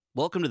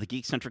Welcome to the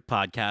Geek-Centric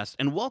Podcast,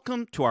 and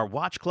welcome to our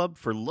Watch Club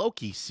for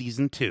Loki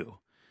Season 2.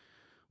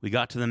 We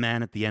got to the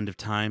man at the end of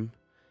time,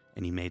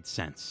 and he made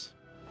sense.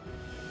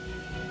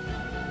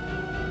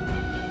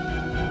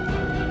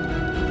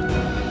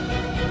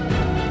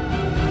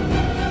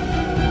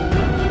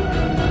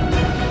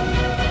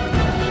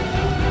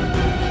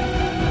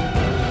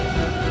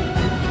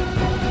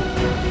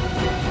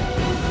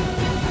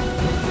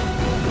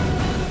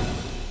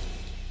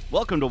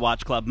 Welcome to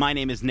Watch Club. My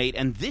name is Nate,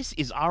 and this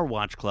is our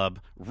Watch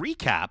Club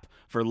recap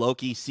for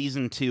Loki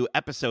Season 2,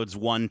 Episodes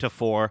 1 to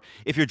 4.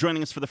 If you're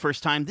joining us for the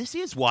first time, this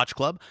is Watch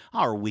Club,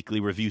 our weekly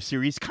review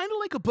series, kind of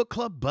like a book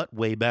club, but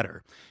way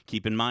better.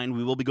 Keep in mind,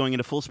 we will be going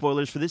into full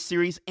spoilers for this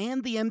series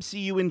and the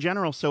MCU in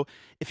general, so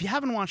if you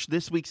haven't watched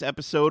this week's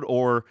episode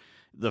or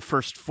the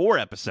first 4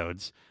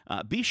 episodes,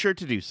 be sure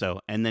to do so,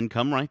 and then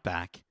come right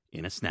back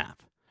in a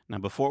snap. Now,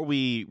 before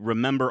we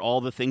remember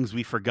all the things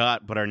we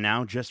forgot but are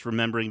now just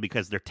remembering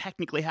because they're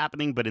technically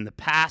happening but in the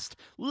past,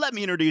 let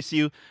me introduce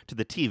you to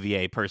the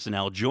TVA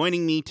personnel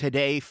joining me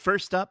today.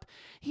 First up,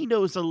 he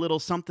knows a little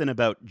something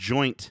about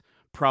joint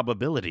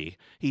probability.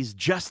 He's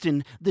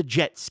Justin the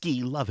Jet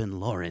Ski Lovin'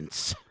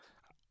 Lawrence.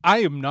 I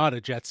am not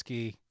a jet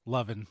ski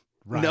loving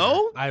rider.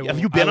 No? Have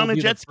you been on a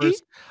jet ski?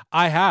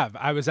 I have.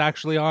 I was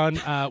actually on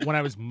when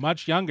I was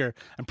much younger.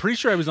 I'm pretty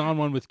sure I was on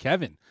one with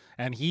Kevin,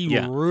 and he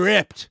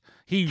ripped.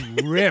 He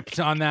ripped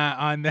on that.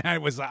 I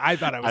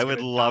thought I would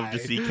love to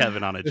see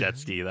Kevin on a jet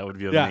ski. That would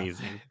be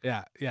amazing.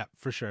 Yeah,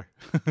 for sure.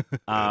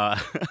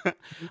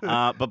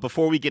 But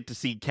before we get to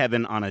see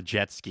Kevin on a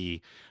jet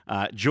ski,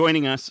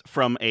 joining us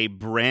from a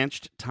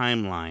branched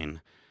timeline,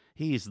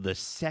 he's the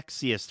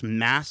sexiest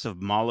mass of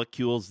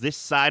molecules this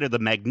side of the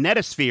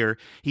magnetosphere.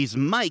 He's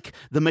Mike,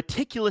 the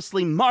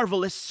meticulously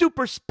marvelous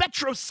super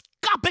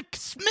spectroscopic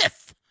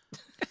Smith.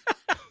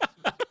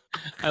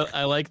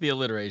 I like the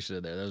alliteration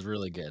in there. That was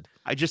really good.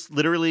 I just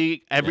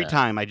literally, every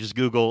time, I just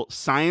Google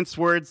science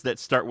words that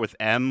start with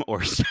M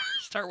or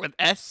start with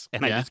S,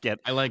 and I just get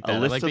I like that. a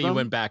list I like of that them. you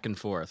went back and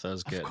forth. That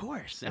was good. Of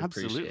course, I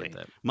absolutely. appreciate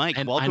that. Mike,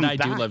 and welcome I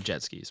back. do love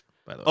jet skis,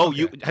 by the way. Oh,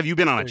 Okay. have you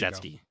been on a There you jet go.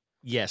 ski?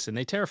 Yes, and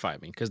they terrify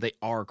me because they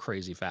are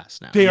crazy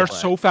fast now. They are But-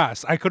 so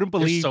fast. I couldn't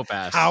believe so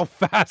fast. how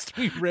fast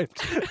we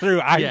ripped through.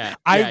 You're I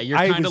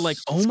kind was of like,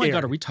 oh my scared.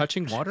 god, are we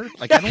touching water?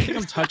 Like, I don't think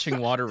I'm touching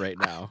water right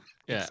now.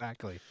 Yeah.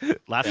 Exactly.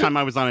 Last time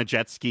I was on a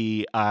jet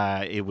ski,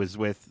 it was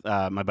with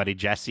my buddy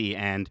Jesse,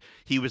 and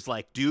he was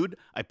like, dude,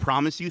 I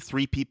promise you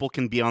 3 people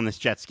can be on this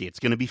jet ski. It's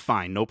going to be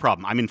fine. No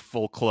problem. I'm in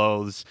full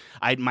clothes.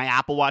 My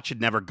Apple Watch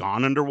had never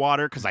gone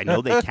underwater because I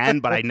know they can,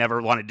 but I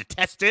never wanted to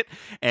test it.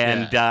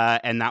 And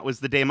that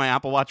was the day my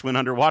Apple Watch went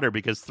underwater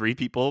because 3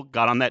 people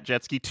got on that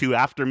jet ski, 2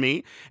 after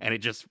me, and it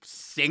just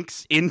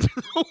sinks into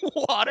the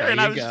water. There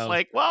And I you was go. just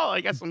like, well,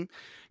 I guess I'm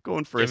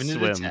going for Giving a it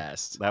swim. a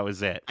test. That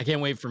was it. I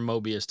can't wait for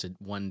Mobius to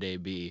one day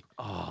be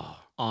Oh,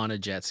 on a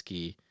jet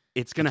ski.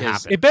 it's going to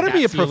Because happen. It better that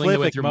be a feeling prolific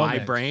with your my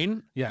moment.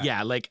 brain.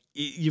 Yeah. Like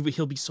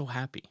he'll be so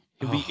happy.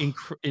 He'll be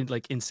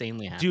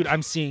insanely happy. Dude,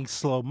 I'm seeing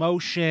slow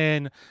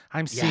motion.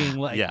 I'm seeing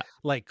Yeah.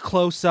 like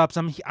close-ups.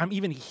 I'm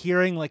even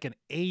hearing like an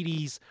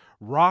 80s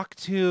rock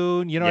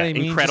tune. You know Yeah, what I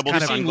mean? incredible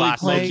Just Seeing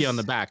sunglasses. Loki on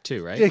the back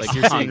too, right? Like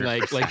you're seeing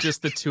 100%. like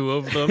just the two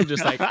of them,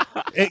 just like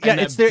It's that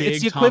it's the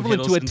big Tom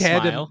equivalent to a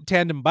Hiddleston smile.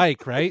 tandem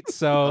bike, right?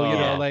 So you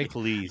know, like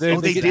please. there's-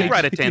 Oh, they they- did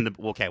ride a tandem.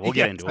 Okay, we'll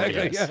get into it.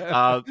 exactly,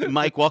 Yes. yeah.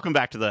 Mike, welcome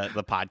back to the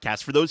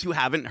podcast. For those who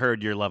haven't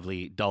heard your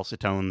lovely dulcet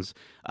tones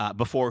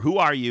before, who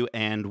are you,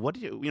 and what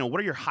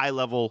are your high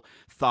level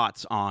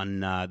thoughts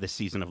on this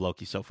season of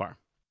Loki so far?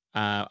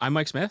 I'm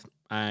Mike Smith.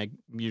 I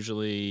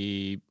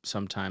usually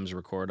sometimes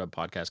record a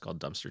podcast called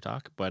Dumpster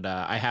Talk, but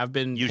I have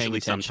been paying Usually,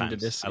 attention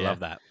sometimes. to this. I love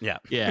that. Yeah,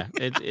 Yeah,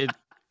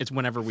 it's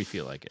whenever we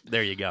feel like it.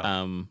 there you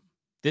go.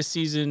 This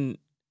season,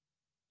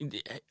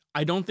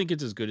 I don't think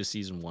it's as good as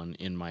season 1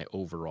 in my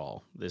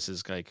overall. This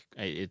is like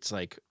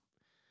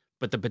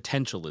but the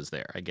potential is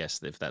there, I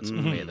guess, if that's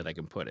the way that I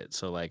can put it.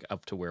 So like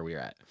up to where we're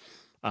at.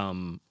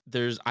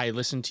 I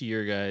listened to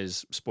your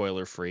guys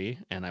spoiler free,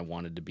 and I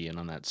wanted to be in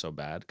on that so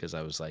bad because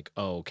I was like,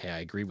 oh, okay, I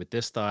agree with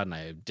this thought and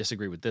I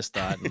disagree with this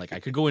thought, and like I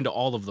could go into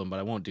all of them, but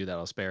I won't do that.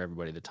 I'll spare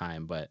everybody the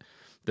time. But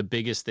the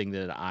biggest thing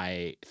that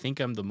I think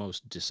I'm the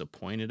most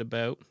disappointed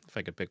about, if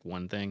I could pick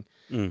one thing,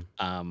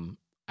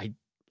 I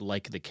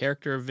like the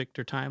character of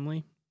Victor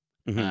Timely,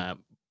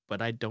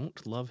 but I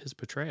don't love his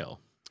portrayal.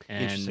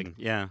 And Interesting.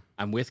 Yeah.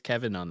 I'm with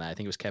Kevin on that. I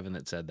think it was Kevin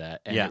that said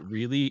that, and Yeah. it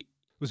really.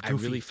 was I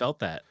goofy. really felt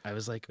that. I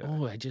was like,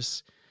 oh,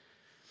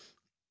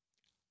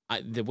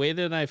 the way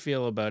that I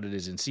feel about it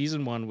is in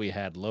season 1, we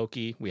had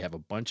Loki, we have a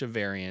bunch of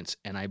variants,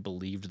 and I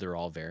believed they're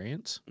all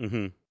variants.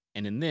 Mm-hmm.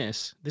 And in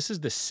this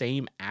is the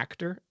same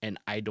actor, and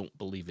I don't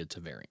believe it's a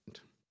variant.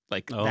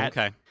 Like Oh, that,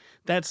 okay.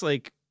 that's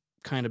like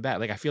kind of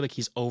bad. Like I feel like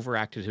he's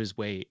overacted his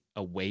way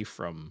away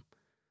from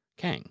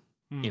Kang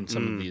in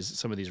some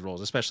of these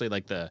roles, especially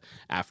like the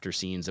after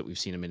scenes that we've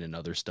seen him in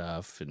other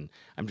stuff. And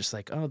I'm just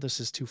like, oh,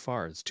 this is too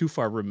far. It's too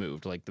far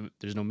removed. Like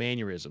there's no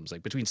mannerisms.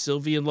 Like between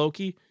Sylvie and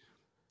Loki,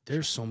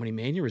 there's so many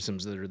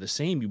mannerisms that are the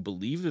same. You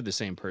believe they're the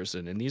same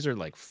person, and these are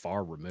like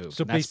far removed.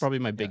 So And that's probably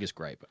my biggest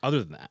gripe.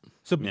 Other than that,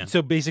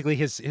 So basically,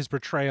 his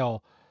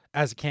portrayal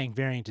as a Kang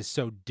variant is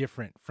so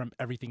different from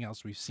everything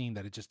else we've seen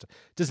that it just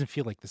doesn't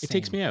feel like the same. it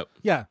takes me out.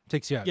 Yeah,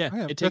 takes you out. Yeah,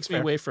 Oh, it takes me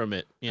fair. away from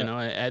it. You know,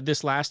 at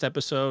this last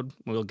episode,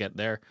 we'll get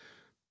there.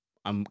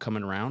 I'm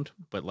coming around,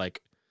 but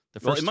like the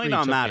first, it might three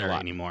not took me a matter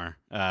lot. anymore,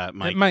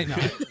 Mike. It might not.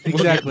 We'll get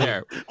Exactly.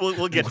 there.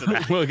 We'll get to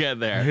that. We'll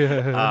get there.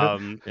 Yeah.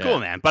 Cool,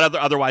 man. But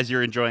otherwise,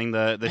 you're enjoying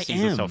the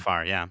season so am.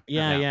 far, yeah.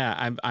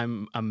 Yeah.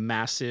 I'm a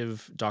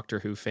massive Doctor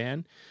Who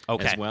fan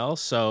as well.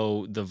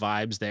 So the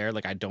vibes there,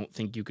 like I don't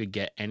think you could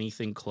get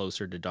anything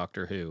closer to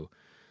Doctor Who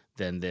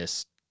than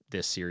this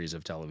series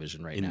of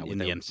television right now in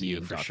the without MCU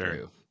being for Doctor sure.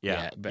 Who.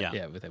 Yeah.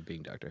 Without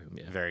being Doctor Who.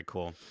 Yeah, Very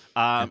cool.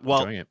 I'm Well,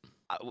 enjoying it.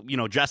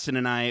 Justin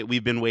and I,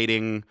 we've been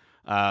waiting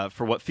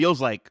for what feels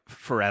like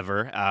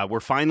forever. We're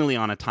finally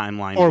on a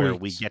timeline where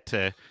we get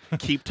to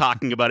keep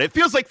talking about it. It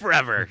feels like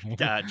forever,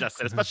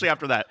 Justin, especially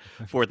after that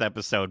 4th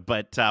episode.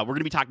 But we're going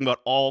to be talking about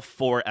all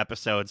 4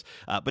 episodes.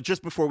 But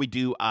just before we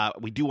do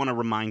want to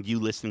remind you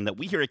listening that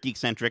we here at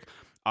Geekcentric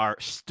are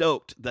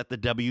stoked that the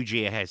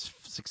WGA has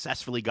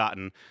successfully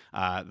gotten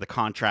the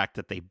contract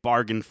that they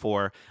bargained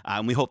for.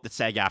 And we hope that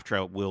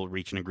SAG-AFTRA will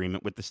reach an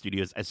agreement with the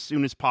studios as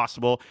soon as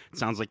possible. It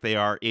sounds like they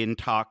are in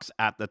talks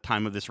at the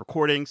time of this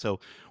recording. So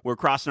we're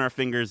crossing our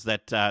fingers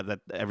that that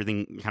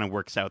everything kind of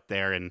works out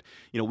there. And,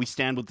 we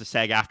stand with the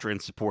SAG-AFTRA in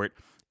support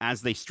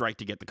as they strike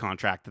to get the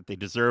contract that they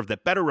deserve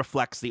that better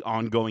reflects the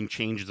ongoing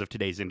changes of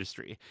today's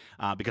industry.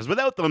 Because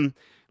without them,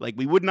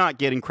 we would not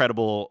get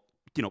incredible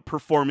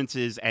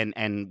performances,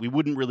 and we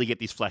wouldn't really get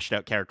these fleshed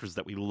out characters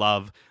that we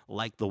love,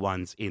 like the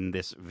ones in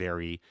this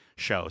very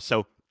show.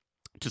 So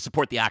to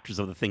support the actors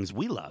of the things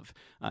we love,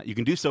 you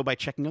can do so by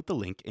checking out the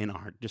link in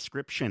our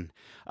description.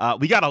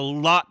 We got a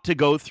lot to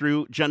go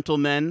through,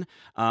 gentlemen,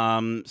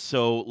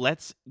 so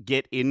let's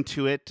get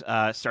into it,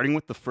 starting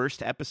with the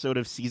first episode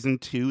of Season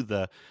 2,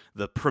 the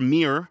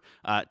premiere,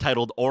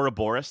 titled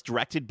Ouroboros,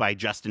 directed by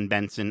Justin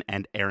Benson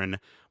and Aaron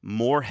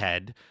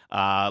Moorhead.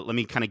 Let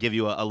me kind of give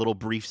you a little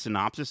brief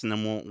synopsis, and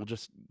then we'll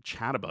just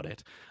chat about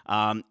it.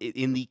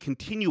 In the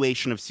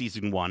continuation of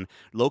Season 1,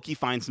 Loki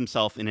finds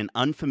himself in an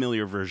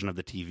unfamiliar version of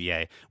the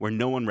TVA where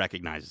no one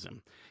recognizes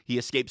him. He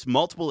escapes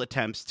multiple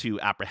attempts to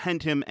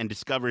apprehend him and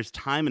discovers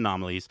time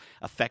anomalies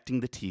affecting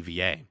the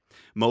TVA.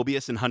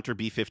 Mobius and Hunter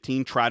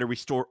B-15 try to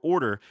restore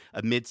order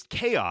amidst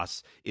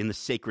chaos in the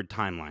sacred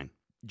timeline.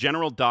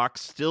 General Doc,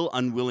 still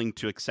unwilling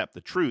to accept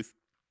the truth,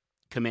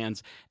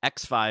 commands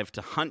X5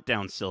 to hunt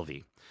down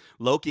Sylvie.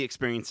 Loki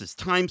experiences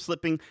time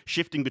slipping,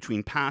 shifting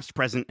between past,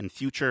 present, and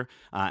future,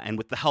 and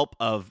with the help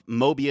of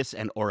Mobius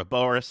and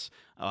Ouroboros,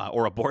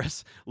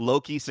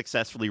 Loki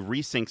successfully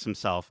resyncs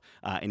himself,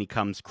 and he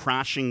comes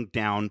crashing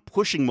down,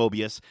 pushing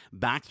Mobius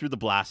back through the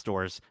blast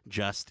doors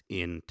just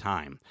in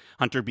time.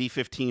 Hunter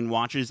B-15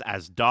 watches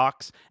as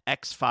Docs,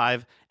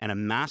 X5, and a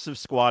massive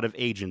squad of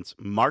agents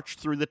march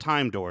through the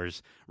time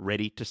doors,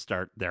 ready to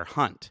start their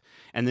hunt.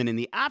 And then in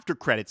the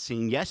after-credits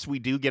scene, yes, we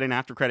do get an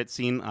after-credits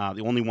scene,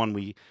 the only one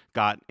we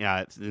got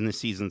in the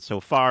season so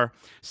far.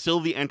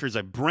 Sylvie enters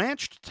a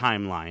branched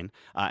timeline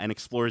and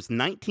explores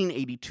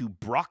 1982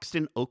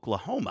 Broxton,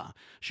 Oklahoma.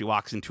 She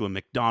walks into a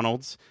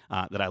McDonald's,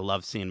 that I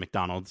love seeing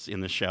McDonald's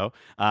in the show,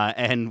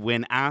 and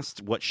when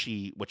asked what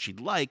she'd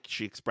like,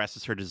 she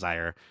expresses her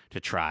desire to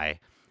try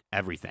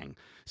everything.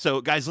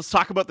 So, guys, let's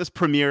talk about this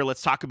premiere.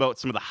 Let's talk about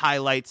some of the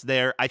highlights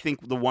there. I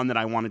think the one that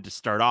I wanted to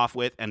start off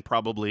with, and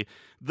probably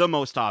the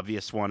most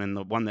obvious one and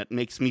the one that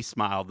makes me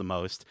smile the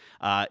most,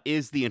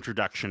 is the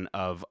introduction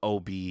of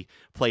Obi,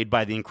 played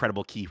by the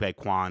incredible Ke Huy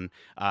Quan,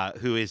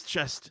 who is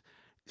just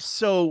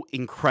so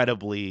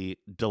incredibly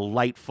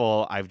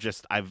delightful.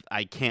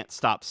 I can't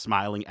stop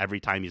smiling every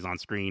time he's on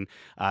screen.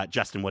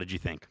 Justin, what did you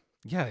think?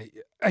 Yeah,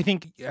 I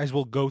think as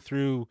we'll go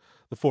through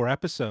the 4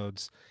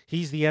 episodes,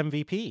 he's the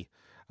MVP.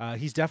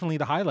 He's definitely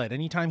the highlight.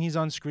 Anytime he's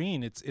on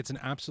screen, it's an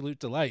absolute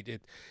delight.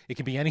 It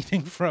can be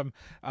anything from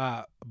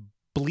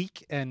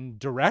bleak and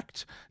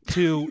direct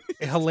to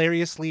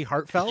hilariously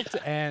heartfelt,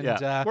 and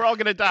we're all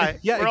gonna die.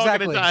 Yeah, we're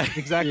exactly. all gonna die.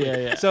 Exactly.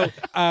 Yeah. So,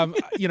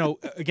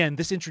 again,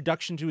 this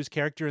introduction to his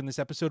character in this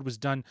episode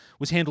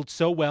was handled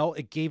so well.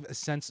 It gave a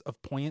sense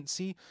of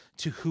poignancy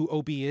to who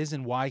Obi is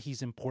and why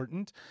he's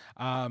important.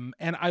 And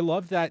I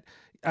love that.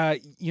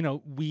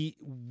 We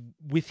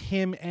with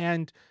him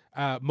and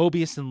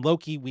Mobius and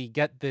Loki, we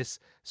get this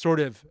sort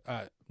of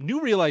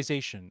new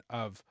realization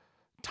of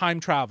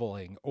time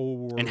traveling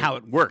and how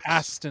it works.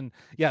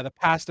 The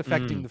past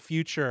affecting the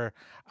future,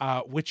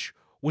 which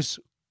was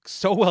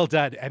so well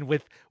done. And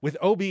with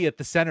Obi at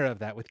the center of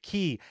that, with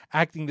Key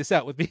acting this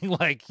out, with being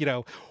like,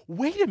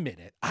 wait a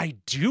minute, I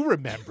do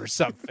remember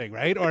something,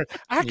 right? Or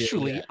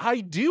actually,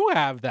 I do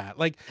have that.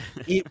 Like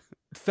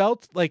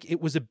felt like it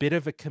was a bit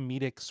of a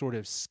comedic sort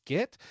of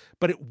skit,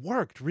 but it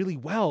worked really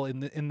well in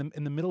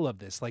the middle of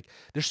this. Like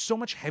there's so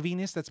much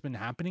heaviness that's been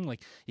happening.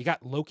 Like you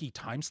got Loki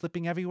time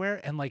slipping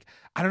everywhere, and like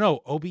I don't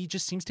know, Obi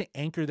just seems to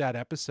anchor that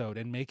episode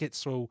and make it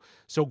so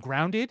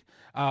grounded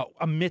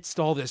amidst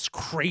all this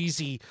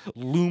crazy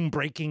loom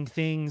breaking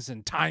things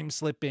and time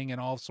slipping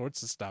and all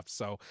sorts of stuff.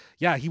 So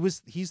yeah,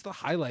 he's the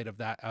highlight of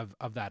that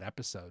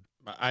episode.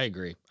 I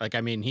agree. Like,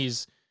 I mean,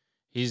 he's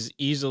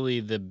easily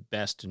the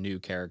best new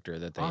character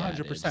that they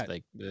added. 100%.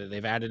 Like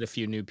they've added a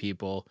few new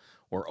people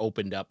or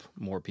opened up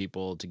more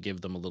people to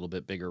give them a little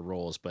bit bigger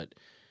roles, but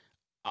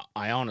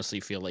I honestly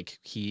feel like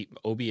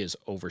Obi is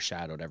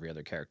overshadowed every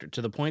other character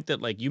to the point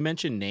that like you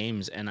mentioned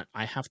names and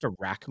I have to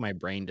rack my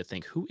brain to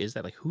think who is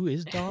that? Like who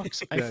is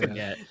Docs? I Yeah, yeah.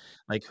 forget.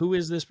 Like who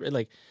is this?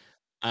 Like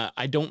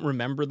I don't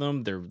remember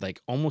them. They're like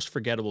almost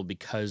forgettable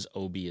because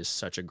Obi is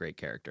such a great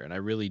character, and I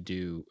really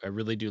do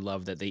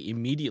love that they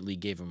immediately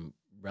gave him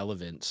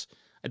relevance.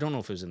 I don't know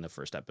if it was in the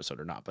first episode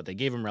or not, but they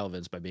gave him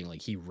relevance by being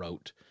like he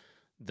wrote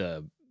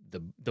the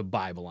the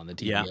Bible on the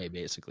Yeah. TVA,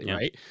 basically, Yeah.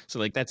 right? So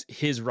like that's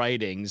his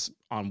writings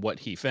on what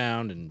he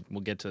found, and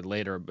we'll get to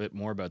later a bit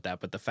more about that.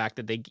 But the fact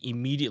that they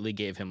immediately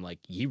gave him like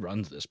he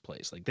runs this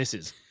place, like this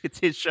is It's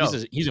his show.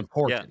 he's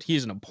important.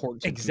 He's an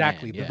important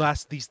Exactly. man, The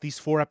last these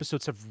 4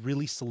 episodes have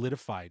really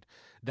solidified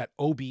that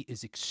Obi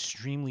is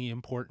extremely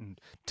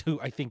important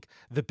to, I think,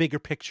 the bigger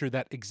picture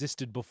that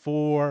existed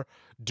before,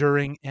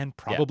 during, and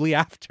probably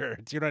after.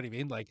 Do you know what I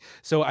mean? Like,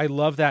 so I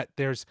love that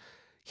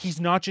he's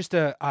not just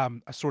a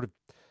sort of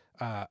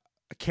a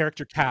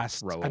character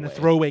cast and a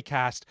throwaway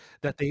cast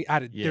that they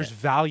added. Yeah. There's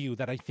value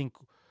that I think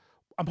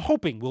I'm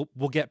hoping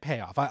we'll get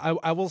payoff.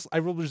 I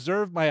will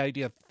reserve my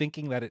idea of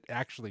thinking that it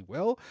actually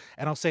will,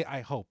 and I'll say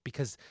I hope,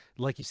 because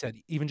like you said,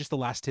 even just the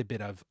last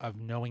tidbit of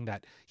knowing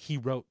that he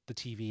wrote the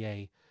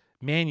TVA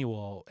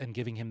manual and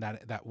giving him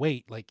that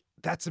weight, like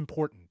that's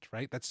important,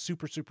 right? That's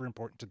super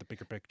important to the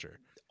bigger picture.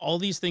 All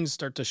these things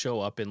start to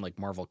show up in like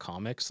Marvel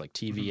Comics, like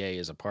TVA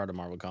is a part of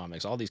Marvel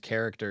Comics, all these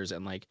characters,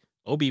 and like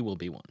Obi will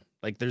be one.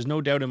 Like there's no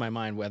doubt in my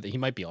mind whether he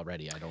might be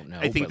already, I don't know.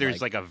 I think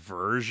there's like a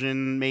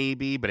version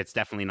maybe, but it's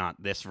definitely not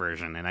this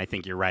version. And I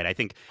think you're right. I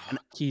think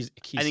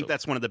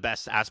that's one of the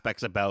best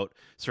aspects about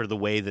sort of the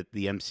way that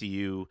the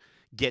MCU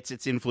gets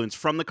its influence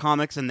from the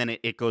comics, and then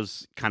it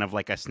goes kind of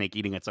like a snake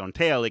eating its own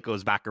tail. It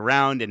goes back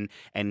around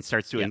and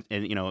starts to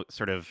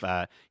sort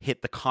of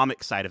hit the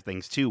comic side of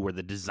things too, where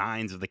the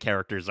designs of the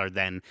characters are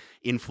then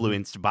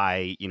influenced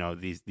by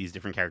these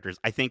different characters.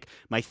 I think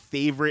my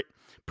favorite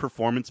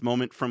performance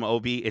moment from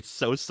Obi, it's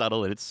so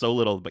subtle and it's so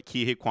little, but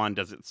Ke Huy Quan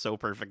does it so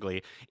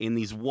perfectly in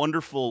these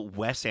wonderful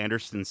Wes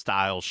Anderson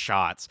style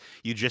shots.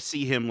 You just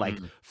see him like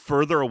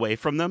further away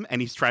from them,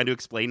 and he's trying to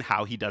explain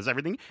how he does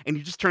everything, and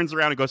he just turns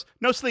around and goes,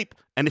 "No sleep."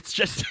 And it's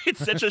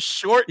such a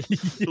short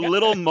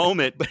little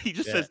moment, but he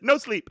just says, "No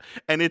sleep."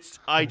 And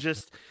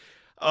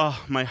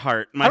oh, my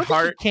heart. I don't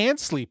think he can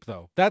sleep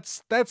though.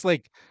 That's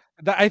like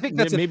I think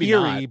that's a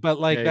theory, but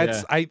like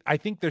I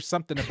think there's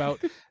something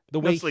about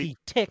the way he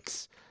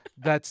ticks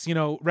that's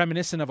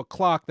reminiscent of a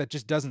clock that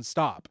just doesn't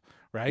stop,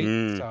 right?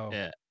 So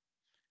yeah.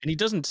 And he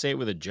doesn't say it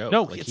with a joke.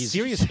 No, like it's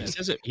serious.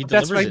 He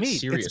that's delivers what I it mean.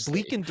 seriously. It's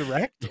bleak and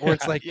direct, or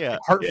it's like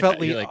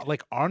heartfeltly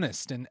like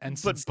honest and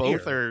but sincere.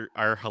 both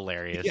are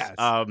hilarious. Yes.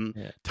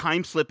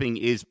 Time slipping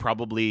is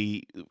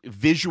probably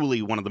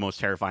visually one of the most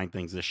terrifying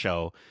things this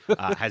show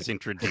has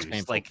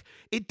introduced. Like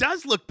it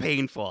does look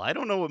painful. I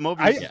don't know what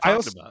Mobius is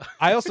talking about.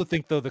 I also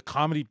think though the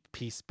comedy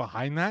piece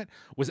behind that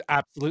was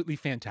absolutely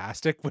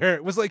fantastic, where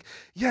it was like,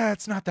 yeah,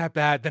 it's not that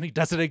bad. Then he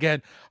does it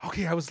again.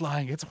 Okay, I was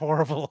lying. It's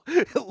horrible.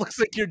 It looks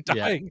like you're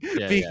dying.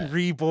 Being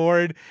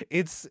reborn.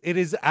 It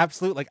is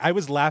absolute. Like I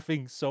was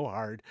laughing so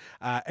hard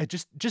at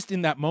just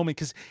in that moment,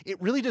 because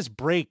it really does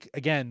break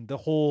again the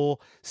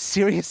whole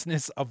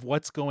seriousness of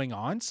what's going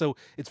on. So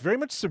it's very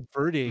much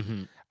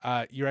subverting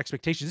your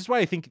expectations. This is why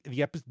I think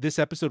this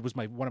episode was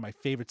one of my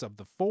favorites of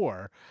the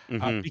 4,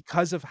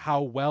 because of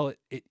how well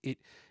it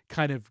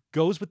kind of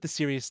goes with the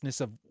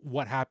seriousness of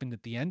what happened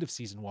at the end of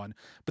season 1.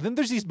 But then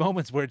there's these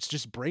moments where it's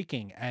just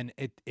breaking, and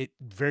it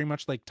very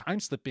much like time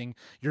slipping.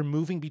 You're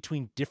moving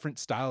between different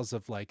styles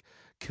of like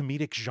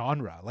comedic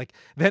genre. Like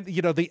then,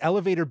 the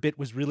elevator bit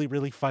was really,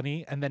 really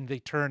funny. And then they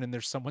turn and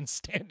there's someone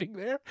standing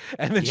there.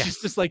 And then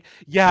she's just like,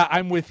 yeah,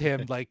 I'm with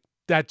him. Like,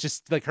 that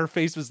just like her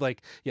face was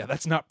like, yeah,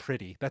 that's not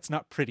pretty. That's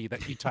not pretty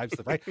that he types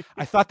stuff.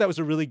 I thought that was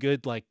a really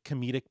good like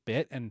comedic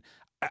bit, and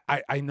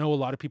I know a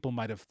lot of people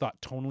might have thought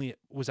tonally it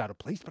was out of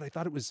place, but I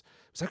thought it was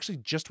actually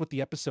just what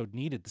the episode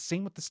needed. The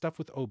same with the stuff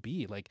with OB.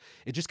 Like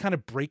it just kind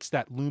of breaks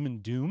that loom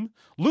and doom.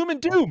 Loom and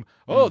doom.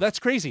 Oh, that's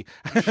crazy.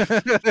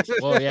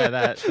 Well, yeah,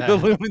 that the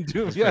loom and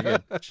doom. Yeah.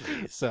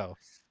 So,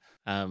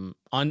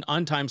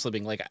 on time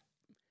slipping, like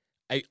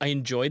I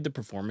enjoyed the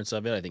performance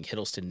of it. I think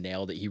Hiddleston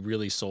nailed it. He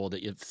really sold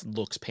it. It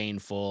looks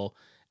painful,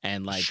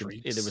 and like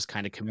it was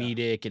kind of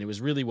comedic, and it was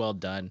really well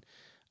done.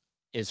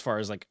 As far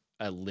as like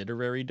a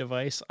literary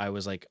device, I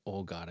was like,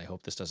 oh God, I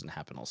hope this doesn't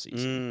happen all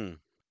season.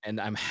 And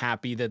I'm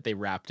happy that they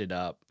wrapped it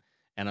up.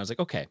 And I was like,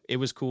 okay, it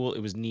was cool. It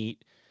was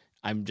neat.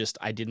 I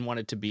didn't want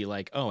it to be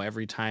like, oh,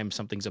 every time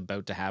something's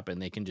about to happen,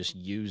 they can just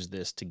use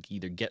this to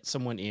either get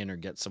someone in or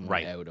get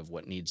someone out of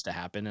what needs to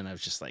happen. And I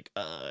was just like,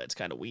 it's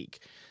kind of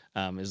weak.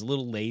 It was a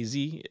little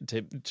lazy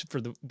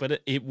but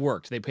it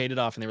worked. They paid it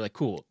off, and they were like,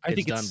 cool,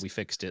 it's done. We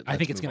fixed it. I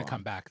think it's going to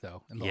come back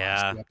though in the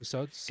last 2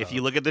 episodes. So. If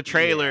you look at the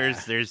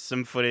trailers, there's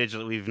some footage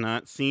that we've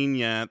not seen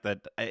yet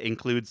that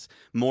includes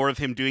more of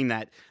him doing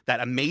that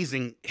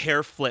amazing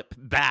hair flip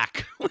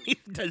back when he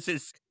does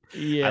his.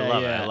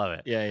 I love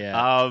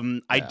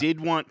it. I did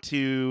want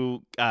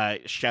to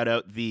shout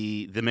out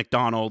the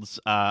McDonald's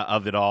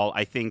of it all.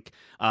 I think,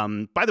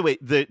 by the way,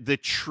 the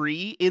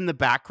tree in the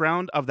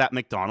background of that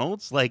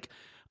McDonald's, like,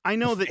 I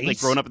know that like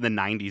growing up in the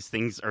 90s,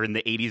 things, or in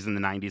the 80s and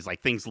the 90s,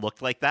 like things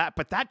looked like that.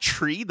 But that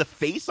tree, the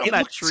face on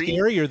that tree,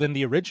 scarier than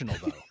the original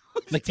though.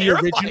 Like the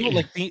original,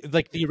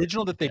 like the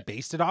original that they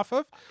based it off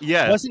of,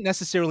 wasn't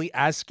necessarily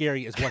as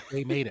scary as what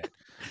they made it.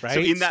 Right.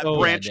 So in that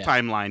branch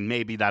timeline,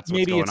 maybe that's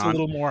what's going on. Maybe it's a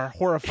little more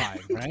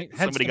horrifying, right?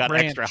 Somebody got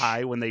extra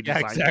high when they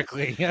designed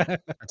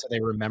it. That's how they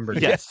remembered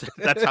it. Yes,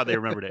 that's how they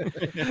remembered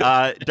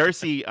it.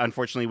 Darcy,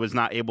 unfortunately, was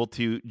not able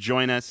to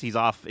join us. He's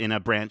off in a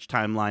branch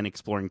timeline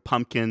exploring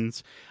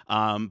pumpkins.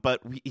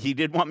 But he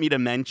did want me to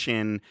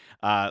mention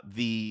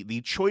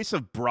the choice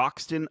of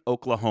Broxton,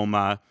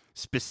 Oklahoma,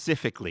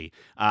 specifically,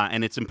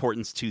 and its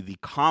importance to the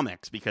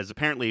comics, because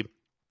apparently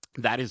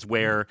that is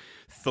where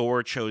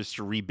Thor chose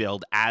to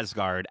rebuild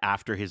Asgard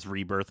after his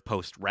rebirth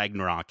post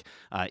Ragnarok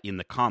in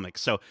the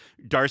comics. So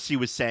Darcy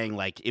was saying,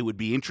 like, it would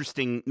be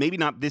interesting, maybe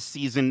not this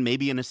season,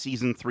 maybe in a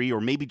season 3,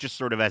 or maybe just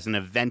sort of as an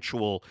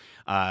eventual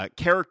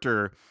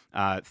character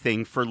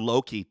thing for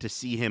Loki to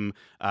see him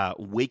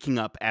waking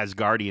up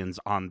Asgardians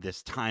on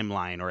this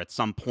timeline, or at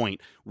some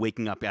point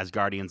waking up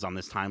Asgardians on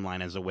this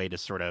timeline as a way to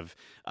sort of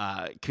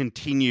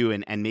continue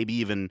and maybe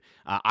even,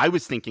 I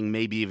was thinking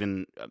maybe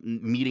even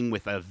meeting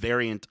with a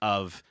variant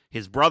of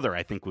his brother,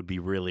 I think would be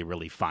really,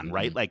 really fun,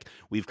 right? Like,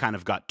 we've kind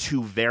of got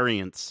 2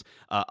 variants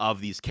of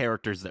these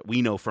characters that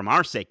we know from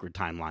our sacred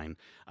timeline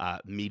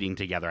meeting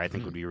together, I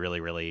think would be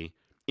really, really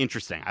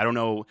interesting. I don't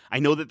know. I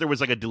know that there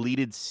was like a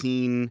deleted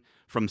scene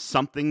from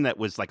something that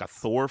was like a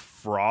Thor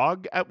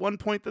frog at one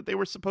point that they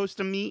were supposed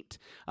to meet.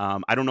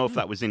 I don't know if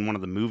that was in one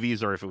of the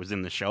movies or if it was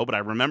in the show, but I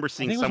remember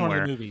seeing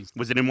somewhere.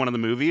 Was it in one of the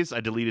movies?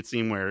 A deleted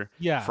scene where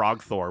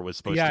Frog Thor was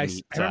supposed to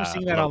meet. I remember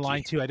seeing that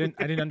online too. I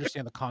didn't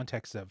understand the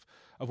context of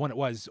when it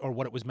was or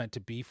what it was meant to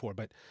be for,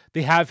 but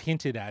they have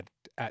hinted at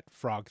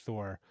Frog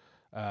Thor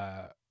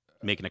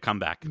making a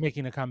comeback.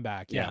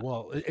 Yeah.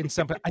 Well, in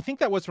some, I think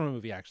that was from a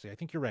movie, actually. I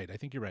think you're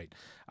right.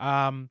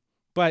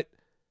 But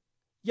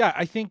yeah,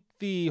 I think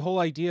the whole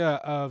idea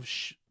of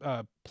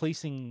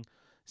placing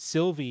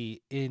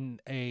Sylvie in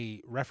a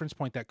reference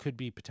point that could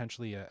be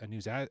potentially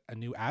a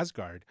new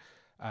Asgard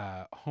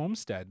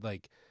homestead,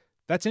 like,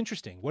 that's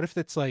interesting. What if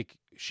it's like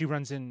she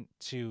runs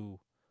into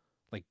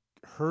like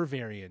her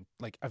variant,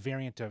 like a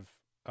variant of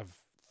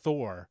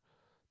Thor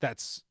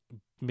that's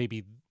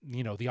maybe,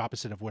 the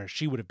opposite of where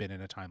she would have been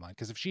in a timeline?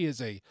 Because if she is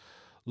a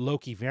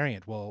Loki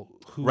variant, well,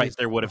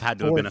 there would have had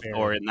to have been a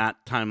Thor in that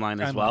timeline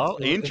as well.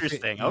 So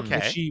interesting. Okay.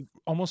 If she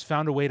almost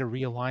found a way to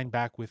realign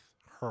back with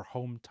her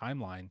home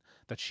timeline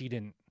that she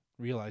didn't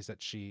realize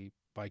that she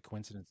by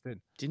coincidence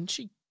did. Didn't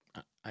she?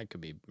 I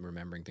could be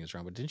remembering things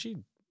wrong, but didn't she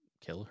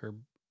kill her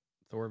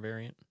Thor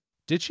variant?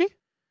 Did she?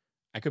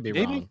 I could be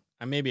wrong.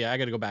 Maybe I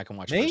got to go back and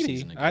watch. Maybe first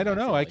season again. I don't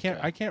know. I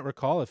can't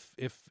recall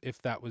if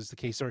that was the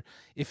case or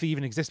if it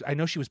even existed. I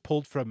know she was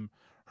pulled from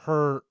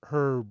her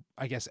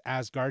I guess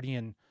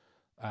Asgardian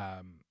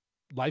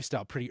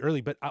lifestyle pretty early,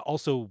 but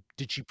also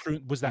did she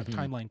prune? Was that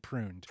timeline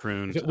pruned?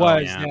 Pruned. If it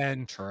was,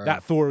 then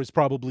that Thor was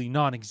probably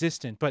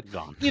non-existent. But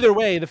gone. Either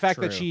way, the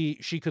fact that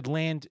she could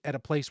land at a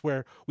place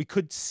where we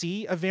could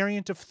see a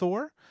variant of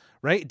Thor,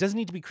 right? It doesn't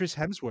need to be Chris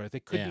Hemsworth.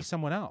 It could be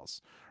someone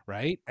else,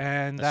 right?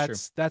 And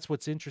that's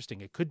what's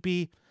interesting. It could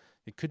be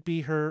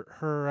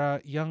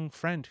her young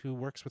friend who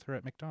works with her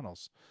at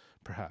McDonald's,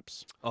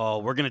 perhaps. Oh,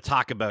 we're gonna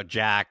talk about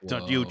Jack. Whoa.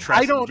 Don't you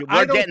trust?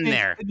 We're getting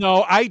there.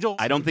 No, I don't.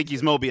 I don't think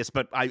he's Mobius,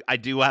 but I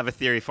do have a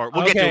theory for it.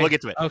 We'll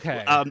get to it.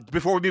 Okay.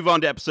 Before we move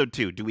on to episode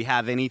 2, do we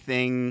have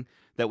anything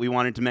that we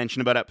wanted to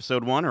mention about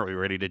episode 1, or are we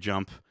ready to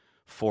jump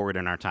forward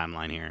in our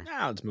timeline here?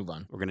 Now let's move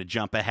on. We're gonna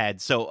jump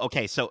ahead. So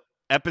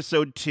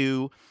episode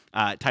 2,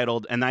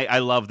 titled, and I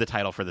love the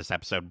title for this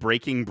episode,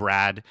 Breaking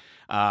Brad,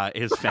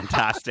 is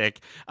fantastic.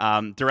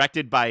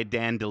 Directed by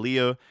Dan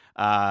DeLeo.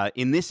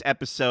 In this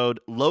episode,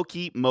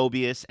 Loki,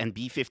 Mobius, and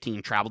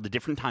B-15 travel to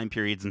different time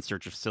periods in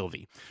search of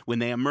Sylvie. When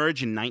they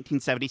emerge in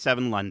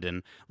 1977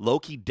 London,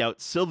 Loki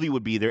doubts Sylvie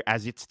would be there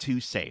as it's too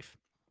safe.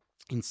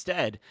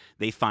 Instead,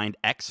 they find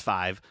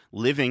X5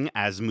 living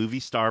as movie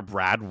star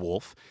Brad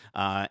Wolfe,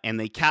 and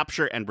they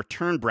capture and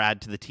return Brad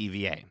to the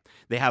TVA.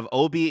 They have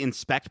Obi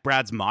inspect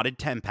Brad's modded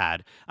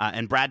tempad,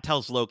 and Brad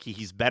tells Loki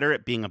he's better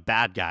at being a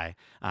bad guy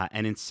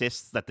and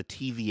insists that the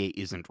TVA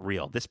isn't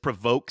real. This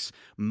provokes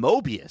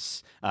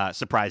Mobius,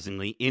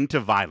 surprisingly, into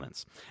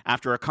violence.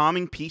 After a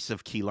calming piece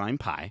of key lime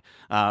pie,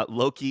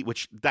 Loki,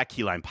 which that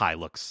key lime pie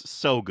looks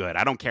so good.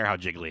 I don't care how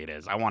jiggly it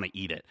is. I want to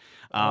eat it.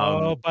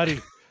 Oh, buddy.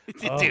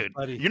 Oh, Dude,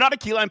 buddy. you're not a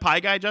key lime pie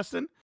guy,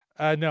 Justin?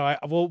 No,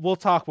 we'll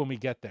talk when we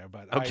get there,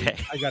 but Okay.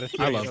 I got a I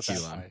theory love about that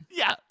key lime. pie.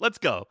 Yeah, let's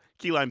go.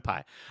 Key lime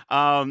pie.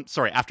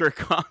 Sorry, after a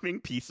calming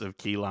piece of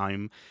key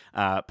lime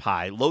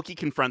pie, Loki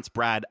confronts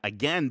Brad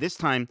again. This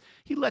time,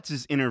 he lets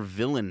his inner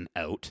villain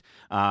out,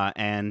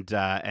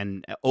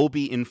 and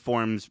Obi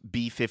informs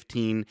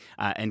B-15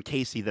 and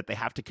Casey that they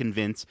have to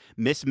convince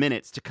Miss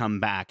Minutes to come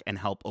back and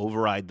help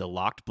override the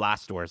locked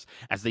blast doors,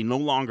 as they no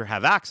longer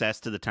have access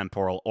to the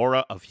temporal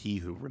aura of He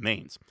Who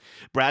Remains.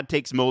 Brad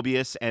takes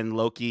Mobius and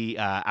Loki,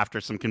 after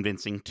some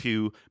convincing,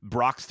 to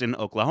Broxton,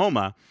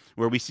 Oklahoma,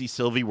 where we see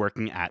Sylvie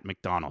working at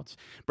McDonald's.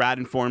 Brad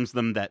informs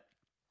them that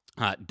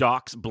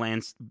Doc's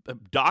plans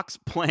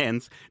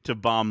to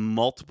bomb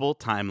multiple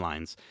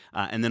timelines.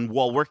 And then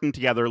while working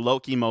together,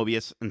 Loki,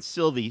 Mobius, and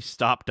Sylvie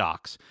stop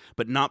Doc's,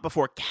 but not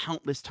before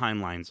countless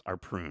timelines are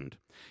pruned.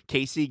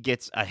 Casey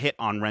gets a hit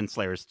on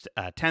Renslayer's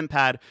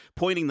tempad,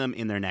 pointing them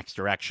in their next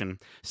direction.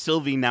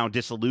 Sylvie, now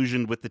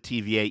disillusioned with the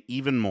TVA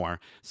even more,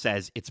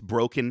 says it's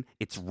broken,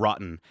 it's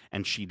rotten,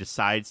 and she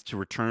decides to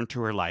return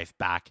to her life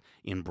back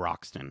in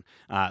Broxton,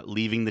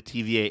 leaving the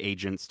TVA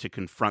agents to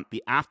confront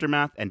the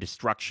aftermath and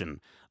destruction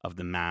of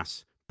the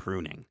mass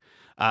pruning.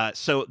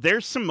 So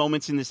there's some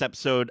moments in this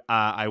episode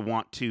I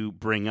want to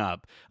bring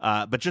up.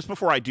 But just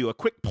before I do, a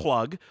quick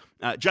plug.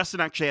 Justin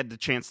actually had the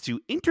chance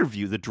to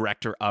interview the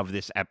director of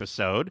this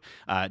episode,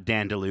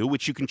 Dan DeLue,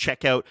 which you can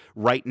check out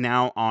right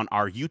now on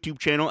our YouTube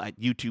channel at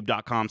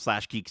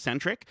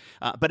youtube.com/geekcentric.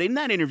 But in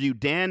that interview,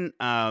 Dan,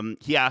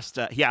 he asked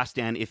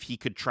Dan if he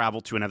could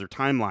travel to another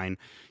timeline.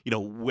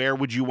 Where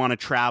would you want to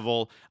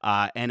travel?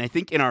 And I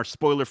think in our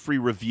spoiler-free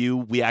review,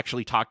 we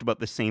actually talked about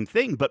the same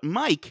thing. But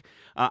Mike,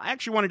 I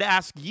actually wanted to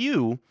ask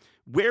you,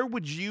 where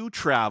would you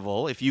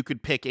travel if you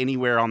could pick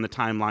anywhere on the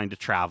timeline to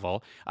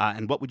travel?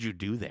 And what would you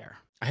do there?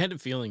 I had a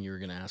feeling you were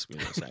going to ask me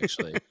this,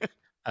 actually.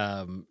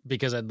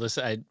 Because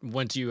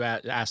once you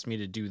asked me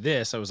to do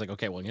this, I was like,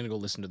 okay, well, I'm going to go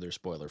listen to their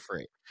spoiler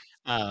free.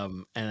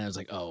 And I was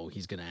like, oh,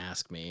 he's going to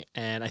ask me.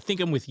 And I think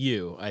I'm with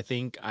you. I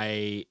think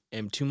I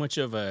am too much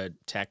of a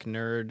tech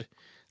nerd,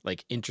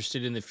 like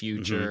interested in the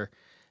future.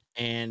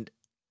 And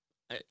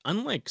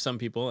unlike some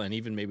people, and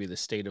even maybe the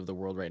state of the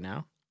world right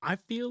now, I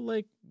feel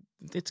like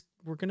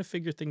we're going to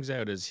figure things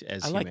out as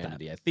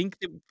humanity. I think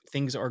that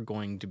things are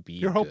going to be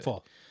You're good.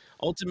 hopeful.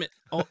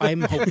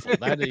 I'm hopeful.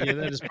 That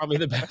is probably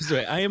the best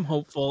way. I am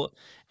hopeful,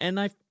 and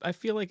I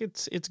feel like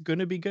it's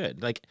gonna be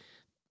good. Like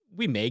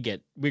we're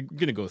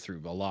gonna go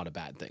through a lot of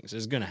bad things.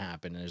 It's gonna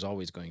happen, and there's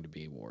always going to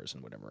be wars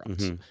and whatever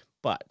else.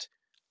 But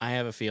I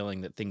have a feeling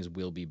that things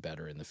will be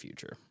better in the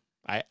future.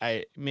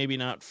 I maybe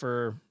not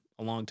for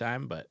a long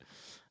time, but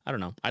I don't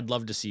know. I'd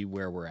love to see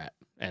where we're at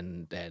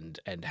and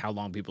how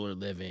long people are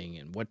living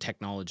and what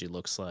technology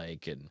looks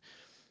like, and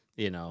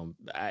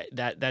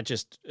that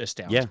just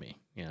astounds me.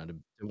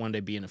 To one day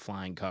be in a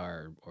flying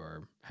car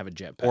or have a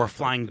jetpack or a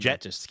flying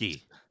jet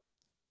ski.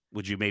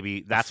 Would you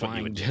maybe? That's what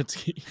you would do. Jet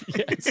ski.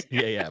 Yes,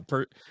 yeah.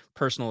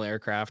 Personal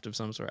aircraft of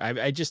some sort.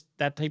 I just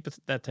that type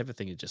of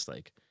thing is just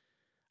like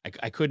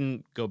I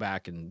couldn't go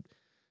back and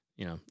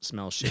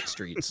smell shit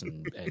streets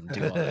and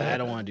do all that. I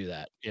don't want to do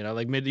that.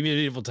 Like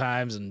medieval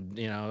times, and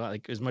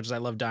like as much as I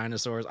love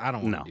dinosaurs, I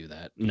don't want to do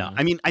that. No,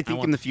 I mean, I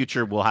think in the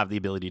future we'll have the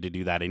ability to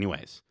do that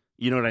anyways.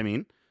 You know what I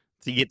mean?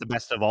 So you get the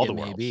best of all the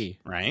worlds,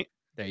 right?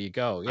 There you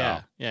go.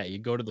 Yeah. Yeah. You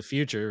go to the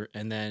future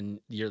and then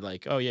you're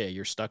like, oh yeah,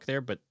 you're stuck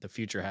there, but the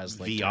future has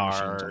like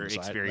VR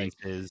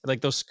experiences. Like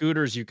those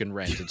scooters you can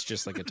rent. It's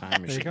just like a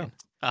time machine. There you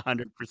go.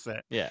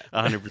 100%. Yeah.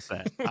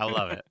 100%. I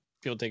love it.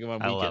 People take them on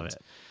weekends.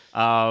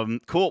 I love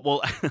it. Cool.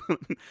 Well,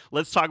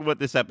 let's talk about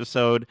this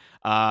episode.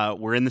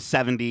 We're in the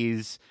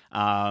 70s.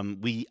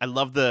 I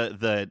love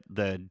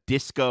the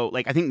disco.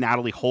 Like, I think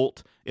Natalie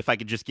Holt, if I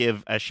could just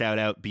give a shout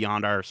out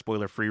beyond our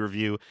spoiler free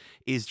review,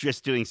 is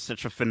just doing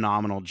such a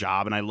phenomenal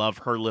job. And I love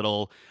her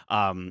little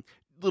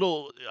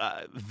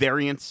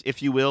variants,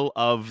 if you will,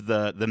 of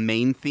the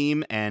main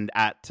theme. And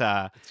at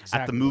the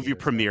movie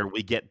premiere,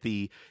 we get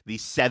the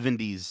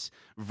 70s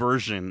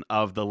version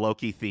of the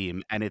Loki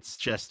theme, and it's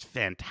just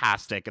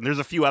fantastic. And there's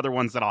a few other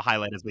ones that I'll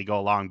highlight as we go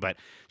along, but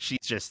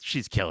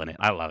she's killing it.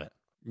 I love it.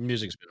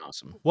 Music's been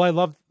awesome.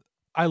 Well,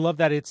 I love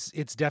that it's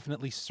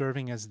definitely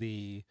serving as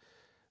the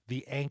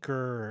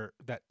anchor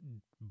that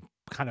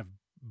kind of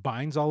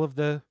binds all of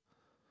the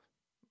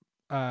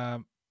I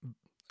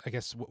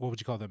guess what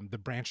would you call them? The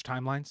branch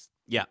timelines.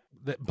 Yeah,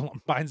 that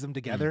binds them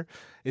together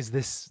is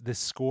this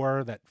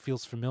score that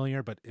feels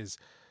familiar but is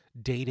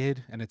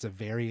dated, and it's a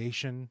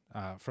variation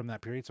from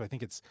that period. So I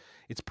think it's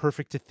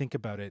perfect to think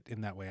about it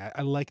in that way.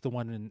 I like the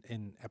one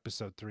in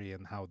episode 3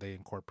 and how they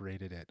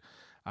incorporated it.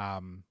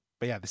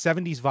 But yeah, the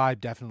 70s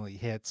vibe definitely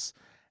hits,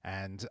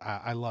 and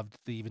I loved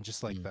even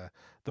just like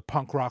the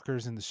punk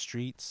rockers in the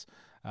streets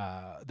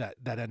that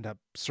end up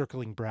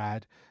circling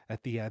Brad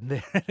at the end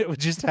there. It was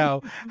just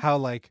how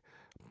like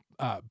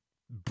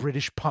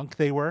British punk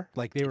they were.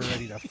 Like they were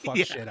ready to fuck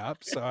shit up.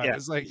 So I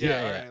was like, all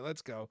right,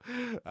 let's go.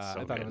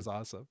 I thought it was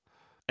awesome.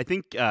 I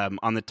think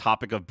on the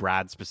topic of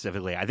Brad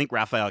specifically, I think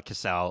Raphael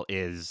Cassel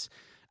is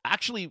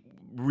actually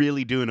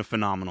really doing a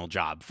phenomenal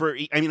job.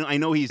 I mean, I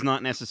know he's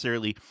not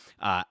necessarily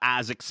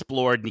as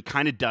explored, and he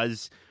kind of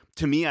does.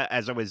 To me,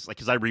 as I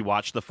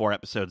rewatched the 4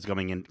 episodes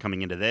coming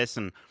into this,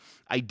 and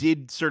I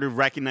did sort of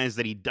recognize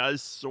that he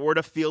does sort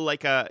of feel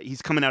like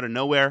he's coming out of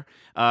nowhere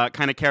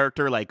kind of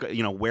character. Like,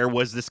 where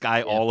was this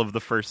guy all of the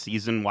first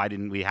season? Why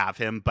didn't we have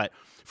him? But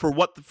for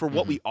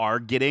what we are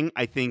getting,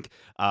 I think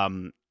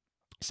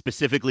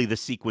specifically the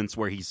sequence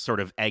where he's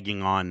sort of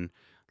egging on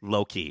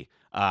Loki,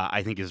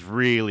 I think is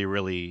really,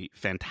 really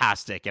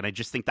fantastic. And I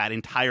just think that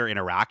entire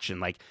interaction,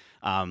 like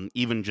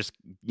even just,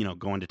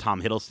 going to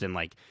Tom Hiddleston,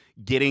 like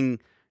getting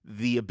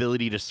the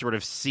ability to sort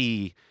of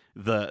see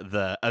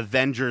the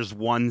Avengers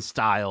 1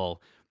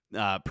 style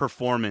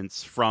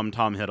performance from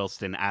Tom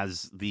Hiddleston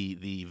as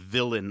the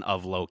villain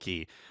of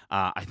Loki,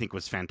 I think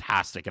was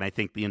fantastic. And I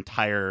think the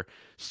entire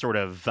sort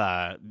of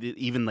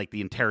even like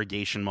the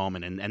interrogation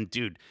moment and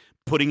dude,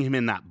 putting him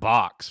in that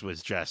box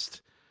was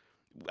just,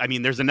 I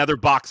mean, there's another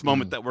box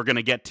moment that we're going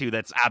to get to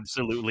that's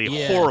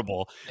absolutely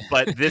horrible,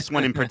 but this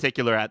one in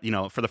particular,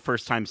 for the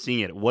first time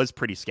seeing it was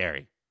pretty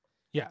scary.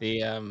 Yeah.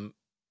 The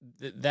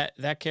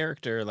that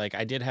character, like,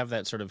 I did have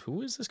that sort of,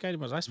 who is this guy?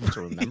 Was I supposed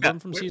to remember him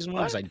from season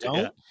 1? Because I don't.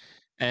 Yeah.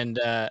 And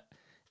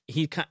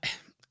he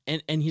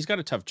and he's got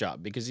a tough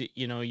job because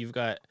you've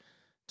got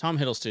Tom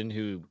Hiddleston,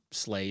 who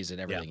slays at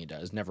everything he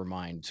does. Never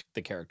mind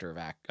the character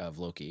of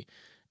Loki,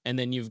 and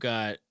then you've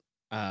got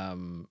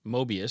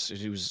Mobius,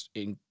 who's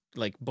in,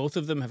 like, both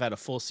of them have had a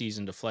full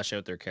season to flesh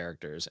out their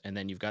characters, and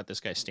then you've got this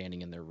guy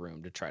standing in their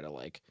room to try to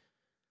like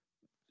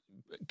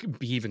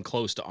be even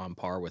close to on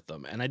par with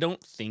them. And I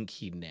don't think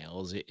he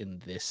nails it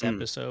in this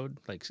episode,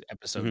 like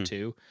episode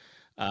 2.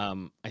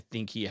 I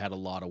think he had a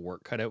lot of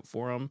work cut out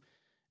for him.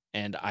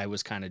 And I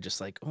was kind of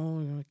just like,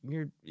 oh,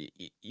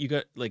 you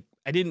got, like,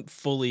 I didn't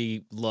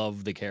fully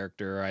love the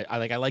character. I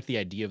like the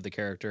idea of the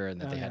character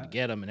and that they had to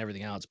get him and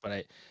everything else.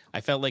 But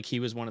I felt like he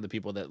was one of the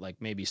people that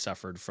like maybe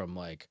suffered from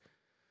like,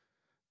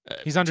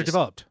 he's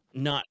underdeveloped,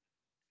 not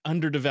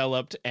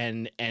underdeveloped,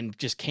 and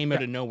just came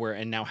out of nowhere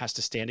and now has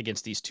to stand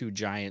against these 2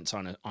 giants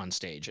on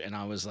stage. And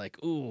I was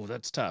like, ooh,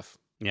 that's tough.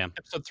 Yeah.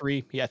 Episode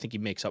 3, I think he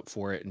makes up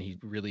for it and he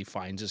really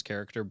finds his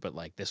character. But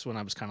like this one,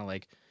 I was kind of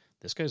like,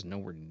 this guy's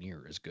nowhere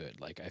near as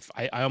good. Like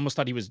I almost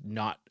thought he was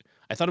not.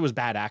 I thought it was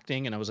bad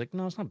acting, and I was like,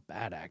 no, it's not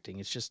bad acting.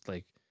 It's just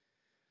like,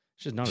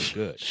 it's just not as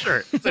good.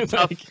 Sure, it's a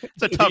tough,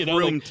 it's a tough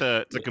room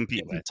to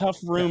compete with. It's a tough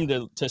room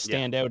to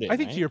stand out in. I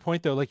think to your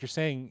point though, like you're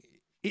saying,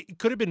 it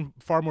could have been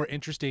far more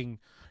interesting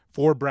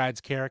for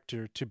Brad's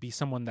character to be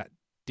someone that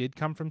did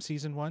come from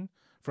season 1,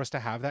 for us to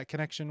have that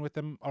connection with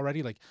them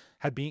already. Like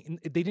they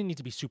didn't need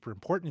to be super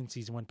important in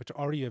season 1, but to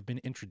already have been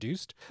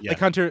introduced. Like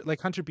Hunter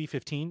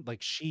B-15,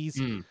 like she's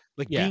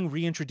being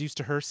reintroduced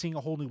to her, seeing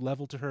a whole new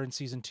level to her in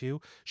season 2.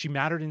 She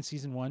mattered in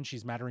season 1.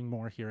 She's mattering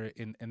more here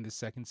in this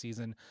second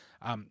season.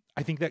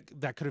 I think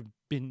that could have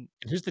been.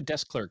 And who's the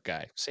desk clerk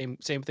guy? Same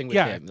thing with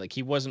him. Like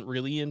he wasn't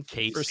really in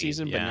first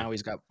season, but now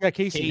he's got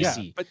Casey.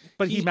 Yeah.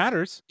 But he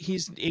matters.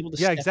 He's able to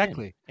step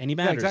exactly in, and he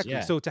matters. Yeah,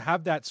 exactly. So to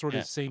have that sort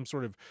of same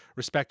sort of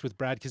respect with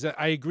Brad, because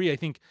I agree. I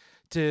think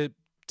to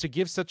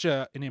give such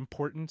an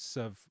importance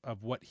of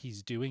what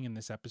he's doing in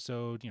this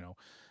episode,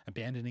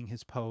 abandoning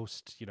his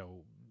post,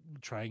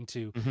 trying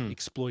to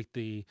exploit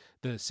the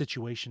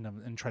situation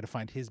and try to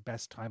find his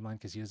best timeline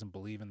because he doesn't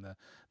believe in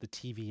the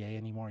TVA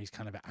anymore. He's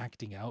kind of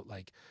acting out.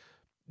 Like,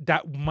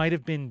 that might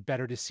have been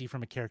better to see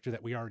from a character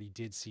that we already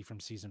did see from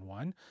season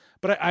 1.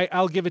 But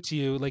I'll give it to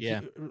you.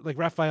 Like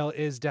Raphael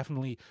is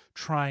definitely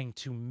trying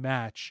to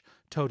match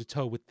toe to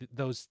toe with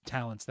those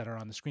talents that are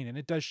on the screen. And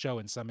it does show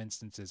in some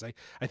instances.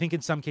 I think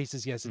in some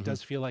cases, yes, it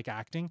does feel like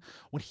acting.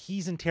 When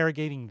he's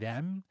interrogating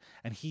them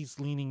and he's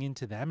leaning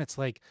into them, it's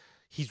like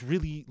he's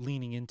really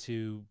leaning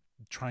into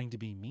trying to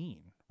be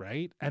mean.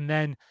 Right. And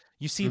then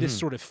you see this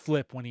sort of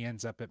flip when he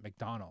ends up at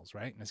McDonald's,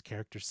 right? And his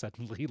character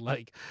suddenly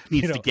like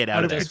needs to get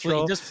out of there.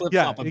 He just flip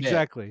flop a bit.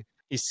 Exactly.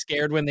 He's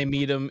scared when they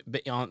meet him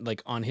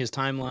on his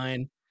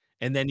timeline.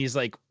 And then he's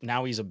like,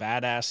 now he's a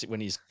badass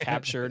when he's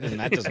captured, and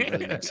that doesn't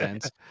really make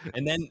sense.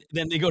 And then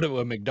they go to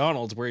a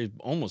McDonald's where he's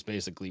almost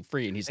basically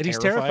free, and he's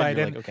terrified.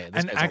 And like, okay,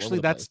 and actually,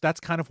 that's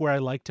kind of where I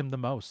liked him the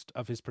most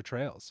of his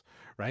portrayals.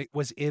 Right,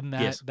 was in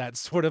that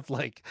sort of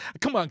like,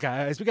 come on,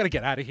 guys, we got to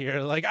get out of here.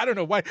 Like, I don't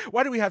know why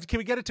do we have to? Can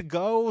we get it to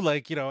go?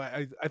 Like,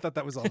 I thought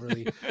that was all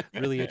really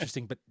really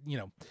interesting. But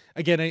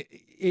again,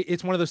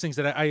 it's one of those things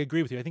that I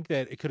agree with you. I think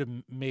that it could have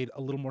made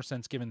a little more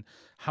sense given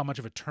how much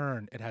of a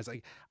turn it has.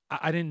 Like,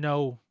 I didn't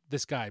know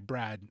this guy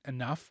Brad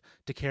enough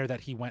to care that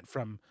he went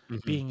from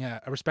being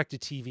a respected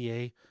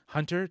TVA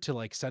hunter to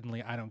like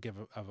suddenly I don't give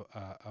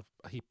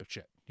a heap of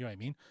shit. You know what I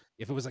mean?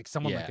 If it was like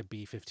someone like a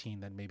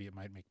B-15, then maybe it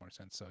might make more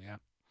sense. So yeah.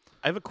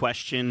 I have a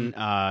question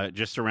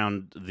just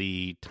around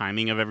the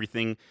timing of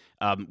everything.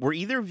 Were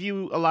either of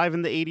you alive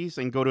in the 80s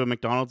and go to a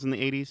McDonald's in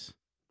the 80s?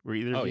 Were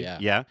either of you?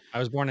 Yeah. I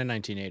was born in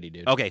 1980,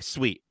 dude. Okay,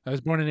 sweet. I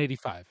was born in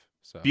 85.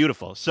 So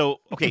beautiful. So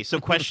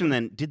question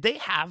then, did they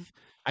have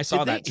I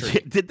saw that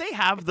tree. Did they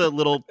have the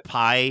little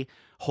pie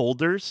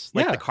holders,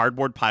 like the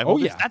cardboard pie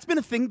holders? Yeah. That's been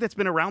a thing that's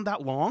been around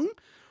that long?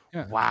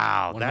 Yeah.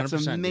 Wow, that's 100%,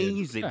 dude.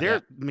 amazing. Yeah.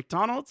 They're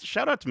McDonald's.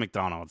 Shout out to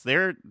McDonald's.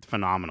 They're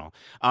phenomenal.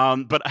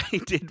 But I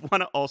did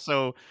want to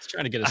also, He's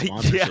trying to get a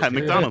sponsorship. yeah, here.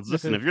 McDonald's.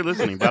 Listen, if you're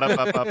listening,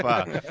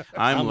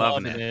 I'm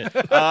loving it.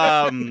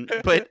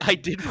 it. But I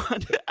did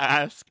want to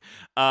ask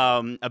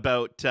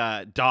about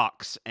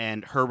Docs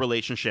and her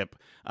relationship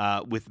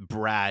with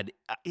Brad.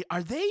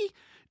 Are they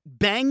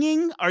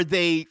banging? Are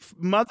they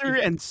mother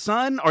and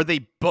son? Are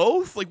they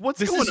both? Like, what's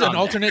This going is on an there?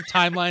 alternate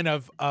timeline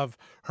of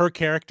her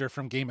character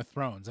from Game of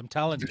Thrones. I'm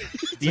telling you.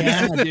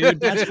 Yeah, dude.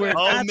 That's where.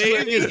 Oh, That's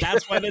where it maybe. is.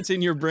 That's why that's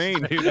in your brain,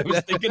 dude. I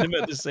was thinking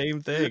about the same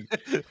thing.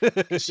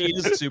 She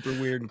is super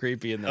weird and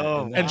creepy in that.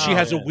 Oh, in that And she wow.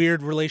 has a yeah.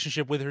 weird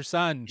relationship with her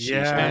son. She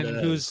Yeah. sure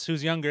And does.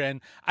 who's younger.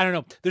 And I don't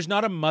know. There's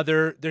not a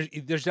mother. There's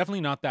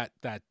definitely not that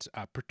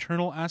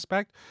paternal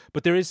aspect,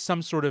 but there is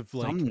some sort of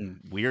like Some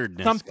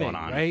weirdness something, going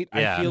on, right?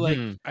 Yeah, I feel like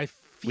Mhm.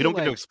 we don't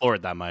get to like explore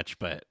it that much,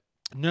 but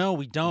no,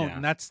 we don't. Yeah.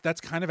 And that's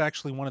kind of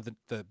actually one of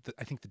the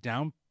I think the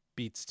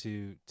downbeats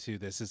to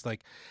this is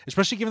like,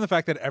 especially given the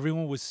fact that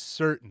everyone was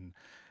certain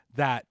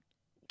that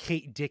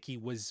Kate Dickie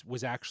was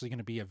actually going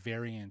to be a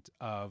variant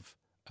of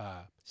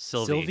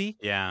Sylvie.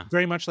 Yeah,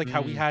 Very much like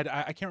how we Mhm. had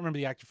I can't remember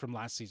the actor from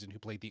last season who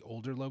played the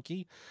older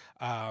Loki,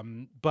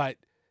 but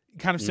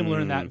kind of similar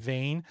in that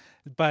vein.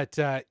 But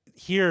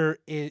here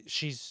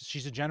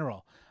she's a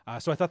general,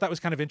 so I thought that was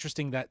kind of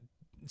interesting that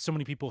so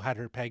many people had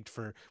her pegged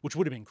for, which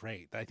would have been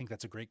great. I think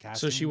that's a great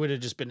casting. So she would have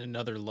just been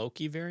another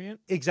Loki variant.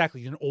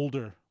 exactly an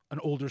older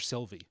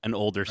Sylvie. an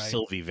older Right.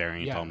 Sylvie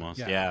variant Yeah, almost.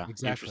 yeah, Yeah,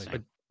 exactly.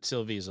 interesting.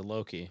 Sylvie is a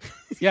Loki.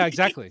 Yeah,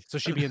 exactly. So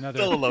she'd be another.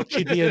 Still a Loki.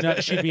 She'd be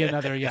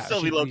another. Yeah,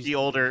 Sylvie she'd be- Loki,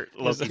 older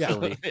Loki Yeah.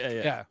 Sylvie. yeah.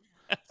 Yeah.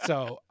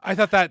 So I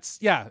thought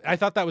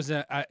that was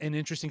an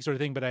interesting sort of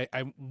thing. But I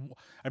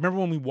remember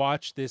when we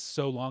watched this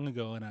so long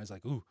ago, and I was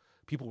like, ooh,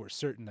 people were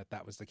certain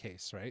that was the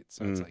case, right?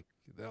 So it's like,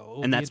 it'll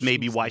And be that's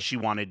maybe interesting why to- she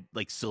wanted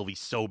like Sylvie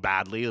so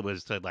badly. It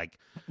was to like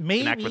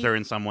maybe connect with her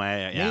in some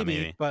way. Yeah,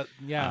 maybe. but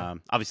yeah,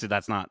 Obviously,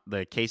 that's not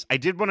the case. I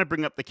did want to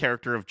bring up the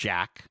character of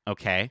Jack.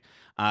 Okay,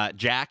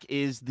 Jack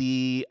is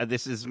the.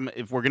 This is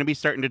if we're going to be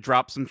starting to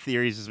drop some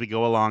theories as we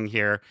go along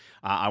here.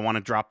 I want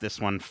to drop this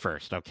one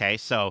first. Okay,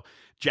 so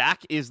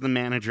Jack is the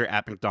manager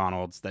at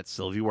McDonald's that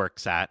Sylvie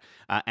works at,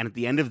 and at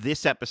the end of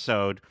this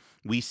episode,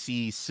 we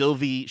see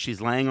Sylvie.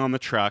 She's laying on the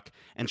truck,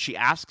 and she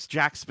asks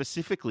Jack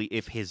specifically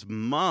if his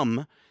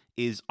mom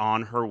is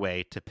on her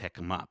way to pick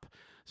him up.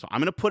 So I'm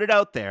going to put it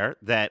out there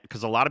that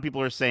because a lot of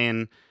people are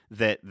saying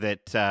that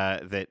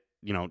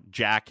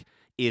Jack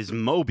is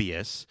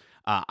Mobius.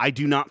 I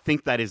do not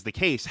think that is the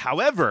case.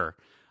 However,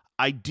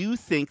 I do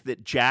think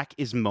that Jack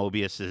is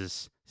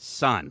Mobius's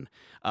son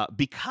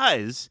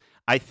because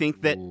I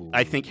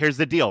think here's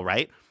the deal,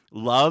 right?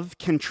 Love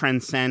can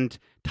transcend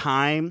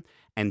time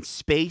and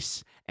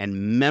space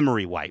and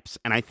memory wipes.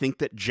 And I think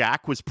that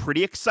Jack was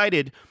pretty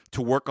excited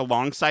to work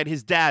alongside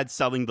his dad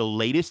selling the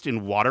latest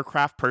in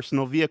watercraft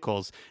personal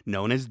vehicles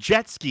known as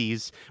jet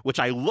skis, which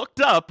I looked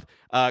up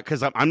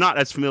because I'm not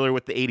as familiar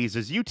with the 80s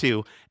as you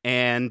two.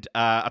 And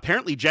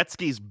apparently jet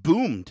skis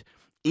boomed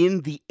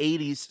in the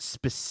 80s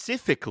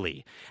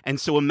specifically. And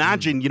so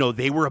imagine,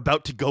 they were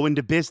about to go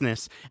into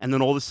business and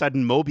then all of a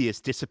sudden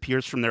Mobius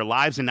disappears from their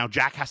lives and now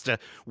Jack has to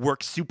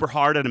work super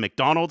hard at a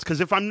McDonald's.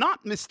 Because if I'm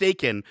not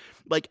mistaken,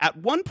 like at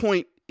one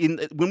point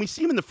when we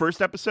see him in the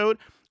first episode,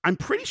 I'm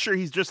pretty sure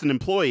he's just an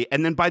employee.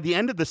 And then by the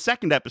end of the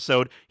second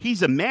episode,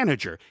 he's a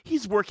manager.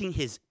 He's working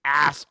his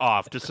ass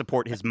off to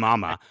support his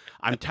mama.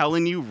 I'm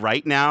telling you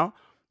right now,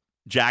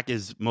 Jack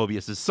is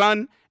Mobius's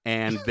son.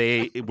 And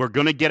we're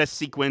gonna get a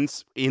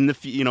sequence in the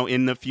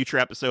future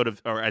episode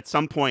or at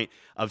some point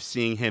of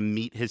seeing him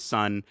meet his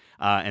son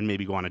and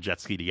maybe go on a jet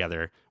ski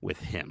together with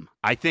him.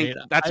 I think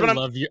that's what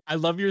I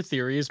love your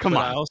theories. Come but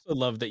on. I also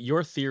love that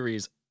your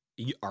theories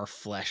are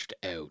fleshed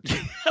out.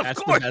 Of That's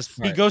course. the best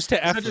part. he goes to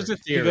It's not effort. just a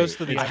He theory. goes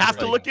to the It's I have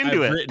to effort. look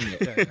into I've it.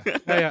 written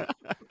it.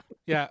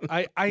 Yeah.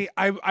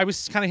 I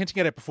was kind of hinting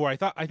at it before.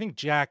 I think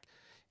Jack,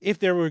 if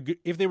they were going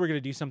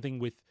to do something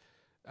with,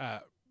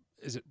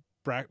 is it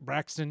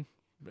Braxton?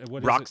 What is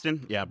it?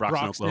 Broxton, yeah,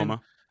 Broxton,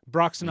 Oklahoma.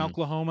 Broxton,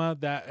 Oklahoma,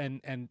 that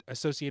and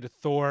associate a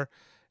Thor.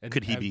 And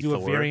Could he be do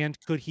Thor? a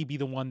variant? Could he be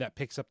the one that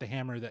picks up the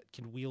hammer that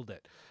can wield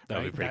it? That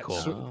would be right? pretty cool.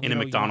 So- In a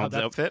McDonald's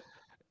that's- outfit,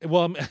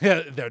 Well,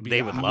 that would be.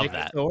 they would hot. love Make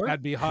that. Thor?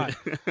 That'd be hot.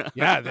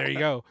 Yeah, there you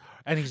go.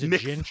 And he's a Mick-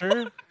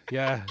 ginger.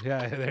 Yeah,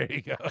 there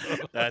you go.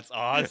 That's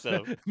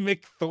awesome.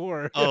 Mick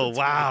Thor. Oh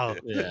wow.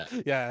 Yeah.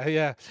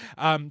 Yeah.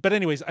 But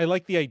anyways, I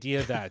like the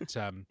idea that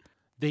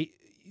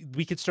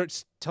we could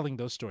start telling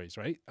those stories,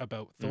 right,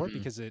 about Thor, Mhm.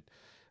 because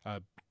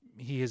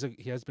he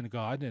has been a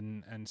god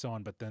and so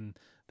on. But then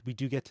we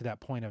do get to that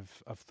point of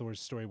Thor's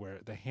story where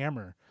the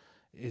hammer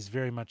is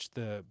very much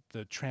the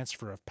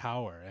transfer of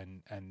power,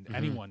 and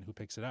anyone who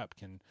picks it up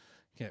can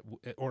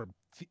or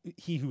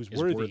he who is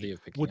worthy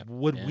of picking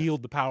would up. Yeah.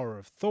 wield the power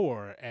of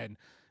Thor, and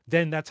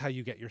then that's how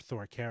you get your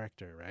Thor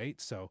character, right?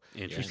 So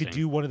you Interesting. could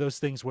do one of those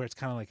things where it's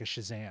kind of like a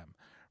Shazam,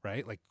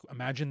 right? Like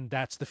imagine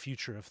that's the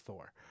future of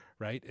Thor,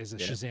 right? Is a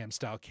Yeah. Shazam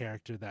style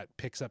character that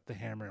picks up the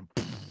hammer and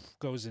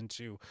goes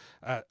into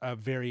a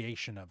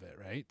variation of it,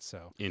 right?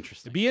 So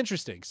Interesting. it'd be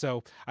interesting.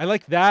 So I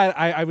like that.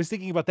 I was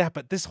thinking about that,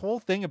 but this whole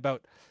thing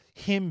about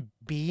him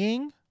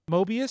being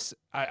Mobius,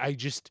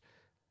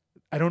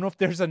 I don't know if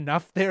there's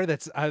enough there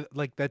that's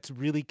that's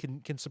really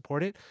can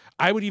support it.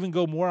 I would even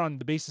go more on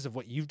the basis of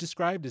what you've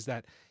described, is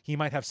that he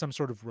might have some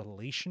sort of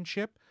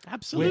relationship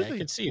Absolutely. I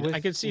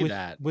could see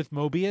that. with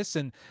Mobius,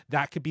 and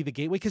that could be the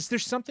gateway, because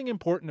there's something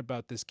important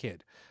about this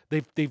kid.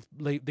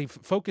 They've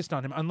focused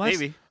on him, unless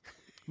Maybe.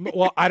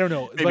 well, I don't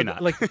know. Maybe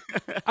not. Like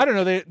I don't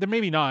know. They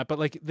maybe not, but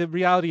like the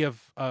reality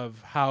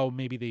of how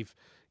maybe they've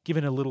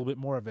given a little bit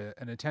more of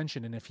an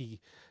attention, and if he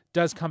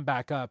does come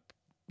back up,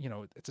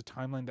 it's a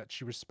timeline that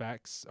she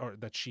respects, or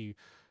that she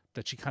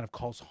kind of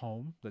calls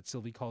home, that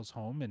Sylvie calls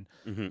home, and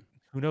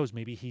who knows,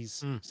 maybe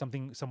he's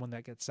someone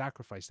that gets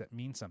sacrificed that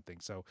means something.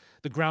 So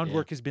the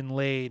groundwork has been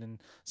laid,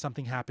 and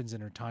something happens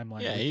in her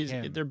timeline.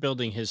 Yeah, they're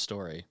building his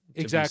story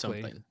to exactly.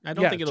 be something. I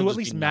don't think it'll to just at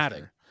least be matter.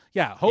 nothing.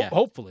 Yeah,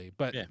 hopefully,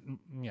 but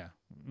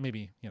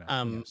maybe who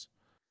knows.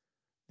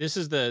 This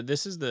is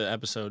the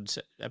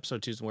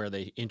episode 2 is where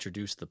they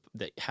introduce the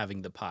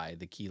having the pie,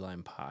 the key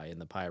lime pie in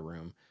the pie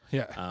room.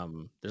 Yeah.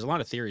 There's a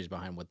lot of theories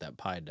behind what that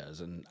pie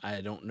does, and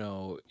I don't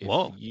know if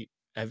Whoa. you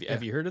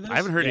have you heard of this? I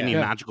haven't heard any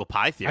magical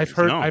pie theories.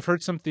 I've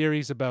heard some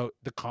theories about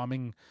the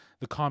calming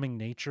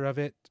nature of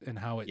it, and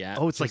how it. Yeah.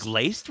 Oh, it's like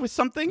laced with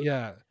something?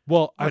 Yeah.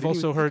 Well, I I've didn't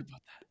even also think heard.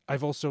 about that.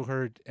 I've also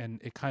heard,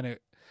 and it kind of.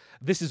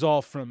 This is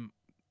all from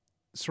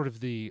sort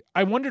of the.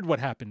 I wondered what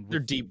happened. They're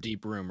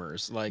deep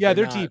rumors. Like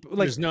they're not, deep. Like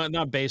there's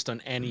not based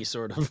on any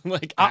sort of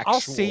like.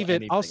 I'll save it.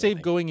 Anything, I'll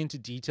save going into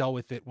detail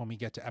with it when we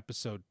get to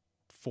episode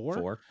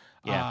 4.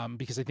 Yeah.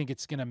 Because I think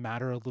it's going to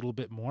matter a little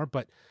bit more.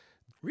 But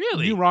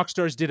Really? New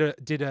Rockstars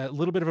did a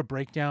little bit of a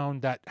breakdown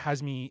that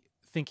has me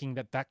thinking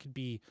that could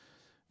be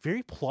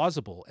very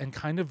plausible and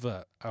kind of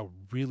a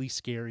really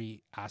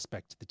scary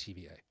aspect to the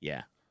TVA.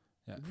 Yeah.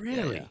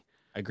 Really? Yeah.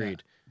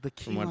 Agreed. The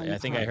key I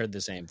think I heard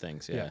the same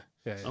things. Yeah.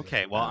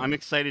 Okay, well, I'm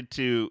excited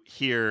to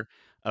hear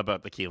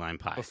about the key lime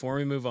pie. Before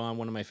we move on,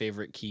 one of my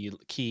favorite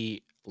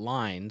key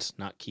lines,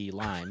 not key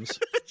limes.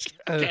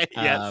 Okay,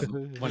 yes.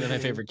 One of my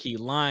favorite key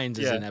lines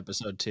is in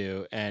episode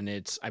 2, and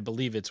I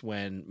believe it's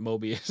when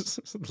Mobius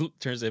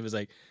turns to him, is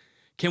like,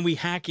 we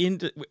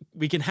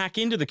can hack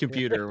into the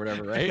computer or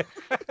whatever, right?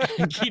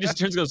 And he just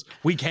turns and goes,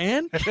 we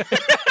can?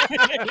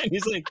 And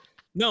he's like,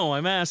 no,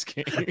 I'm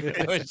asking.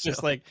 It's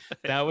just like,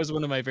 that was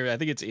one of my favorite. I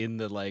think it's in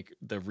the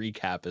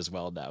recap as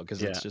well now,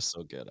 because it's just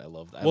so good. I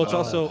love that. Well,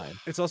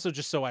 it's also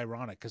just so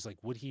ironic, because like,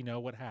 would he know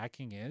what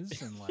hacking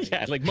is? And like,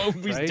 yeah, like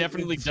Mobius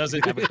definitely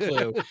doesn't have a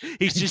clue.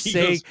 He's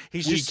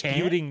just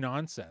spewing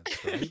nonsense,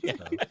 right? Yeah.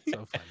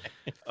 So funny.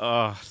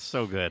 Oh,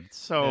 so good.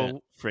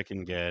 So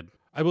freaking good.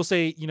 I will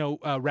say,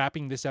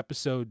 wrapping this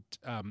episode,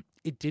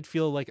 it did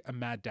feel like a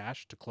mad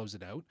dash to close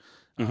it out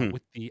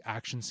with the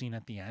action scene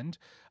at the end.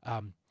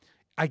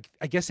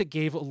 I guess it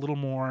gave a little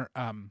more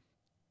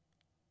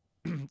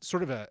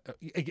sort of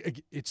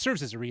it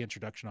serves as a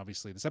reintroduction.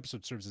 Obviously, this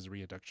episode serves as a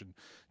reintroduction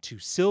to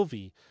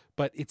Sylvie,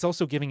 but it's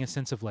also giving a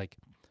sense of like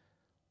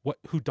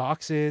who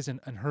Dox is and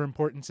her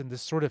importance, and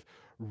this sort of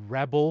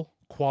rebel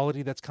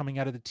quality that's coming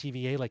out of the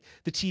TVA. Like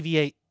the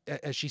TVA,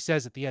 as she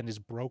says at the end, is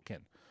broken.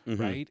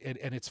 Right.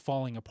 And it's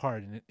falling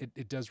apart. And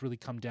it does really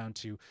come down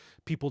to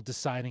people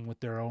deciding with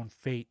their own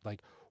fate,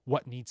 like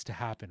what needs to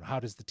happen. How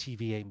does the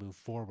TVA move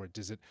forward?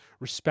 Does it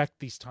respect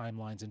these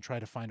timelines and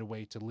try to find a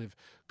way to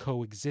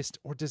coexist?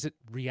 Or does it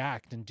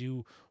react and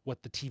do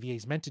what the TVA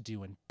is meant to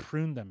do and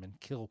prune them and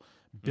kill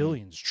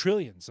billions,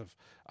 trillions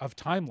of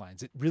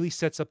timelines? It really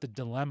sets up the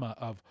dilemma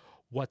of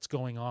what's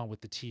going on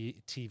with the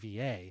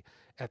TVA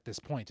at this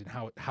point, and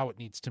how it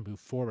needs to move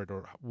forward,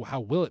 or how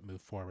will it move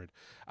forward.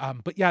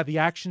 But yeah, the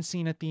action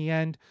scene at the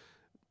end,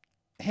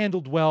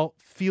 handled well,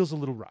 felt a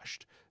little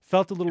rushed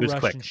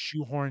quick. and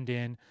shoehorned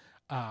in.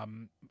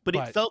 But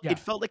it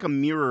felt like a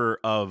mirror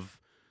of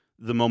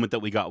the moment that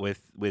we got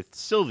with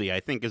Sylvie, I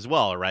think, as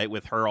well, right?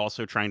 With her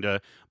also trying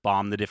to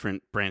bomb the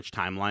different branch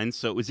timelines.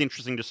 So it was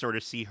interesting to sort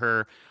of see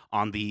her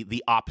on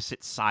the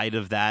opposite side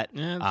of that.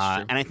 Yeah, that's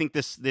true. And I think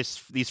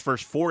these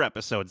first 4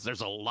 episodes,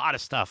 there's a lot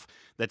of stuff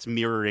that's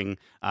mirroring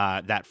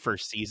that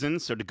first season.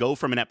 So to go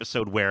from an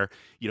episode where,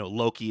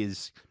 Loki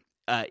is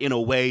in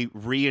a way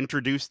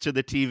reintroduced to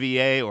the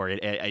TVA, or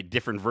a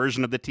different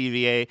version of the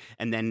TVA,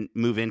 and then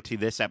move into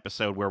this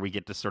episode where we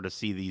get to sort of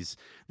see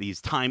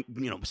these time,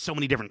 so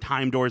many different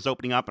time doors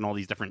opening up and all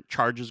these different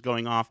charges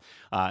going off.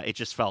 It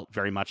just felt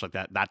very much like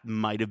that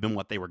might have been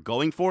what they were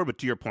going for, but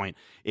to your point,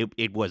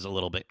 it was a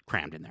little bit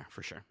crammed in there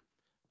for sure.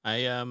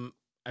 I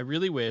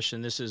really wish,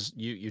 and this is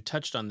you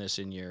touched on this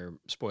in your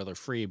spoiler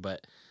free,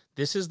 but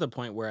this is the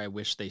point where I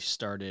wish they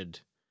started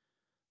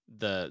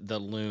the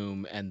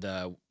loom and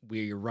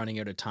we're running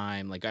out of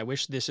time. Like, I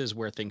wish this is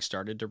where things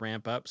started to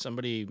ramp up.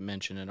 Somebody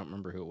mentioned, I don't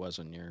remember who it was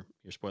on your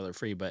spoiler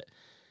free, but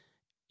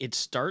it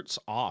starts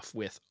off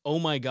with, oh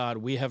my God,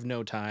 we have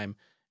no time,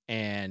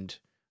 and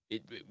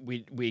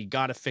we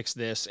got to fix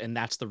this, and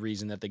that's the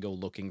reason that they go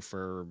looking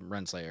for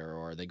Renslayer,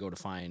 or they go to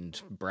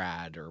find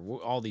Brad, or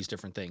all these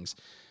different things.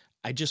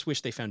 I just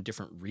wish they found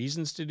different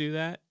reasons to do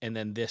that, and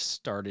then this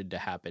started to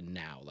happen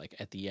now, like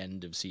at the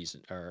end of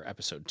season or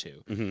episode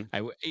 2.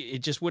 It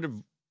just would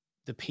have.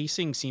 The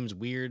pacing seems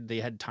weird.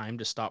 They had time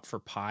to stop for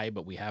pie,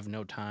 but we have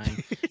no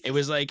time. It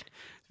was like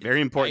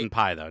very important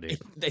pie, though, dude.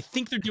 I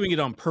think they're doing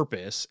it on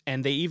purpose,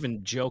 and they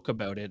even joke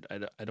about it.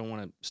 I don't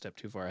want to step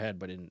too far ahead,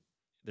 but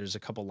there's a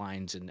couple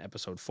lines in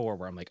episode 4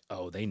 where I'm like,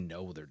 oh, they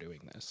know they're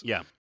doing this.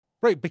 Yeah,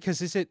 right.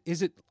 Because is it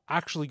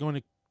actually going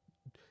to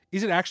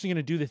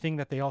do the thing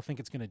that they all think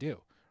it's going to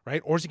do,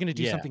 right? Or is it going to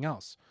do something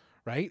else,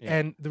 right? Yeah.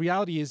 And the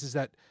reality is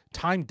that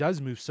time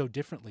does move so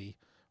differently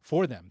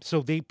for them,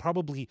 so they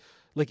probably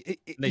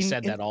they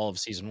said that all of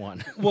season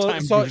 1. Well,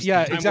 time so moves,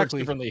 yeah, time exactly.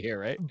 works differently here,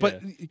 right?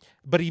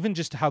 But even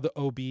just how the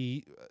OB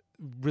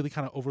really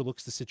kind of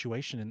overlooks the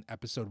situation in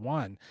episode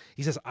 1.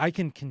 He says, "I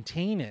can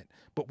contain it,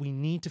 but we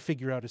need to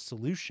figure out a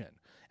solution."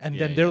 And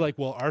then they're like,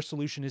 well, our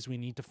solution is we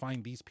need to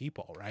find these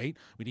people, right?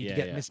 We need to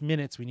get Miss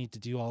Minutes. We need to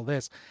do all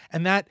this.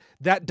 And that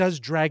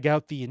does drag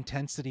out the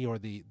intensity or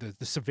the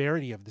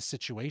severity of the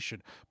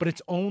situation, but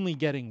it's only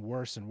getting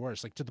worse and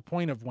worse, like to the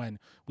point of when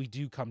we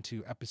do come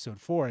to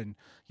episode 4 and,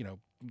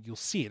 you'll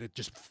see it.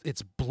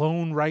 It's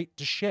blown right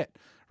to shit,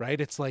 right?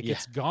 It's like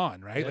it's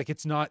gone, right? Like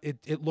it's not.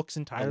 It looks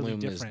entirely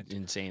different.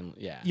 Insane.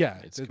 Yeah. Yeah.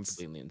 It's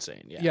completely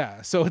insane. Yeah.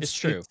 Yeah. So it's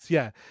true.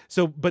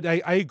 So, but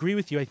I agree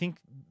with you. I think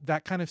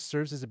that kind of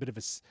serves as a bit of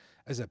as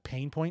a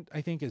pain point, I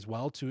think, as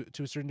well, to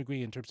a certain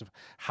degree, in terms of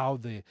how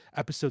the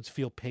episodes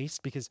feel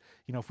paced, because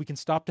if we can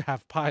stop to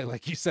have pie,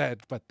 like you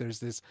said, but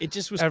there's this, it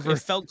just was, it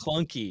felt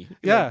clunky.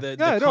 Yeah. The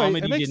no,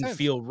 comedy it makes didn't sense.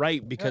 feel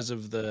right because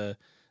of the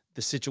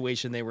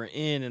situation they were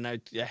in, and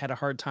I had a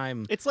hard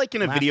time. It's like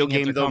in a video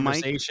game, though,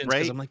 Mike,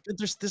 right? I'm like, but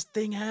there's this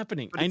thing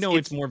happening. But I know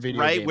it's more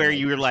video right game, where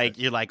right?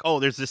 you're like, oh,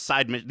 there's this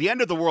side mission. The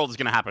end of the world is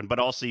going to happen, but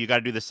also you got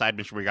to do this side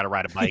mission where you got to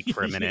ride a bike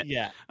for a minute.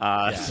 So,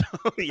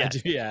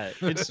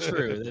 it's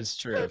true. That's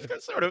true.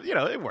 It's sort of,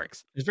 it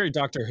works. It's very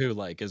Doctor Who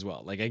like as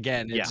well. Like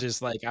again, it's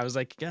just like I was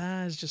like,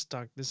 it's just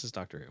this is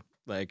Doctor Who.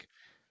 Like,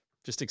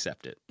 just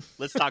accept it.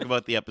 Let's talk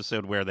about the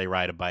episode where they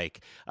ride a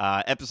bike.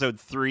 Episode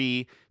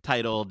 3,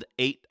 titled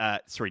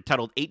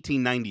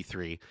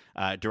 1893,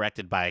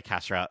 directed by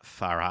Kasra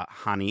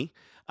Farahani.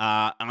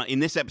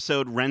 In this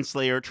episode,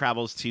 Renslayer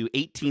travels to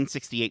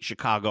 1868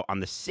 Chicago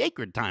on the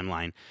sacred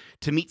timeline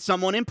to meet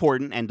someone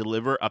important and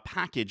deliver a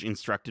package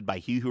instructed by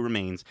He Who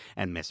Remains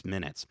and Miss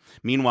Minutes.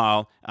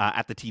 Meanwhile,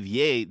 at the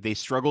TVA, they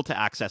struggle to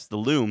access the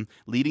loom,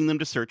 leading them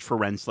to search for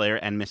Renslayer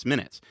and Miss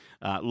Minutes.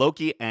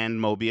 Loki and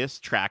Mobius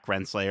track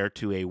Renslayer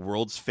to a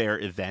World's Fair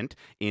event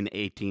in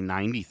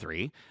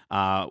 1893,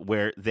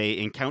 where they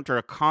encounter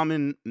a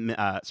con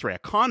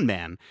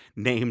man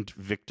named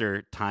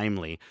Victor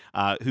Timely,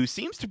 who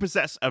seems to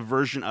possess a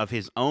version of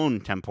his own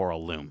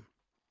temporal loom.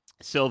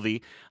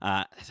 Sylvie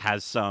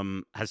has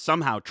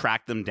somehow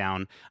tracked them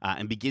down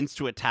and begins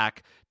to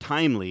attack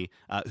Timely,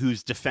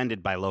 who's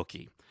defended by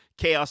Loki.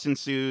 Chaos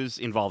ensues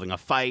involving a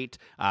fight.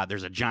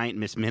 There's a giant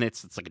Miss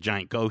Minutes that's like a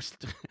giant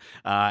ghost.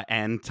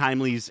 And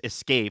Timely's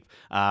escape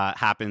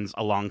happens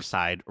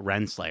alongside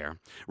Renslayer.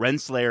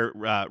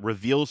 Renslayer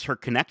reveals her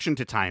connection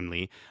to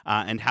Timely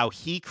and how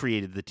he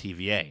created the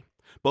TVA.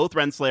 Both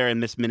Renslayer and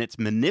Miss Minutes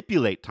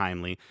manipulate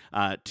Timely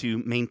to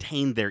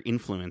maintain their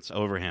influence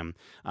over him.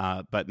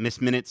 But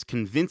Miss Minutes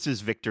convinces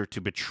Victor to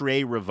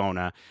betray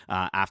Ravonna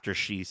after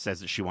she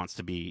says that she wants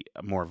to be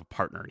more of a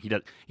partner.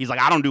 He's like,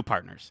 I don't do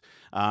partners.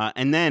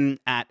 And then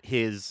at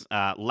his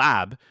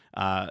lab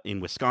in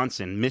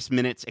Wisconsin, Miss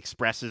Minutes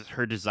expresses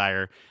her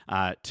desire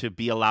to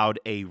be allowed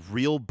a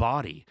real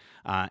body.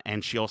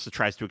 And she also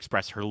tries to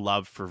express her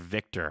love for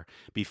Victor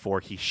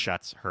before he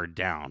shuts her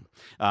down.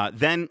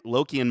 Then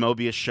Loki and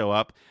Mobius show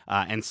up,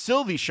 and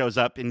Sylvie shows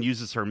up and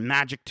uses her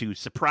magic to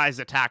surprise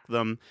attack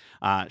them.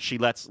 She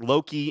lets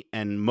Loki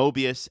and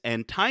Mobius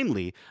and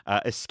Timely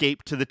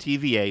escape to the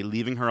TVA,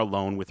 leaving her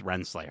alone with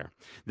Renslayer.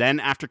 Then,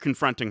 after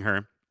confronting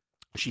her,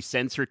 she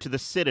sends her to the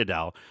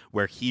Citadel,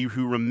 where He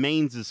Who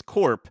Remains'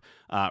 corpse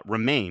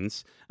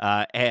remains,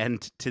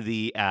 and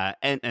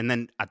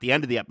then at the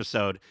end of the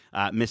episode,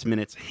 Miss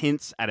Minutes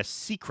hints at a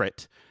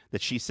secret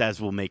that she says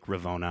will make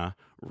Ravonna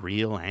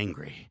real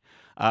angry.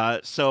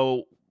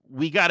 So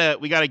we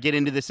gotta get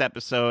into this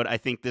episode. I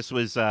think this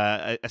was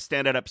a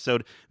standout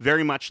episode,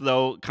 very much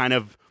though kind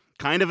of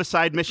a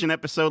side mission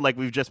episode, like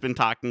we've just been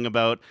talking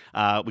about.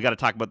 We got to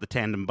talk about the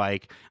tandem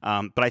bike,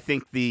 but I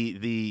think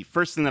the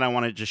first thing that I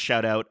want to just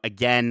shout out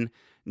again,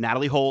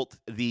 Natalie Holt,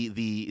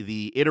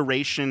 the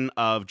iteration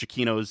of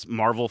Giacchino's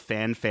Marvel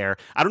fanfare.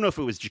 I don't know if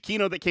it was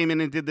Giacchino that came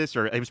in and did this,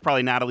 or it was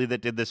probably Natalie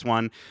that did this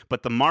one,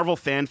 but the Marvel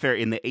fanfare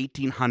in the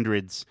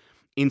 1800s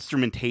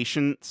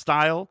instrumentation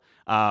style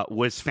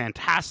was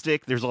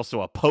fantastic. There's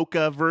also a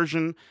polka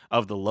version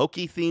of the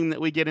Loki theme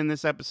that we get in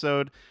this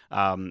episode.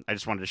 I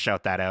just wanted to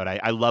shout that out.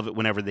 I love it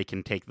whenever they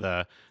can take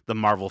the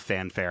Marvel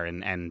fanfare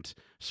and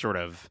sort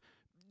of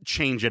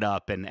change it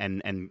up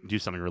and do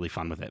something really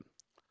fun with it.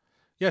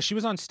 Yeah, she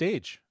was on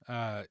stage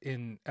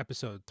in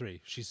episode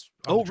 3. She's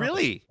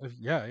really?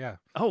 Yeah.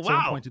 Oh, wow.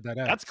 Someone pointed that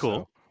out. That's cool.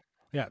 So,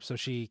 yeah, so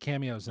she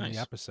cameos in Nice.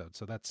 the episode.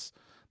 So that's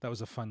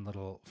was a fun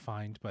little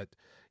find. But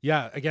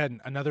yeah,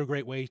 again, another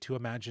great way to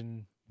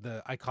imagine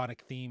the iconic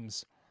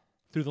themes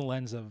through the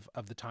lens of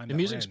the time The that we're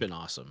music's in. been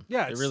awesome.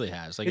 Yeah, It really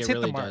has. Like it's it hit the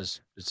really mark.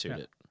 does suit Yeah.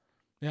 it.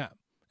 Yeah,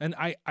 and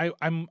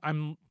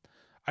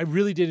I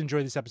really did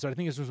enjoy this episode. I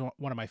think this was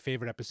one of my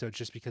favorite episodes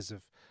just because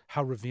of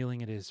how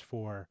revealing it is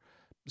for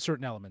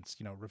certain elements.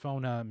 You know,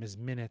 Ravonna, Ms.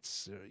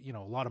 Minutes. You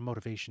know, a lot of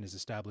motivation is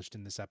established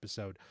in this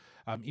episode.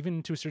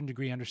 Even to a certain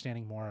degree,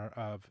 understanding more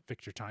of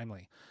Victor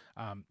Timely.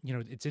 You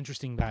know, it's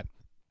interesting that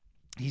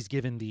he's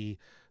given the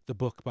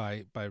book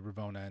by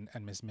Ravonna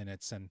and Ms.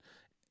 Minutes, and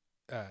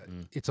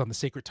it's on the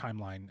sacred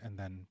timeline, and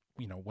then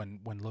you know when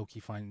Loki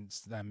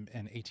finds them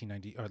in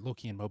 1890, or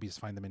Loki and Mobius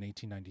find them in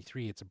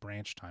 1893, it's a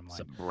branch timeline. It's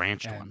a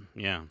branched And one.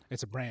 Yeah.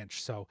 it's a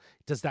branch. So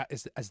is that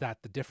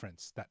the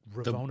difference that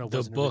Ravonna The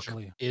wasn't book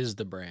originally? is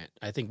the branch.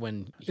 I think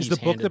when Is he's the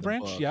book handed the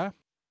branch? Yeah.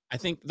 I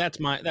think that's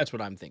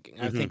what I'm thinking.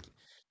 I Mhm. think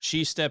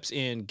she steps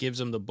in,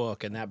 gives him the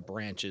book, and that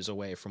branches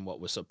away from what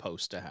was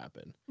supposed to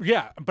happen.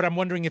 Yeah, but I'm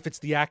wondering if it's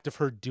the act of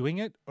her doing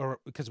it, or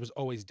because it was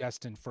always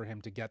destined for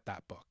him to get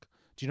that book.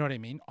 Do you know what I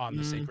mean? On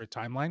the Mm, sacred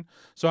timeline.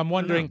 So I'm I don't know.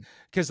 wondering,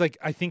 because like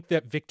I think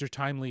that Victor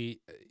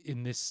Timely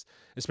in this,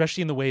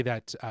 especially in the way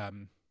that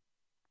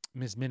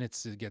Ms.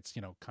 Minutes gets,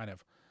 you know, kind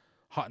of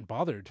hot and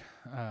bothered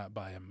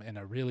by him in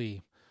a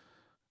really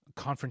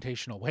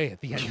confrontational way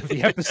at the end of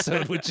the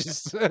episode, which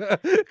is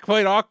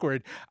quite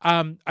awkward.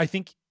 I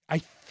think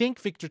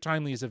Victor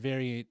Timely is a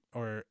variant,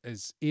 or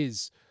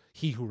is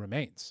He Who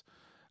Remains.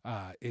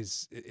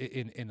 Is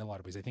in a lot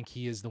of ways. I think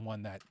he is the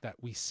one that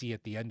we see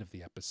at the end of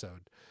the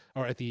episode,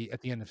 or at the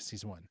end of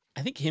season 1.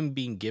 I think him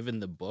being given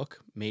the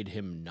book made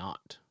him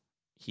not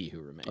He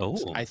Who Remains.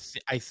 Oh. I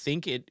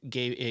think it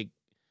gave it.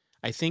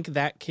 I think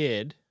that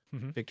kid,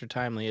 Mhm. Victor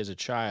Timely, as a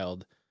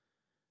child,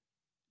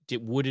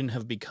 it wouldn't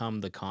have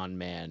become the con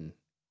man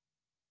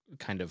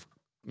kind of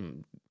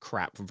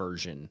crap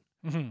version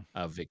Mhm.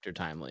 of Victor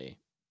Timely,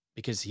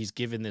 because he's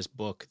given this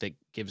book that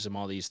gives him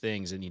all these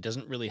things, and he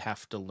doesn't really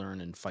have to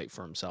learn and fight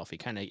for himself. He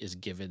kind of is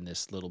given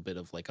this little bit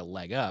of like a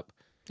leg up,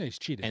 Yeah, he's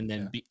cheated. and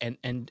then yeah.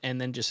 and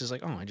then just is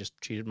like, oh, I just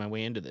cheated my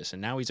way into this,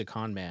 and now he's a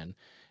con man,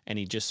 and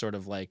he just sort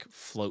of like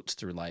floats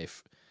through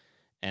life.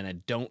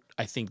 And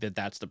I think that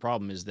that's the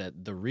problem, is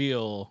that the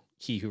real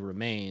He Who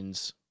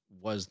Remains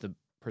was the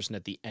person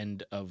at the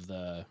end of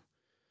the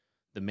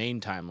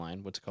main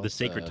timeline. What's it called? The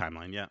sacred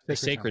timeline. Yeah. The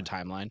sacred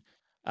timeline.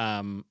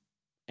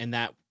 And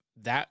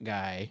that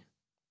guy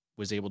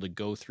was able to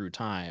go through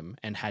time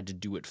and had to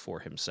do it for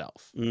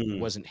himself. He Mm.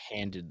 wasn't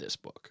handed this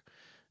book.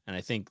 And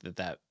I think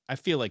I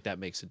feel like that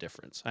makes a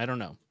difference. I don't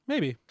know.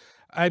 Maybe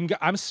I'm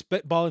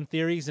spitballing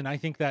theories, and I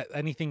think that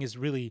anything is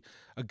really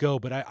a go.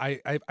 But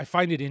I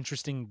find it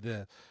interesting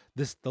the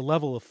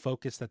level of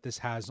focus that this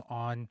has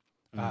on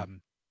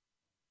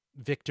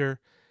Victor,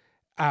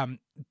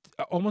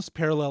 almost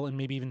parallel and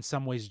maybe even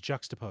some ways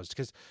juxtaposed.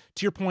 Because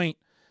to your point,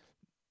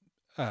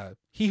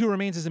 He Who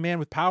Remains is a man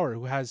with power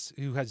who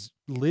has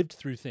lived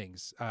through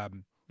things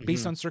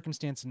based on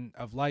circumstance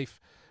of life.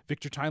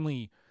 Victor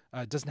Timely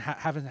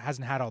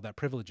hasn't had all that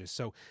privileges,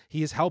 so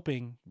he is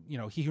helping. You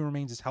know, He Who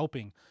Remains is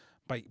helping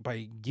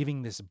by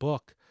giving this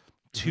book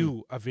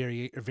to a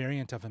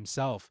variant of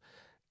himself,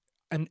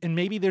 and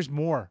maybe there's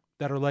more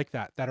that are like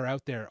that are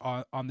out there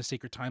on the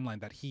sacred timeline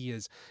that he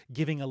is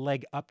giving a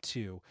leg up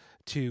to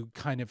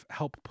kind of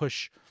help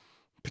push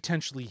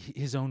potentially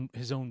his own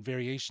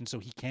variation, so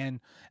he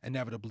can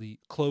inevitably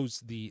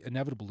close the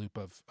inevitable loop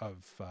of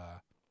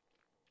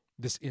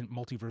this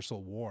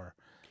multiversal war.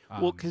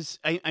 Well, because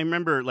I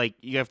remember, like,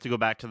 you have to go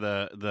back to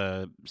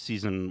the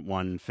season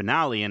 1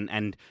 finale,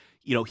 and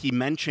you know, he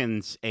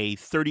mentions a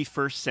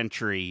 31st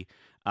century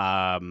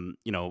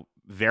you know,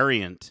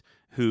 variant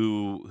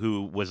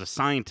who was a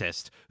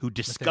scientist who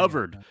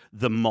discovered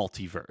the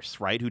multiverse,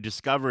 right? Who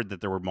discovered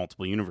that there were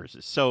multiple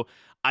universes. So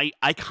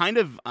I kind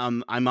of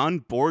I'm on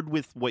board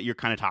with what you're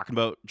kind of talking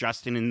about,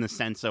 Justin, in the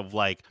sense of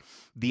like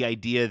the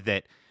idea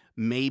that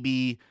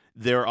maybe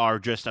there are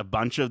just a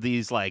bunch of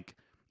these like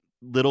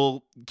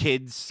little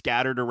kids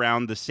scattered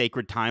around the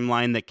sacred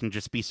timeline that can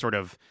just be sort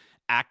of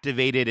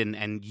activated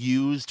and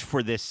used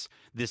for this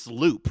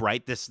loop,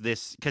 right? This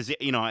because,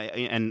 you know,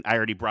 I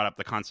already brought up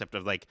the concept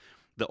of like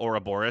the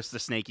Ouroboros, the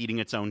snake eating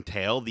its own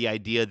tail, the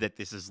idea that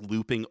this is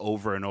looping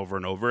over and over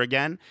and over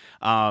again.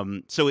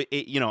 So it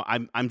you know,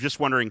 I'm just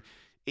wondering,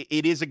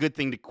 it is a good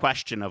thing to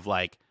question of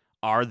like,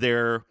 are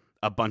there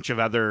a bunch of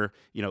other,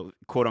 you know,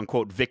 quote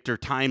unquote Victor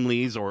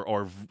Timeleys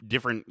or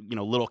different, you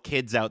know, little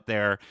kids out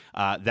there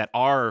that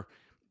are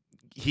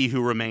He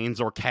Who Remains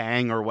or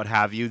Kang or what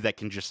have you, that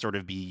can just sort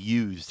of be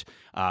used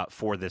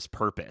for this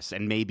purpose.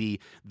 And maybe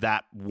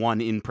that one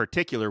in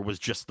particular was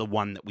just the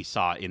one that we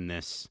saw in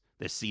this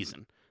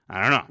season.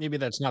 I don't know. Maybe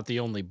that's not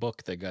the only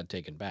book that got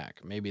taken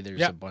back. Maybe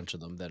there's a bunch of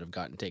them that have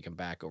gotten taken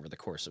back over the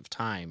course of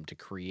time to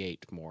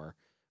create more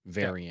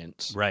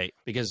variants. Right.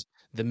 Because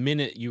the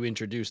minute you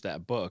introduce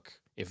that book,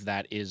 if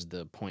that is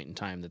the point in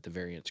time that the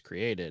variant's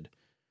created,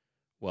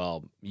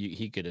 well,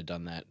 he could have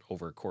done that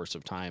over a course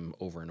of time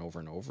over and over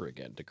and over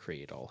again to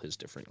create all his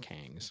different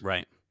Kangs.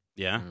 Right.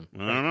 Yeah, Mm. I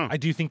don't know. I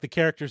do think the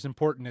character is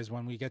important as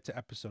when we get to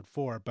episode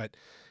 4, but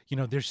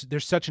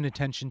there's such an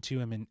attention to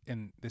him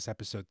in this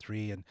episode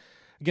 3, and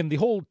again the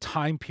whole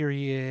time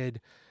period,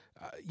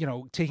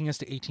 taking us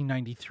to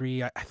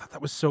 1893. I thought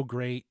that was so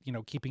great.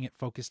 Keeping it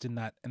focused in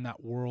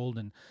that world,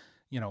 and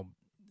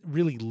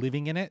really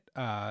living in it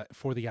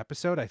for the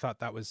episode. I thought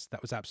that was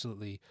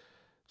absolutely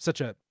such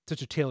a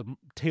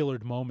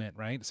tailored moment,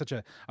 right? Such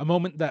a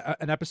moment that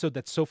an episode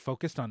that's so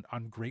focused on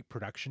great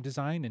production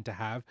design, and to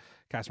have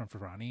Kasran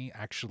Farhani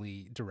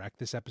actually direct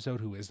this episode,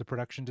 who is the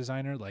production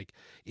designer, like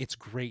it's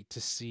great to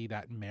see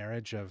that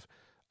marriage of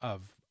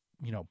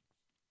so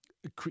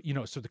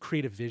the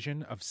creative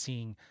vision of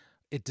seeing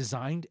it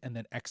designed and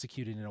then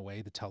executed in a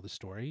way to tell the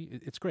story.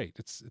 It's great.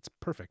 It's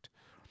perfect.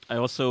 I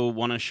also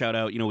want to shout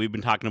out, we've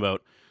been talking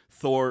about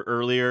Thor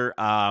earlier.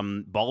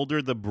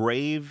 Balder the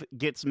Brave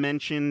gets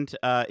mentioned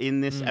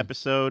in this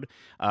episode,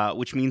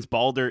 which means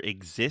Balder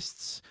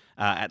exists,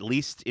 at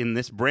least in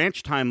this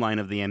branch timeline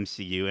of the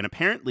MCU. And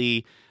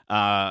apparently,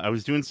 I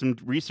was doing some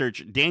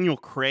research, Daniel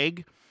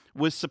Craig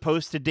was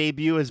supposed to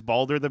debut as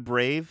Balder the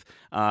Brave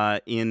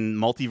in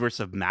Multiverse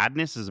of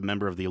Madness as a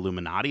member of the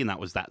Illuminati, and that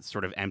was that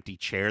sort of empty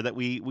chair that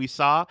we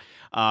saw.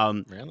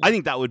 Really? I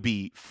think that would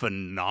be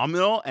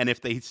phenomenal, and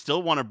if they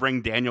still want to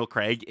bring Daniel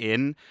Craig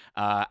in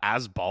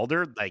as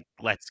Balder, like,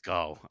 let's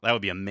go. That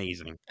would be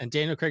amazing. And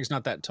Daniel Craig's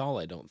not that tall,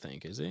 I don't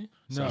think, is he?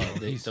 No, don't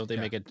they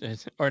yeah. make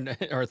it,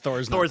 or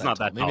Thor's Not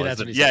that tall. Maybe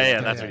that's is what it? he Yeah, said.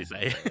 yeah, that's what he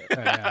say.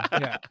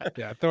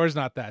 Yeah. Thor's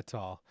not that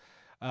tall.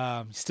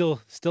 Still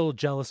a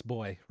jealous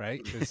boy,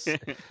 right?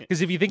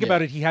 Because if you think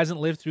about it, he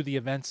hasn't lived through the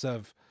events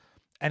of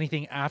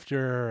anything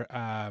after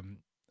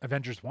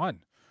Avengers 1,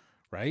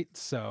 right?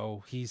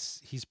 So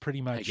he's pretty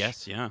much, I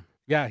guess, yeah.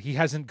 Yeah, he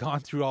hasn't gone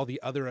through all the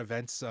other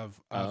events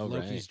of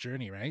Loki's right.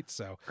 journey, right?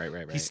 So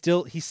Right. he's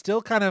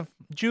still kind of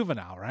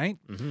juvenile, right?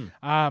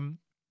 Mm-hmm.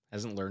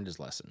 Hasn't learned his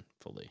lesson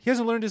fully. He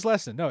hasn't learned his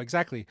lesson. No,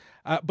 exactly.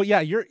 But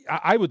yeah,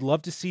 I would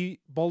love to see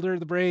Balder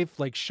the Brave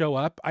like show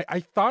up.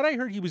 I thought I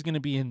heard he was going to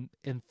be in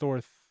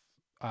Thor,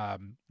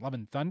 Love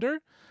and Thunder.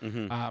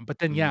 Mm-hmm. But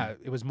then,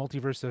 it was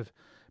Multiverse of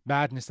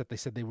Madness that they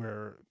said they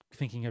were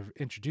thinking of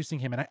introducing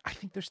him. And I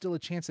think there's still a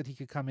chance that he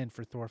could come in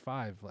for Thor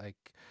 5.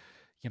 Like,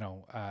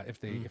 if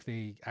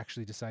they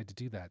actually decide to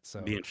do that.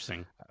 So Be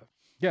interesting.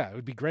 Yeah, it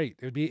would be great.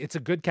 It's a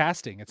good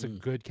casting. It's a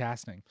good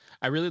casting.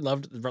 I really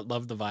loved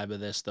the vibe of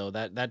this though.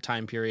 That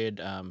time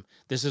period.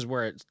 This is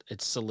where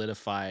it's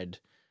solidified.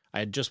 I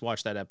had just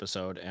watched that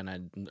episode and I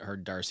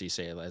heard Darcy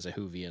say as a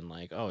Whovian,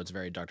 like, "Oh, it's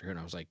very Doctor Who." And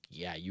I was like,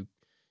 "Yeah, you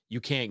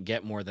can't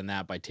get more than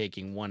that by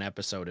taking one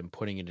episode and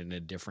putting it in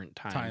a different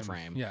time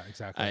frame." Yeah,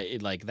 exactly.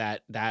 Like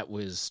that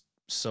was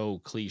so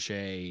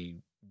cliche.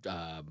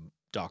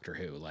 Doctor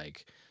Who,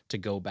 like, to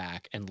go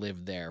back and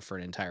live there for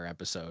an entire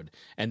episode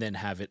and then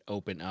have it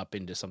open up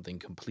into something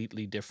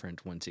completely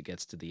different once it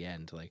gets to the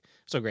end. Like,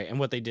 so great. And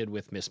what they did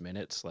with Miss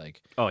Minutes,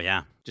 like, Oh,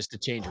 yeah. just to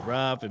change her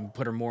up and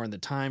put her more in the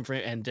time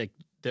frame, and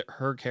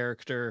her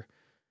character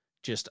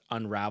just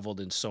unraveled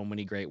in so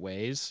many great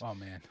ways. Oh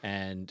man.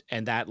 And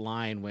that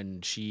line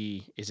when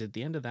she is at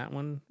the end of that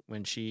one,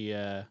 when she's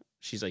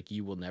like,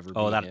 "You will never be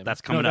him."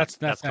 that's coming up.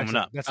 That's coming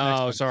up. That's next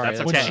one. Sorry.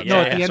 That's When okay. she- Yeah,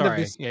 at the end of sorry.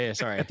 this,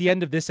 Sorry. at the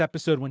end of this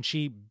episode, when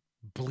she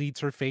bleeds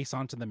her face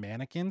onto the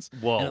mannequins,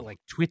 Whoa. and it like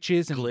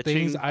twitches and Glitching.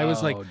 things, I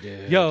was like,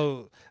 dude.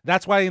 yo,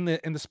 that's why in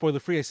the spoiler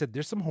free I said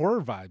there's some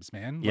horror vibes,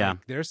 man. Yeah.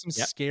 Like, there's some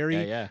Yep.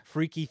 scary Yeah.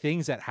 freaky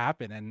things that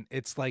happen, and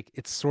it's like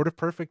it's sort of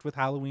perfect with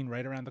Halloween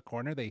right around the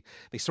corner. They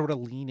sort of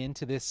lean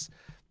into this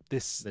The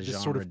sort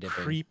genre of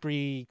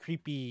dipping.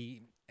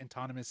 creepy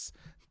autonomous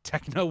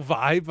techno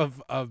vibe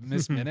of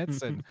Miss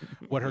Minutes and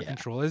what her Yeah.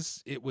 control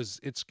is.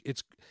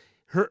 It's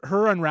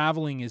her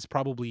unraveling is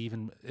probably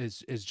even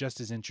is just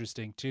as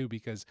interesting too,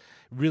 because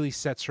it really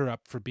sets her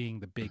up for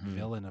being the big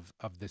villain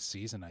of this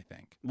season, I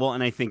think. Well,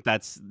 and I think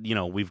that's,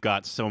 we've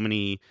got so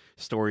many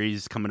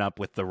stories coming up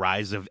with the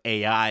rise of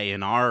AI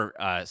in our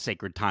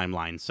sacred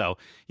timeline. So,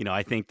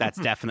 I think that's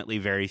definitely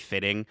very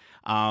fitting.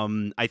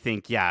 I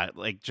think,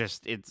 like,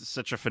 just it's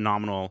such a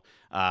phenomenal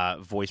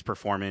voice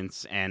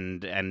performance,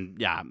 and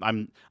yeah,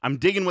 I'm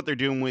digging what they're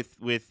doing with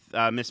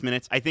Miss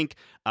Minutes. I think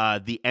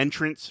the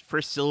entrance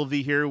for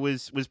Sylvie here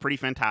was pretty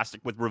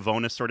fantastic, with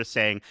Ravonna sort of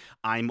saying,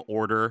 "I'm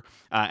order,"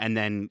 and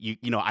then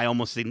I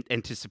almost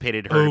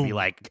anticipated her to be Boom.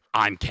 like,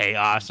 "I'm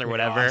chaos" or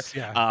whatever. Chaos,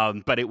 yeah.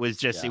 But it was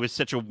just, it was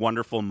such a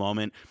wonderful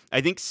moment.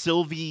 I think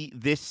Sylvie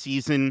this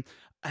season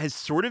has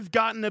sort of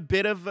gotten a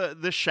bit of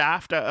the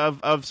shaft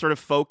of sort of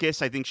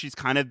focus. I think she's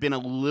kind of been a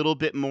little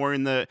bit more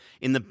in the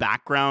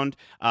background.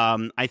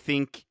 I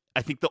think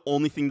the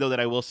only thing, though, that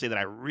I will say that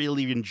I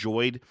really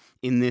enjoyed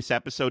in this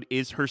episode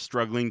is her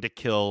struggling to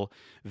kill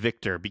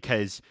Victor,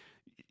 because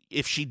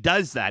if she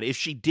does that, if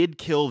she did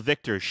kill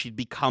Victor, she'd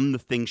become the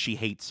thing she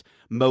hates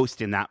most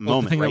in that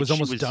moment. The thing right? that was She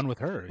almost done with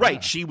her. Right. yeah.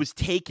 She was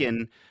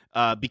taken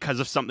because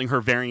of something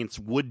her variants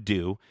would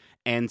do.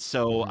 And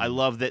so I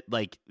love that,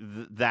 like,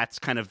 that's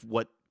kind of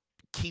what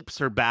keeps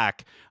her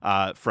back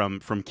from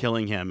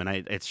killing him. And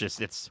it's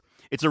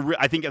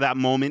I think at that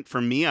moment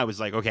for me, I was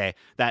like, okay,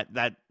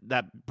 that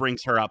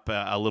brings her up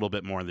a little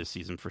bit more this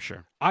season for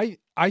sure. I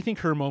think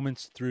her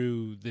moments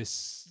through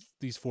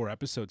these 4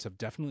 episodes have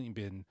definitely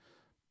been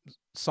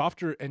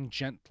softer and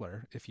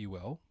gentler, if you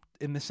will,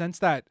 in the sense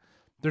that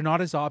they're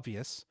not as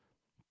obvious.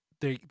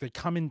 They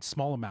come in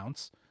small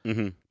amounts,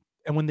 Mm-hmm.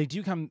 and when they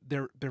do come,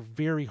 they're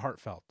very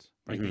heartfelt,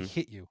 right? Mm-hmm. They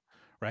hit you,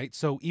 right?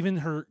 So even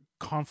her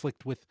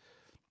conflict with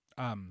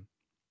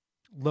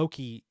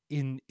Loki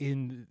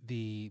in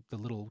the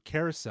little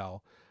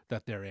carousel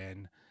that they're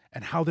in,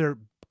 and how they're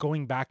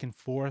going back and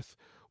forth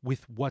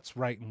with what's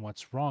right and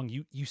what's wrong,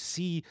 you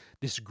see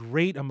this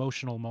great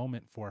emotional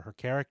moment for her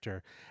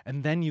character,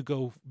 and then you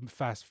go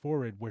fast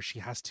forward where she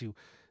has to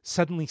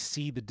suddenly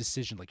see the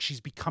decision, like she's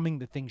becoming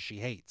the thing she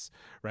hates,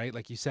 right,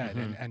 like you said,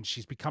 and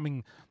she's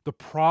becoming the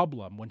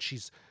problem when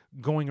she's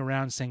going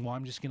around saying, well,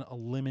 I'm just going to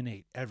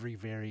eliminate every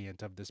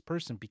variant of this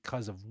person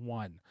because of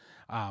one.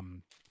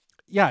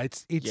 Yeah,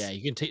 it's Yeah,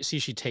 you can see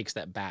she takes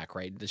that back,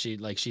 right?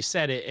 She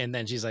said it, and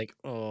then she's like,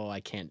 "Oh, I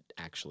can't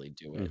actually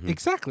do it." Mhm.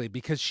 exactly,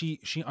 because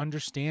she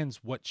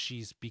understands what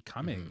she's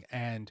becoming,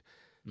 and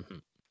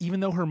Mhm.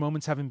 even though her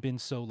moments haven't been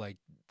so like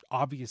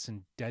obvious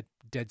and dead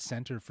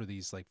center for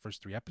these like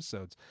first 3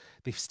 episodes,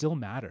 they've still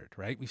mattered,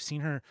 right? We've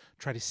seen her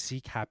try to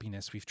seek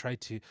happiness.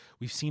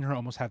 We've seen her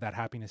almost have that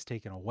happiness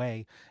taken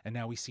away, and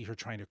now we see her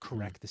trying to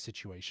correct the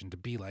situation, to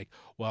be like,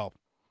 well,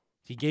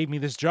 he gave me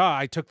this job.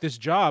 I took this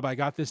job. I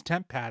got this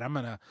temp pad. I'm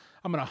gonna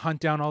hunt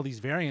down all these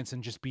variants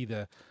and just be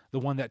the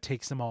one that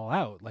takes them all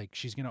out. Like,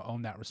 she's gonna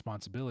own that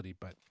responsibility,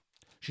 but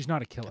she's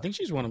not a I killer. think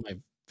she's one of my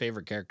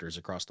favorite characters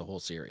across the whole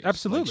series.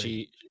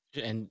 Absolutely.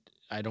 And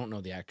I don't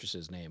know the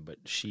actress's name, but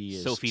she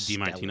is Sophie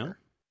DiMartino? stellar.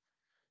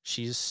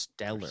 She's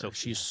stellar. Sophia.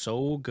 She's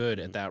so good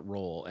at that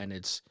role,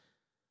 and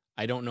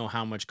I don't know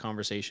how much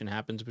conversation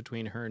happens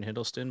between her and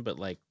Hiddleston, but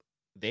like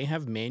they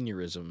have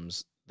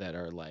mannerisms that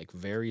are like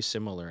very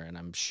similar, and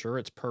I'm sure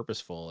it's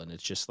purposeful, and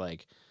it's just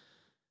like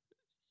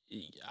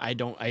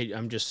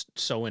I'm just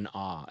so in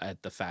awe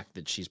at the fact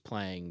that she's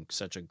playing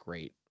such a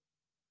great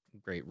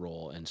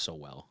role and so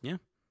well. Yeah,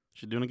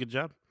 she's doing a good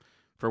job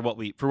for what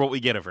we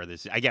get of her.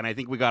 This again, I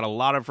think we got a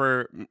lot of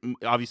her.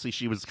 Obviously,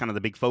 she was kind of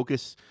the big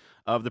focus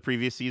of the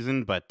previous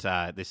season, but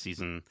this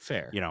season,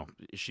 Fair.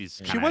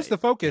 she's She was the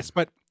focus,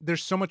 but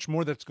there's so much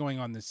more that's going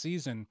on this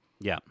season.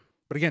 Yeah.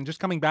 But again, just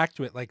coming back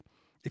to it, like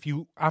if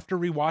you after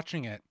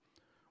rewatching it,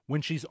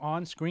 when she's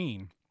on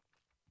screen,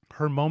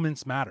 her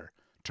moments matter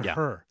to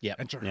her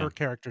and to her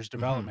character's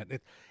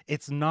development.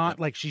 It's not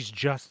like she's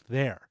just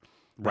there,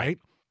 right?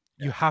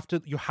 You have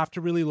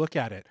to really look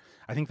at it.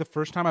 I think the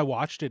first time I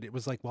watched it, it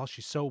was like, well,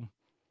 she's so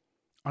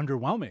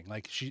underwhelming.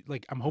 Like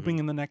I'm hoping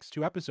in the next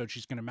 2 episodes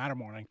she's going to matter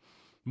more. And I'm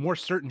more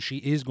certain she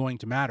is going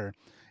to matter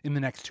in the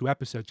next 2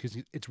 episodes, because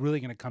it's really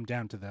going to come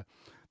down to the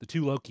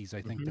 2 Lokis,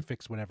 I think, to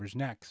fix whatever's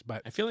next.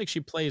 But I feel like she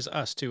plays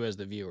us too as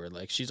the viewer.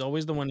 Like she's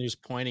always the one who's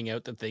pointing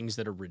out the things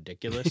that are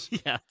ridiculous.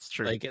 Yeah, it's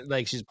true.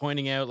 Like she's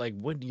pointing out like,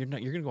 what, you're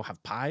gonna go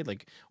have pie,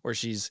 like, or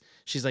she's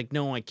like,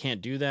 no, I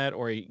can't do that,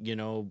 or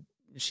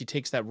she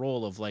takes that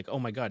role of like, oh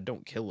my god,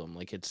 don't kill him,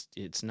 like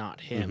it's not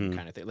him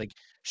kind of thing. Like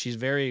she's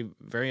very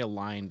very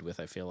aligned with,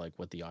 I feel like,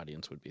 what the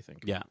audience would be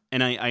thinking. Yeah,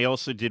 and I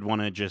also did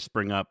want to just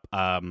bring up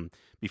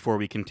before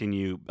we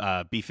continue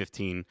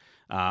B15.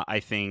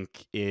 I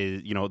think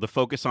is the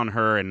focus on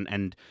her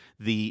and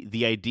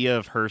the idea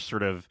of her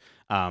sort of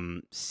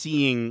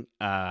seeing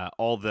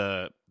all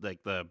the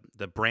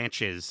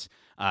branches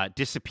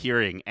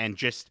disappearing, and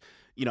just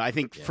I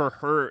think for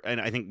her, and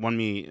I think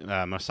Wonmi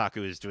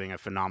Masaku is doing a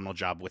phenomenal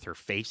job with her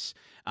face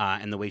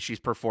and the way she's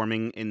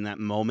performing in that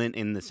moment,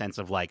 in the sense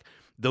of like,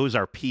 those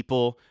are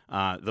people,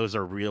 those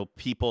are real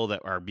people that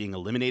are being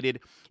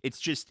eliminated. It's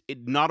just,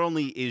 not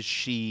only is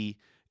she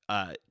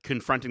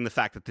confronting the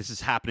fact that this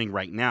is happening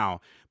right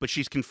now, but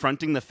she's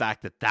confronting the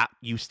fact that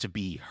used to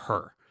be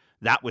her.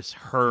 That was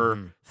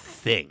her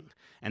thing.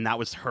 And that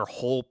was her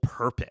whole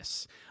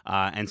purpose.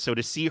 And so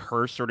to see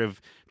her sort of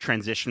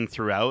transition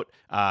throughout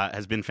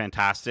has been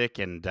fantastic.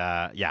 And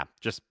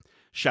just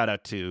shout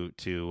out to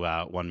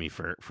Wonmi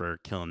for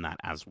killing that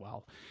as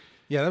well.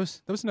 yeah, that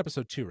was in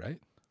episode 2, right?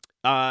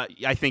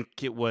 I think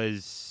it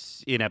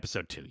was in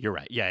episode 2. You're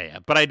right. Yeah.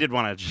 But I did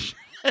want to just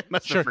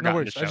sure, no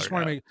worries. I just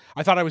want to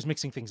I thought I was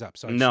mixing things up.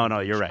 So no,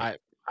 you're right.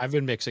 I've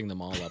been mixing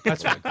them all up.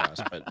 That's across,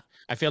 but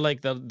I feel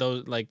like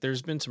those like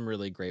there's been some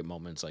really great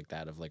moments like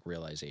that of like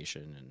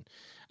realization.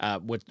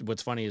 And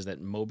what's funny is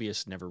that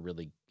Mobius never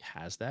really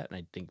has that, and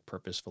I think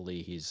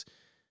purposefully he's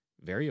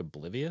very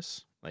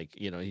oblivious. Like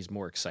he's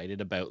more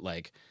excited about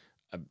like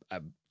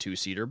a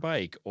 2-seater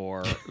bike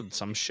or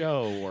some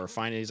show, or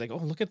finding, he's like, oh,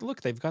 look,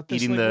 they've got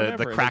this, eating like,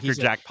 the Cracker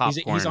Jack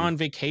popcorn. He's on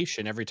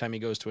vacation every time he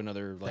goes to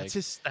another, like,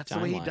 that's the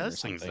way he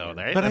does things, though,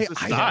 right? But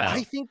that's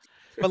I think,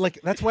 but like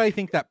that's why I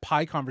think that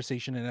pie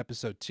conversation in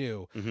episode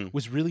 2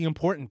 was really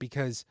important,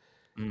 because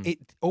it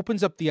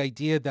opens up the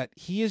idea that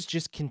he is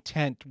just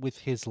content with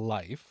his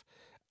life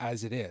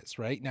as it is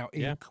right now.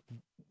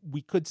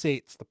 We could say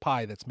it's the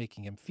pie that's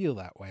making him feel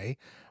that way,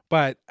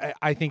 but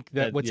I think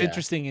that what's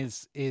interesting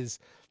is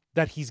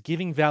that he's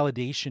giving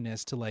validation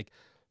as to like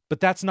but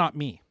that's not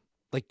me.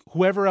 Like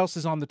whoever else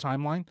is on the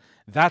timeline,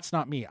 that's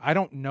not me. I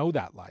don't know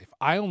that life.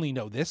 I only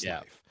know this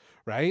life,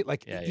 right?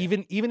 Like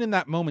even in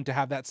that moment to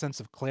have that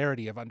sense of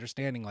clarity of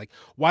understanding, like,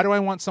 why do I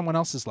want someone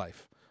else's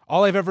life?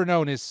 All I've ever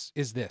known is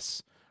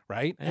this,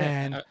 right?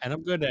 And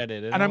I'm good at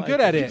it, and I'm I good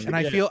like at it, and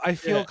I feel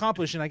yeah.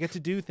 accomplished, and I get to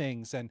do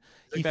things, and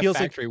He's he like that feels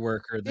factory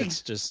worker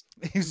that's just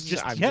he's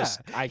just I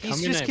come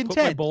he's in, just I put my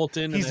content. bolt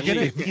in, and I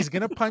leave. He's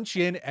gonna punch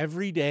in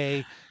every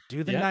day,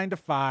 do the 9 to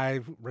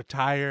 5,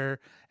 retire,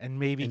 and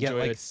maybe get Enjoy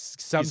like a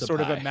some piece of sort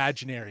of pie.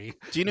 imaginary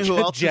Do you know who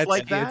else is jet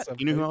like ski at that? some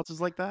You know who point. else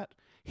is like that?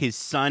 His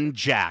son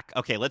Jack.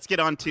 Okay, let's get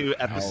on to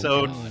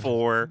episode God.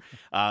 4,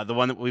 the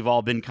one that we've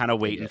all been kind of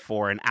waiting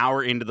for. An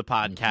hour into the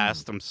Mm-hmm.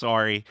 podcast. I'm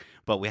sorry,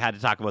 but we had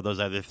to talk about those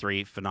other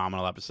 3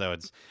 phenomenal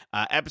episodes.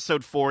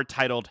 Episode 4,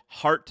 titled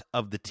 "Heart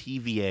of the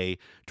TVA,"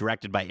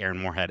 directed by Aaron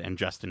Moorhead and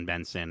Justin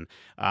Benson.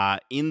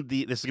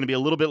 This is going to be a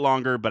little bit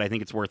longer, but I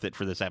think it's worth it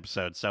for this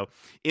episode. So,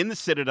 in the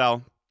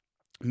Citadel,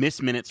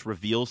 Miss Minutes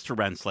reveals to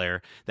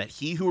Renslayer that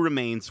he who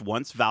remains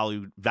once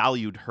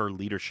valued her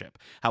leadership.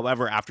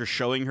 However, after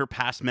showing her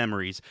past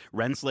memories,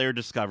 Renslayer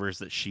discovers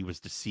that she was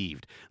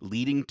deceived,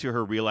 leading to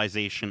her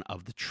realization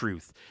of the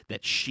truth,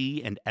 that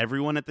she and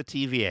everyone at the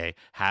TVA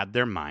had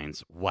their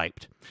minds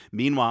wiped.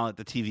 Meanwhile, at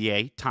the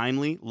TVA,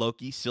 Timely,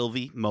 Loki,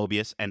 Sylvie,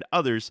 Mobius, and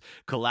others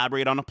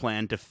collaborate on a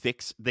plan to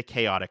fix the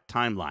chaotic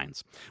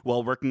timelines.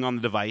 While working on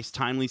the device,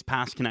 Timely's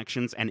past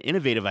connections and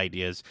innovative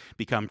ideas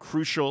become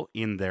crucial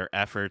in their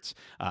efforts.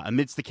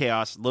 Amidst the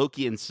chaos,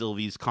 Loki and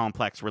Sylvie's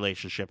complex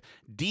relationship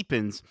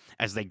deepens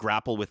as they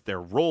grapple with their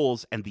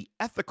roles and the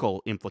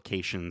ethical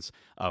implications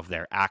of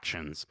their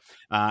actions.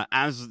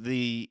 As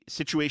the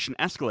situation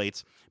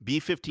escalates,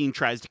 B-15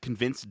 tries to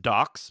convince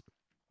Docs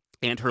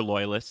and her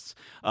loyalists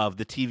of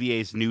the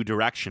TVA's new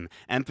direction,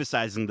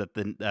 emphasizing that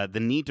the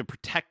need to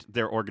protect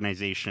their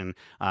organization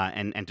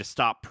and to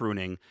stop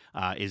pruning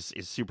is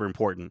super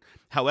important.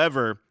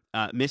 However,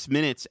 Miss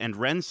Minutes and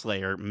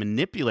Renslayer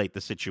manipulate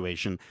the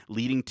situation,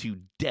 leading to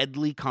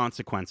deadly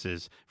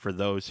consequences for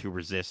those who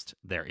resist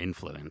their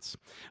influence.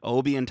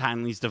 Obi and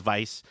Timely's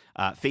device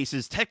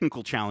faces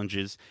technical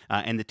challenges,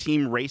 and the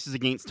team races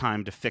against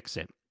time to fix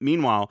it.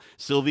 Meanwhile,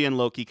 Sylvie and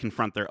Loki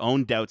confront their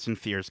own doubts and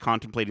fears,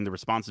 contemplating the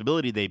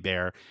responsibility they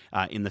bear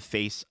in the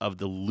face of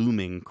the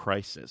looming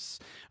crisis.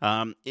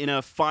 In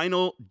a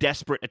final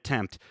desperate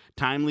attempt,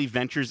 Timely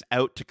ventures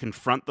out to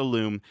confront the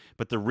loom,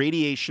 but the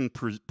radiation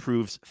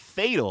proves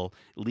fatal,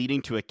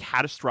 leading to a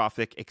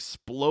catastrophic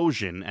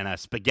explosion and a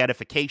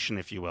spaghettification,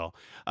 if you will.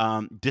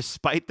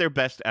 Despite their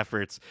best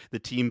efforts, the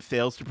team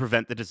fails to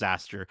prevent the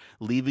disaster,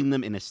 leaving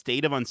them in a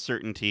state of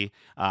uncertainty.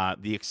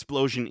 The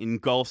explosion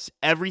engulfs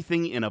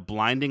everything in a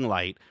blinding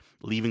light,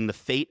 leaving the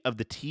fate of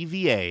the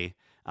TVA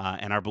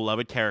and our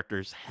beloved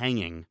characters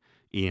hanging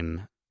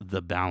in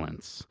the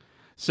balance.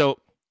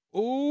 So,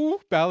 Ooh,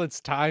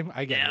 balance time.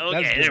 I get it.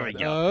 okay, That's there we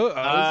good.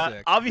 go.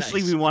 Sick. Obviously,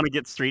 Nice. we want to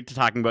get straight to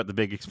talking about the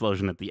big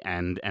explosion at the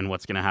end and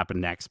what's going to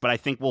happen next. But I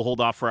think we'll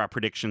hold off for our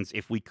predictions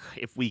if we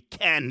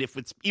can, if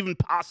it's even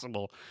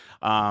possible.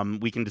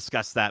 We can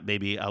discuss that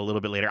maybe a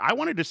little bit later. I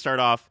wanted to start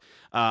off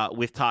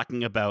with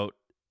talking about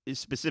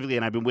specifically,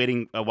 and I've been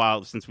waiting a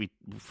while since we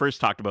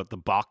first talked about the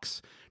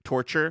box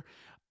torture,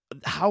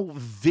 how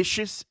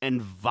vicious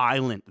and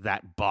violent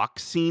that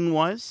box scene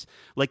was.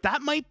 Like,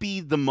 that might be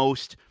the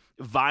most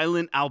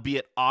violent,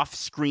 albeit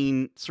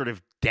off-screen sort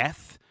of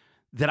death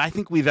that I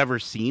think we've ever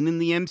seen in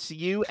the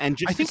MCU. And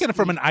just I think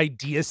from an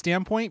idea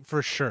standpoint,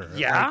 for sure.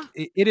 Yeah?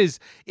 Like, it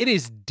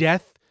is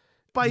death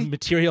by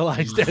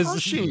materialized as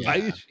pushing,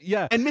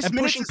 yeah, and Miss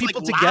Minutes pushing is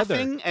people like together.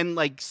 laughing and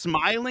like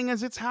smiling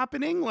as it's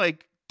happening.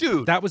 Like,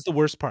 dude, That was the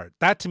worst part.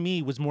 That to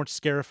me was more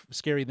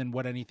scary than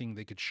what anything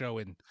they could show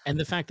in. And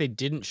the fact they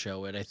didn't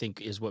show it, I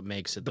think, is what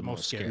makes it the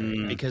most scary.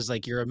 Mm. Because,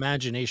 like, your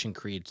imagination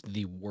creates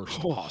the worst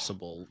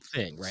possible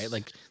thing, right?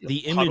 Like,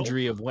 the puddle.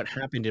 imagery of what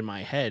happened in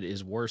my head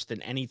is worse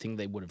than anything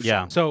they would have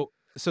Yeah. shown.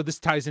 So this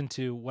ties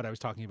into what I was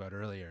talking about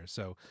earlier.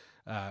 So,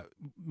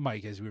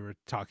 Mike, as we were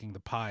talking, the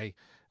pie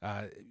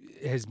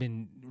has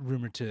been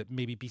rumored to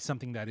maybe be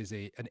something that is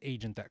an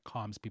agent that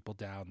calms people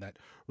down, that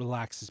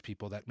relaxes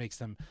people, that makes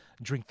them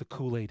drink the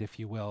Kool-Aid, if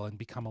you will, and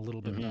become a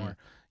little bit more,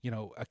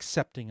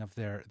 accepting of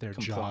their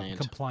job,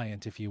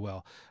 compliant, if you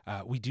will.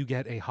 We do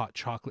get a hot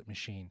chocolate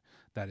machine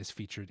that is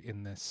featured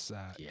in this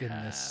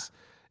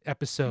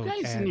episode.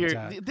 You guys and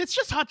it's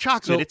just hot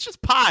chocolate. It's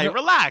just pie.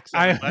 Relax.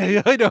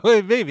 I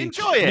know, maybe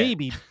Enjoy it.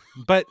 maybe,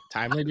 but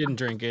Timely didn't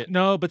drink it.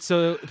 no, but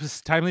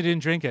Timely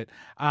didn't drink it.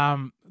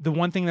 The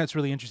one thing that's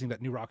really interesting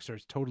that New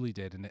Rockstars totally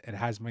did, and it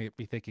has me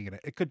thinking, and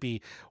it could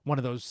be one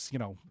of those,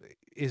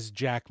 is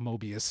Jack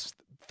Mobius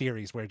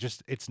theories where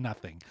it's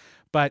nothing,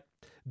 but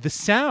the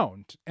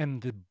sound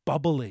and the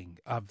bubbling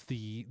of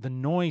the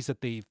noise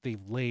that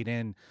they've laid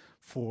in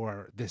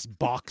for this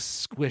box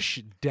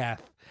squish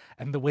death,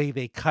 and the way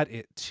they cut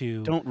it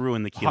to don't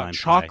ruin the key hot lime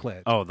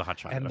chocolate. Pie. Oh, the hot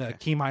chocolate and okay.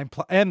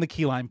 the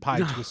key lime pie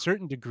to a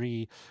certain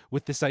degree,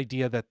 with this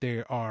idea that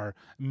they are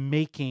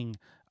making,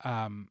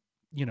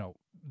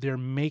 they're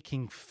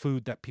making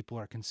food that people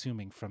are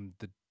consuming from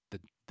the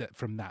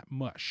that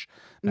mush.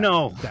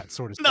 No. That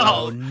sort of No. stuff.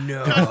 Oh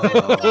no!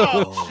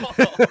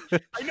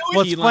 I know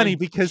Well, it's funny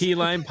because key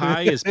lime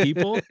pie is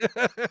people.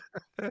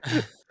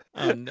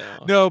 Oh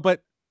no! No,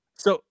 but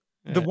so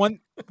the Yeah.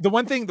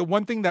 one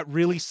thing that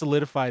really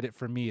solidified it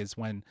for me is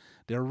when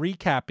they're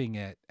recapping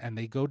it and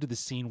they go to the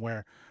scene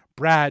where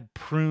Brad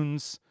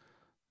prunes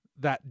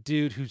that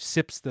dude who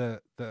sips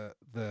the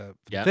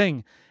Yeah.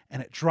 thing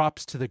and it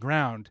drops to the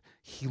ground.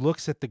 He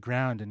looks at the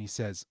ground and he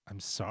says, "I'm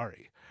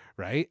sorry."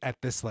 Right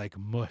at this like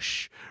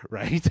mush,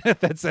 right?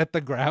 That's at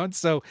the ground.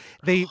 So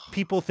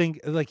people think,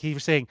 like he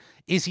was saying,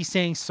 is he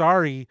saying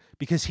sorry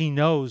because he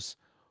knows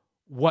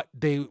what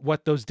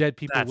those dead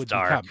people That's would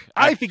dark. become? That's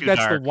I think too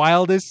that's the dark.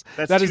 wildest.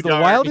 That's That too is the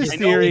dark. wildest I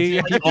know theory.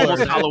 it's like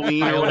almost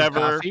Halloween or Pile of whatever,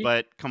 coffee?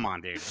 but come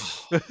on, dude.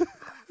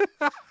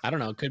 I don't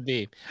know. Could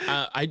be.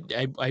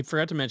 I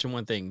forgot to mention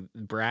one thing.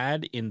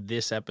 Brad in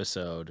this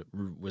episode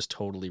was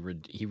totally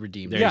he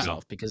redeemed There you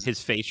himself go. because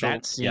His facial,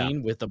 that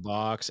scene with the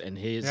box and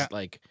his Yeah.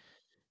 like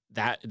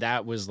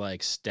that was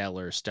like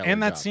stellar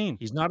And that job. scene.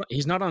 He's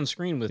not on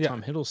screen with Yeah.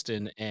 Tom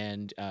Hiddleston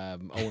and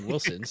Owen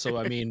Wilson. So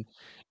I mean,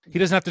 He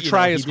doesn't have to you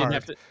try know, as he didn't hard.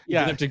 have to he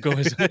didn't have to go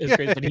as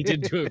great, but he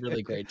did do a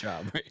really great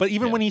job. Right? But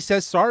even Yeah. when he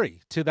says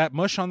sorry to that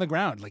mush on the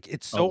ground, like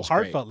it's Oh, so it's great.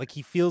 heartfelt. Like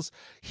he feels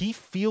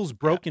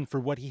broken for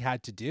what he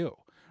had to do,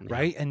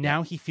 right? And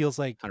now he feels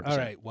like, 100%. all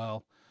right,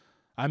 well,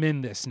 I'm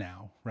in this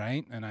now,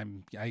 right?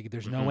 And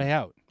there's no way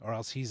out, or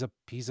else he's a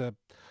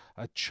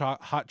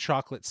hot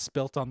chocolate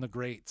spilt on the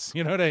grates.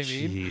 You know what I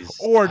mean? Jeez.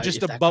 Or just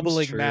If a that comes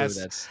bubbling true, mess.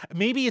 that's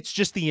Maybe it's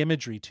just the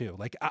imagery too.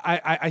 Like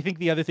I think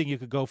the other thing you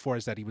could go for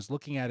is that he was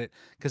looking at it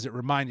because it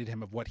reminded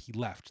him of what he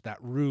left, that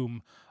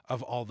room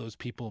of all those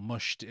people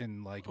mushed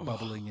and like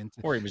bubbling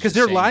into, or he was because just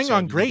they're saying lying sorry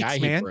on to the guy grates,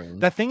 he man.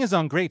 pruned. That thing is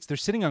on grates. They're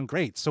sitting on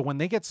grates. So when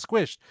they get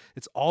squished,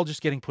 it's all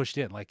just getting pushed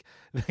in. Like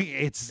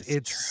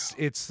it's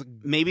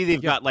Maybe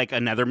they've Yeah. got like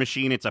another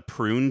machine. It's a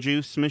prune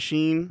juice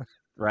machine,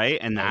 right?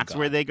 And Oh, that's God.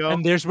 where they go.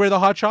 and there's where the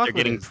hot chocolate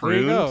They're getting is. There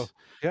you go. pruned.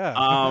 Yeah.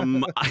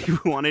 I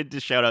wanted to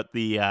shout out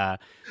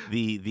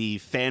the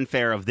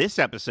fanfare of this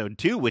episode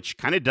too, which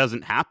kind of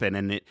doesn't happen,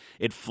 and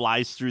it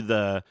flies through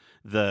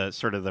the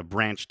sort of the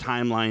branch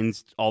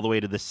timelines all the way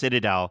to the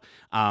Citadel,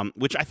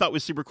 which I thought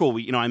was super cool.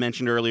 I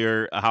mentioned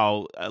earlier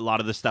how a lot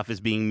of the stuff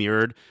is being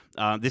mirrored.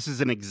 This is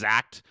an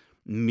exact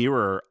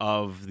mirror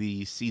of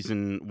the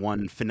season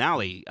 1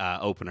 finale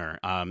opener,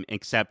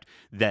 except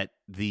that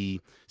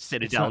the It's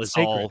Citadel not is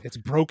sacred. all It's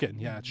broken.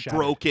 Yeah, it's shattered.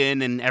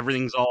 broken and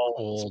everything's all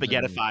Old and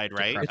spaghettified,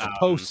 right?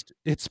 decrepit.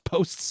 It's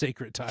post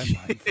sacred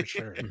timeline for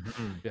sure.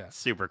 Mhm. Yeah.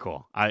 Super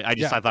cool. I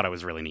thought it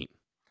was really neat.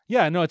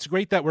 Yeah, no, it's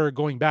great that we're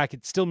going back.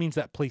 It still means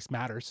that place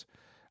matters,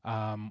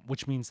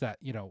 which means that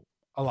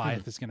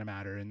Eliath is going to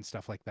matter and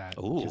stuff like that.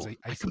 Ooh, because I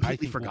completely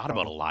think we'll forgot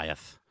about probably-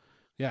 Eliath.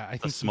 Yeah, I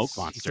think smoke he's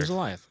monster. There's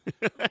Goliath.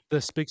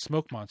 this big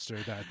smoke monster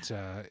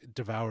that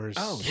devours.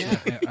 Oh,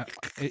 yeah.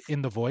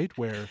 In the void,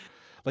 where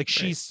like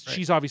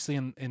she's obviously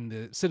in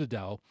the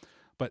Citadel,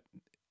 but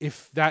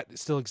if that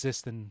still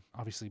exists, then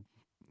obviously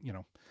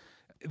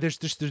there's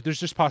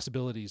just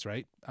possibilities,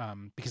 right?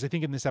 Because I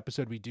think in this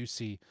episode we do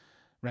see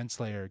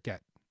Renslayer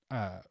get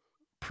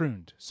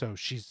pruned, so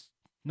she's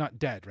not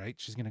dead, right?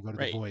 She's gonna go to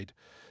the void.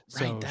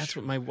 So Right, that's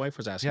what my wife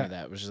was asking me.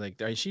 That was just like,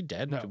 is she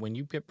dead? No. When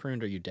you get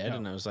pruned, are you dead? No.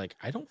 And I was like,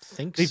 I don't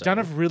think they've so. done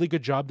a really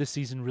good job this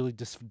season, really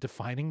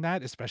defining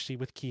that, especially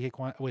with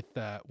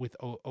with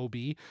OB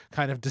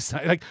kind of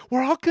decide like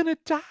we're all gonna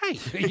die.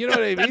 You know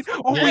what I mean?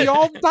 Or we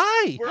all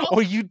die,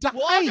 or you die.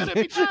 we're all gonna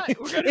be dying.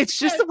 We're gonna It's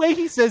be just the way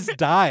he says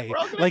die. We're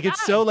all gonna Like it's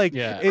die. so like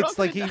Yeah. it's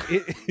like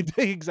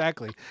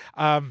exactly.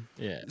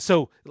 Yeah.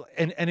 So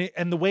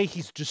and the way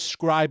he's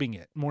describing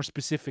it more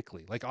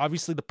specifically, like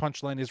obviously the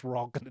punchline is we're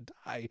all gonna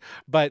die,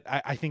 but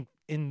I think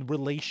in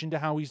relation to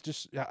how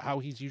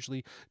he's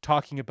usually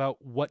talking about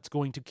what's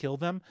going to kill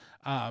them,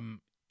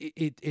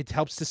 it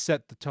helps to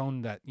set the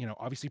tone that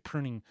obviously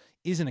pruning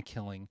isn't a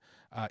killing,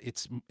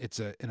 it's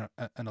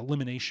an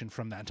elimination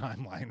from that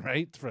timeline,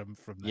 right? From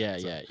that. Yeah,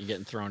 So, yeah. You're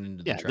getting thrown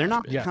into the Yeah, trash they're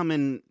not bin.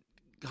 becoming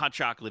hot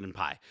chocolate and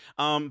pie.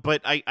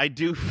 But I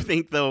do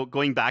think, though,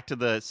 going back to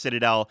the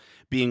Citadel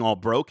being all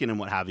broken and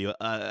what have you,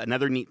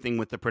 another neat thing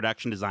with the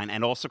production design,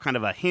 and also kind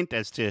of a hint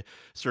as to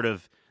sort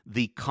of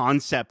the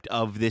concept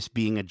of this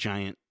being a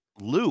giant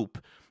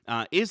loop,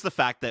 is the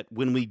fact that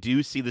when we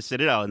do see the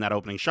Citadel in that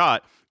opening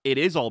shot, it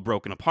is all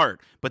broken apart.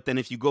 But then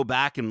if you go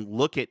back and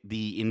look at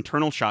the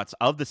internal shots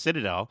of the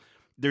Citadel,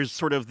 there's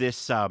sort of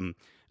this...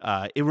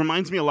 it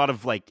reminds me a lot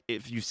of, like,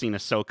 if you've seen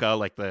Ahsoka,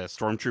 like the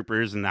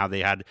stormtroopers, and now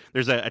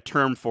there's a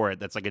term for it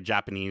that's like a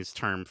Japanese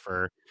term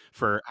for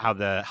how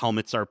the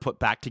helmets are put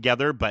back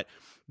together. But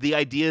the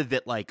idea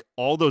that like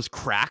all those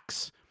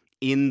cracks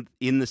in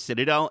the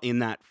Citadel in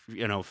that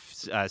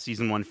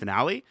season 1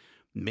 finale,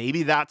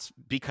 maybe that's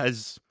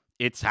because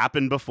it's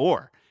happened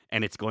before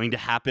and it's going to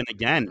happen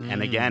again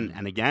and again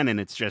and again, and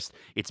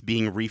it's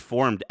being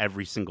reformed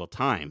every single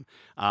time.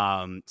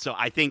 So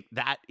I think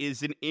that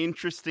is an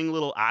interesting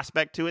little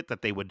aspect to it,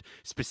 that they would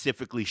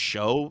specifically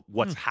show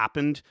what's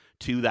happened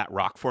to that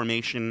rock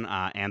formation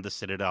and the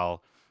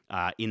Citadel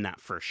in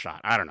that first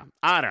shot. I don't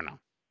know.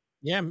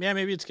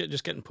 Maybe it's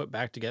just getting put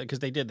back together because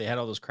they had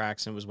all those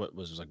cracks and it was what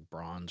was like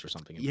bronze or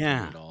something in between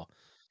Yeah. it all.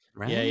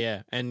 Right?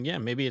 Yeah, and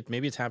maybe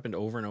it's happened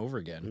over and over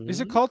again.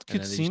 Is it Mhm. called And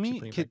then they just keep Kitsumi?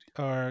 putting it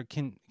back Or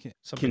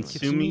something like that.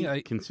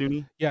 Kitsumi?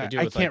 Kinsumi? They Yeah, do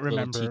it I with can't like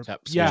little remember.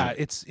 teacups. Yeah,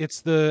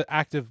 it's the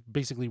act of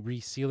basically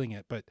resealing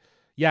it. But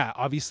yeah,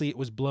 obviously it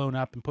was blown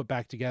up and put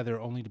back together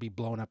only to be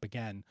blown up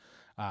again.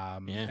 Yeah.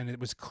 And it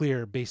was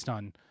clear based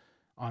on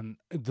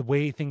the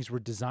way things were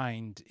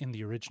designed in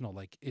the original.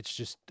 Like it's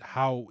just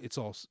how it's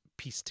all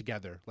pieced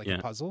together like Yeah.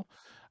 a puzzle.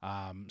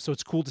 So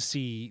it's cool to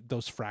see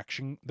those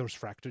fraction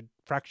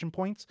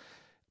points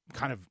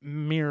kind of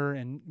mirror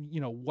and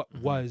what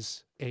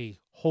was a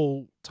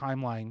whole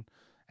timeline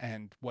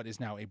and what is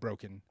now a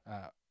broken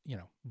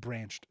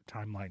branched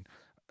timeline.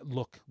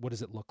 What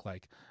does it look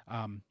like?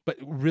 But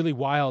really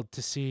wild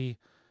to see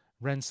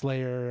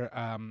Renslayer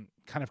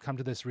kind of come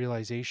to this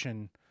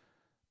realization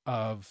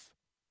of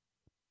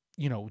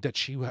that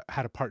she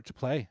had a part to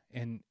play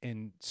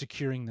in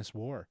securing this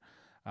war,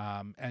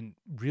 and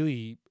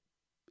really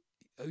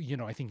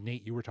I think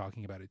Nate, you were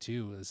talking about it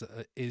too.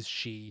 Is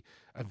she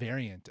a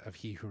variant of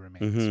He Who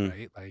Remains? Mhm.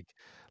 Right?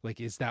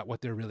 Like is that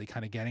what they're really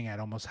kind of getting at?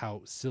 Almost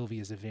how Sylvie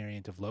is a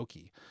variant of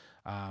Loki,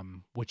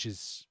 which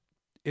is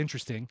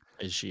interesting,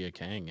 Is she a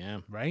Kang?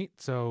 Yeah. right?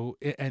 So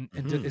is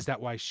Mhm. that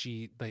why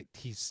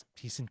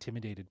he's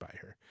intimidated by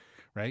her,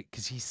 right?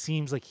 Because he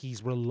seems like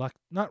he's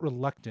not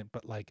reluctant,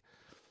 but like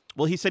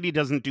Well, he said he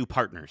doesn't do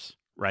partners,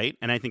 right?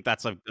 And I think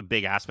that's a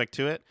big aspect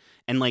to it.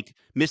 And like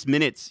Miss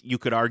Minutes, you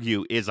could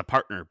argue, is a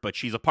partner, but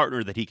she's a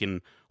partner that he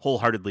can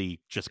wholeheartedly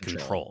just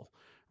control,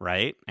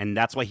 right? And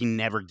that's why he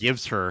never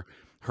gives her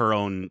her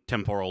own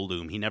temporal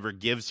loom. He never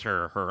gives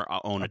her her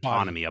own A body.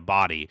 autonomy, a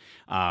body.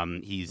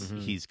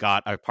 He's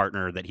got a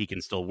partner that he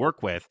can still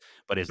work with,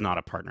 but is not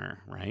a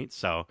partner, right?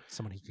 So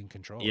someone he can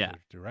control. yeah,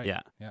 You're right. yeah.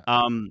 Yeah.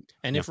 And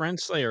Yeah. if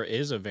Renslayer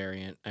is a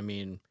variant, I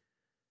mean,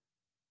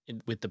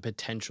 with the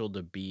potential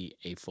to be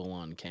a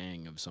full-on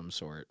Kang of some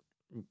sort,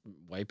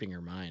 wiping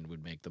her mind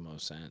would make the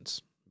most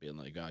sense. Being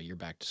like, "Oh, you're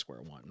back to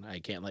square one. I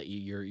can't let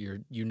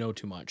you. You know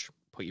too much.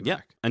 Put you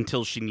back."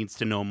 Until she needs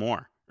to know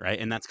more, right?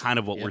 And that's kind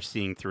of what Yep. we're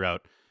seeing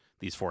throughout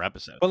these 4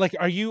 episodes. But like,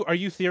 are you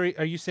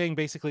saying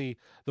basically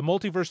the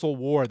multiversal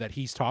war that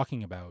he's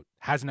talking about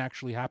hasn't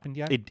actually happened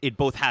yet? It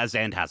both has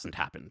and hasn't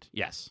happened.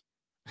 Yes.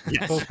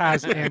 Yes. Both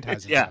has and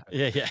hasn't Yeah.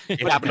 happened. Yeah.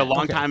 It happened a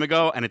long Okay. time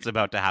ago, and it's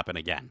about to happen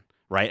again,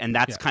 right? And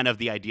that's Yeah. kind of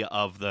the idea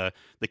of the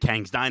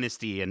Kang's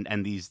dynasty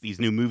and these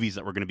new movies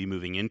that we're going to be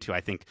moving into.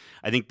 I think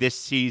this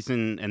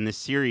season and this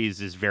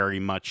series is very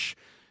much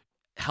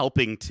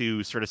helping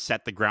to sort of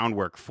set the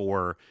groundwork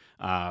for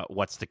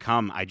what's to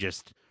come.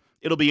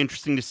 It'll be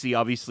interesting to see,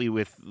 obviously,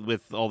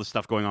 with all the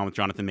stuff going on with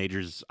Jonathan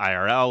Majors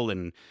IRL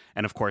and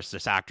of course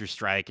this actor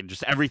strike and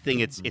just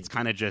everything. It's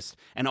kind of just,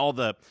 and all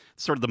the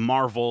sort of the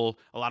Marvel,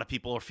 a lot of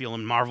people are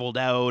feeling marveled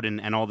out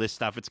and all this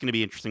stuff. It's going to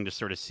be interesting to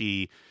sort of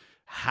see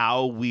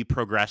how we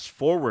progress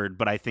forward.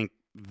 But I think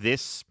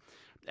this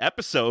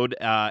episode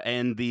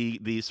and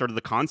the sort of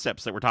the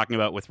concepts that we're talking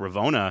about with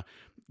Ravonna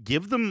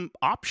give them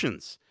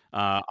options.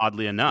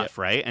 Oddly enough,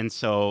 right? And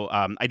so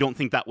I don't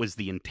think that was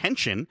the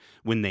intention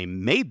when they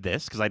made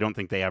this, because I don't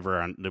think they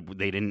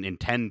didn't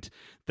intend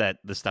that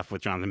the stuff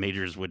with Jonathan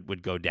Majors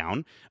would go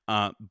down.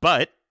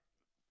 But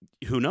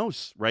who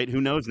knows, right?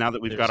 Who knows now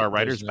that we've got our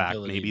writers back?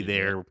 Maybe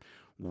they're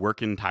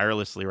working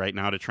tirelessly right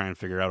now to try and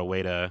figure out a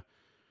way to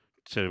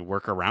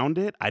work around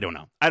it. I don't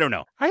know.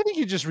 I think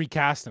you just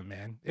recast him,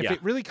 man. If Yeah.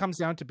 it really comes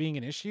down to being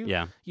an issue,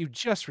 Yeah. you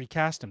just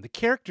recast him. The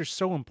character's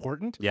so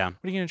important. Yeah. What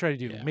are you going to try to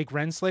do? Yeah. Make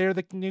Renslayer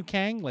the new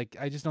Kang? Like,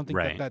 I just don't think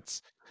Right.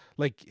 that's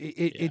like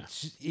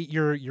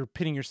you're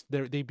pitting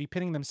they'd be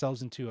pitting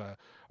themselves into a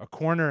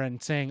corner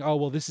and saying, oh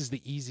well, this is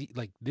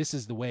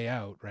the way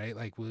out, right?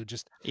 Like we'll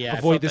just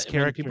avoid this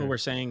character. When people were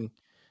saying,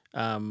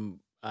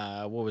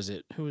 what was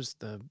it? Who was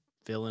the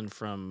villain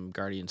from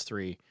Guardians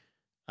 3?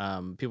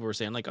 People were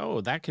saying like,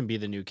 "Oh, that can be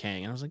the new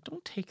Kang," and I was like,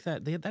 "Don't take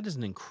that. That is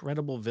an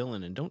incredible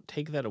villain, and don't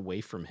take that away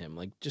from him.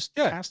 Like, just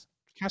cast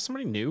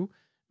somebody new,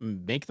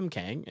 make them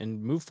Kang,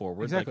 and move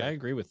forward." Exactly. Like, I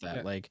agree with that.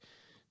 Yeah. Like,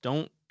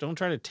 don't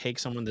try to take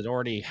someone that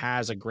already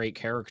has a great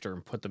character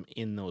and put them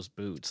in those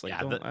boots. Like,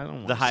 I don't the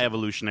wanna high see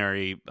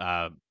evolutionary.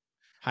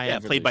 High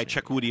played by evolutionary,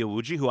 Chukwudi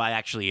Awuji, who I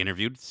actually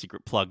interviewed.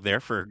 Secret plug there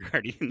for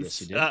Guardians.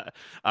 Yes, you did.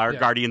 Our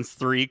Guardians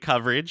 3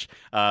 coverage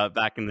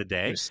back in the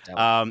day. He was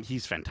stellar.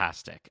 He's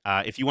fantastic.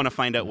 If you want to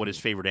find out what his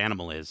favorite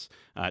animal is,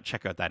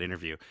 check out that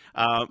interview.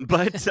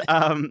 But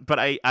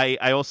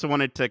I also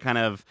wanted to kind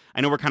of,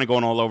 I know we're kind of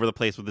going all over the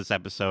place with this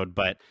episode,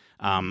 but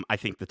I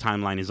think the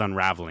timeline is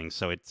unraveling,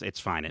 so it's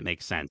fine. It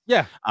makes sense.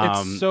 Yeah,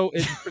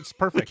 it's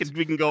perfect.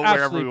 we can go Absolutely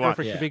wherever we want.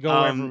 perfect. We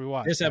go wherever we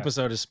want. This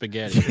episode is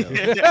spaghetti.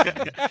 Really.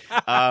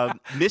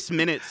 Miss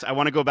Minutes, I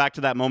want to go back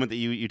to that moment that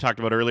you talked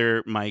about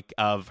earlier, Mike,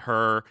 of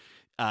her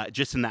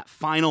just in that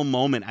final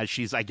moment as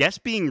she's, I guess,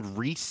 being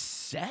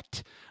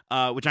reset,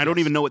 which I don't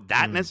even know what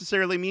that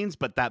necessarily means,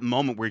 but that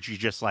moment where she's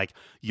just like,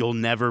 you'll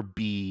never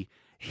be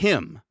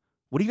him.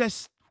 What do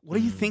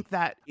you think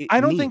that I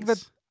don't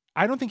means?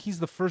 think he's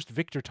the first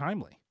Victor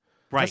Timely.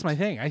 Right. That's my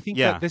thing. I think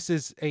that this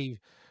is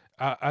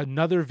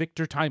another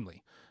Victor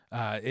Timely.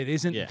 It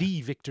isn't Yeah.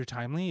 the Victor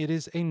Timely. It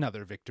is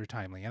another Victor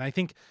Timely. And I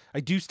think I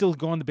do still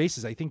go on the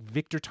basis. I think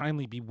Victor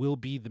Timely will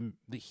be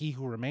the He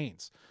Who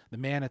Remains, the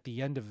man at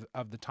the end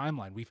of the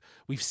timeline.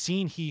 We've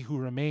seen He Who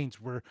Remains.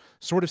 We're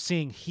sort of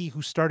seeing He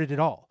Who started it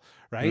all,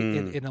 right?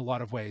 In a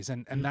lot of ways.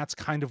 And that's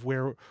kind of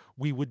where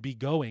we would be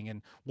going.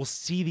 And we'll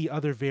see the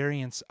other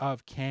variants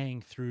of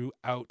Kang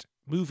throughout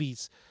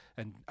movies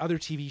and other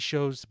TV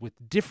shows with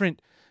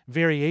different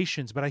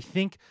variations. But I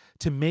think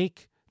to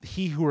make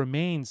He Who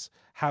Remains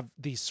have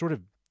these sort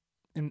of,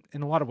 in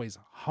a lot of ways,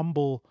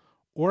 humble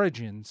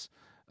origins,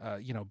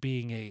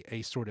 being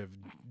a sort of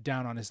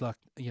down on his luck,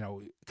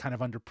 kind of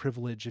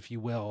underprivileged, if you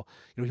will.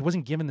 He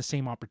wasn't given the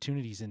same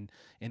opportunities in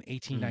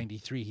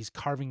 1893. He's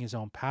carving his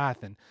own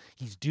path, and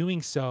he's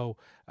doing so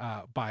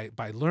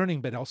by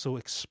learning, but also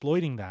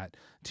exploiting that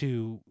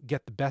to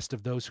get the best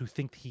of those who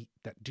think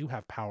that do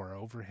have power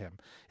over him.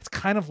 It's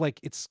kind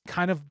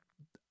of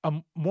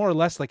more or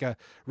less like a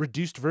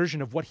reduced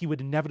version of what he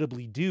would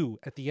inevitably do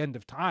at the end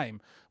of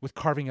time with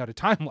carving out a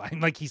timeline.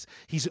 Like he's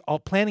all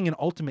planning an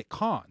ultimate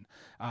con.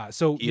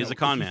 So he is a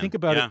con if you man. think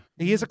about it,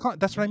 he is a con.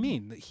 That's what I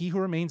mean. He Who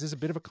Remains is a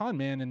bit of a con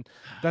man, and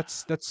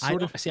that's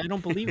sort of. See, I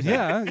don't believe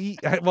that.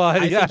 Yeah.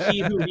 I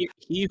think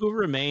he who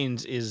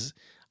remains is,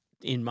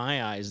 in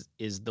my eyes,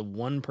 is the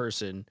one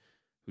person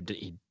who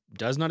he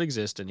does not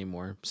exist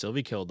anymore.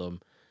 Sylvie killed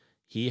him.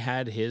 He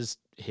had his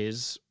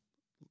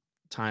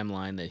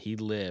timeline that he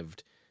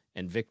lived.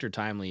 And Victor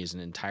Timely is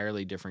an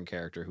entirely different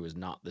character who is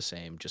not the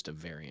same, just a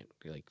variant,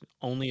 like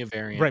only a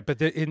variant. Right,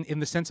 but in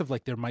the sense of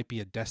like there might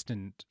be a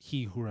destined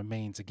He Who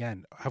Remains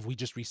again. Have we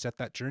just reset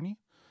that journey?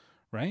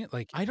 Right?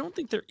 Like I don't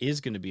think there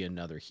is going to be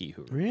another He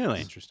Who Remains. Really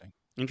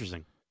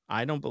interesting.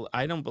 I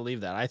don't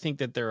believe that. I think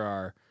that there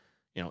are,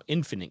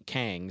 infinite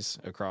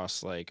Kangs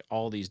across like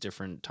all these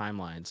different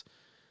timelines.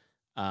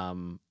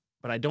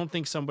 But I don't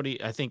think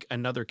I think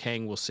another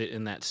Kang will sit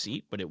in that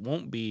seat, but it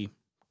won't be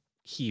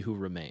He Who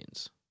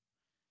Remains.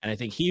 And I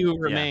think He Who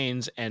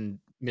Remains and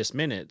Miss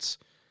Minutes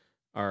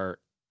are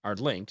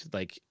linked.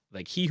 Like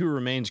He Who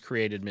Remains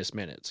created Miss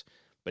Minutes,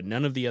 but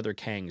none of the other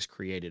Kangs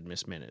created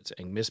Miss Minutes.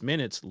 And Miss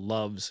Minutes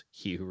loves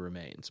He Who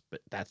Remains,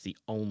 but that's the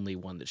only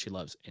one that she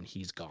loves, and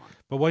he's gone.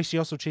 But why is she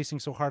also chasing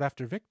so hard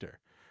after Victor?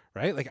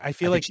 Right? Like I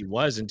feel like she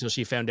was until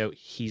she found out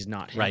he's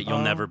not him. Right,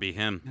 you'll never be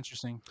him.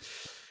 Interesting.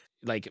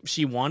 Like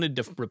she wanted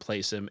to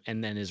replace him,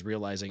 and then is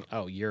realizing,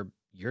 oh, you're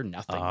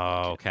nothing.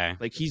 Oh, okay.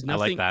 Like he's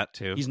nothing. I like that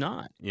too. He's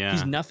not. Yeah.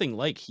 He's nothing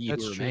like He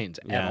Who Remains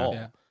at all.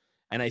 Yeah.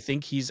 And I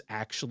think he's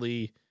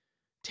actually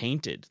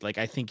tainted. Like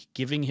I think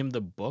giving him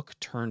the book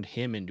turned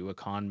him into a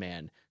con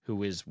man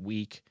who is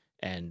weak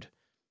and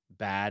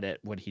bad at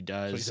what he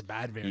does. So he's a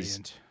bad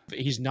variant.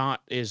 He's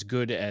not as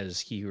good as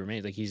He Who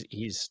Remains. Like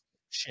he's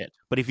shit.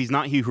 But if he's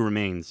not He Who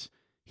Remains,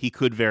 he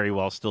could very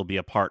well still be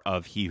a part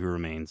of He Who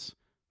Remains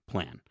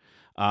plan.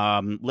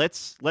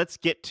 Let's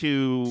get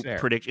to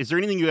predict. Is there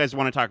anything you guys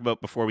want to talk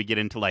about before we get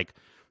into like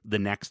the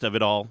next of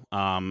it all?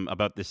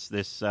 About this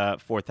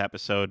fourth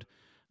episode.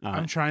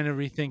 I'm trying to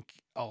rethink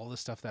all the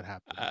stuff that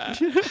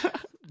happened.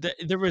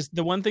 There was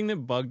the one thing that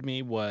bugged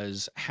me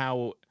was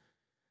how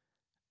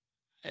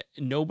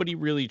nobody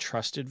really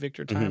trusted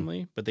Victor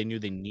Timely, but they knew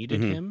they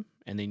needed him,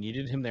 and they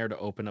needed him there to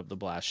open up the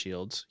blast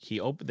shields.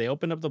 They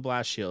opened up the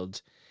blast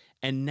shields.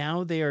 And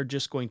now they are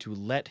just going to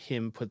let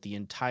him put the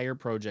entire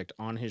project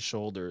on his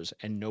shoulders,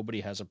 and nobody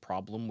has a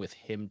problem with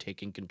him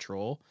taking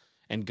control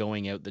and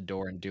going out the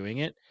door and doing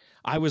it.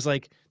 I was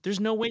like, there's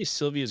no way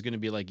Sylvia is going to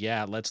be like,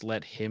 yeah, let's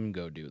let him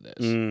go do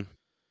this.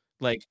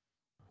 Like,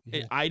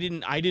 I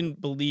didn't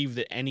believe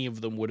that any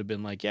of them would have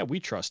been like, yeah, we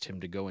trust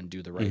him to go and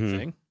do the right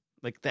thing.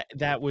 Like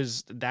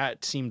that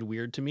seemed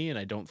weird to me, and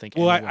I don't think.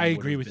 Well, I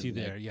agree with you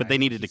there. Yeah, but they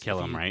needed to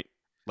kill him, right?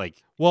 Like,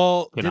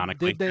 well,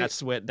 canonically,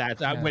 that's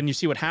when you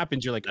see what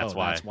happens, you're like, that's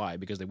why,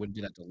 because they wouldn't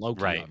do that to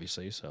Loki,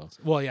 obviously. So,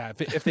 well, yeah,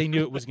 if they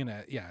knew it was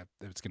gonna,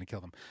 it's gonna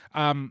kill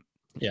them.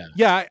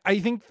 Yeah. I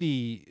think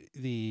the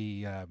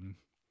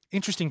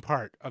interesting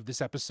part of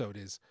this episode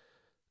is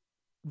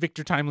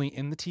Victor Timely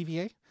in the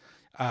TVA.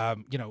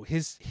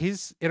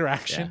 His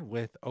interaction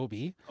with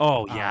Obi.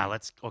 Oh yeah,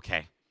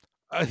 okay.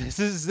 This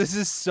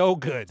is so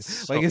good.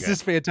 This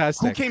is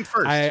fantastic. Who came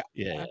first?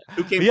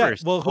 Who came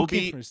first? Well, who Obi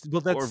came first?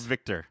 Well, that's or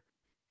Victor.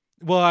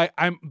 Well,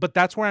 but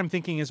that's where I'm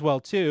thinking as well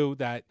too,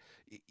 that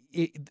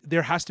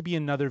there has to be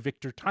another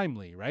Victor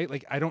Timely, right?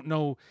 Like I don't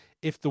know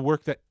if the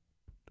work that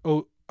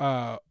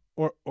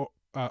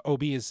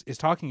OB is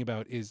talking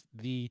about is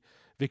the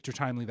Victor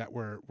Timely that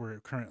we're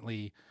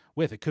currently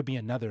with. It could be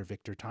another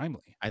Victor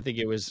Timely. I think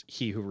it was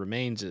He Who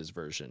Remains'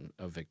 version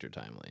of Victor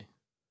Timely.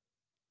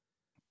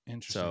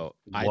 Interesting. So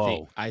I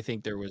think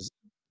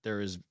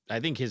I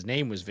think his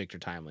name was Victor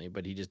Timely,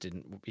 but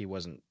he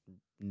wasn't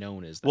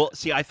known as that. Well,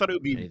 see, I thought it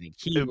would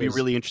be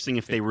really interesting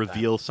if they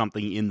reveal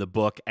something in the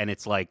book and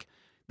it's like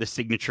the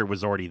signature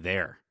was already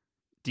there.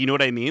 Do you know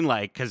what I mean?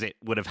 Like, because it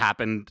would have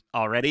happened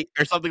already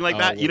or something like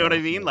that. You know what I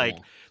mean? Like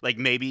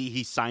maybe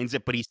he signs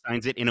it, but he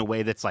signs it in a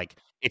way that's like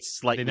it's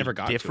slightly they never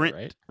got different,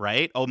 to it,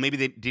 right? Oh, maybe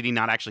did he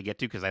not actually get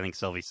to? Because I think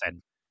Sylvie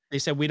said They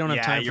said we don't have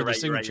Yeah, time you're for the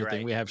right. You're right. signature You're thing.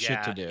 right. We have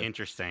shit to Yeah, do.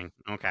 interesting.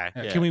 Okay.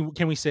 Yeah.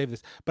 Can we save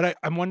this? But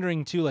I'm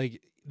wondering too,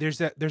 like there's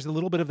a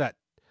little bit of that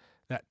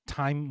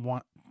time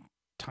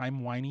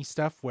whiny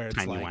stuff where it's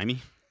Timey like wimey.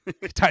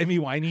 timey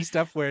whiny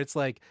stuff where it's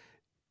like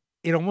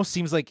it almost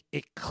seems like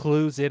it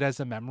clues it as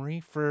a memory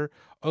for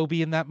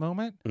Obi in that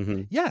moment.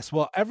 Mm-hmm. Yes,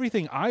 well,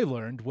 everything I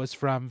learned was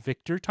from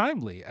Victor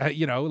Timely, like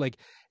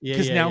Yeah,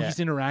 because yeah, now yeah.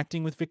 he's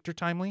interacting with Victor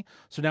Timely,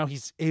 so now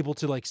he's able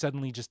to like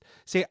suddenly just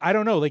say, I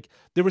don't know, like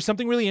there was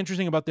something really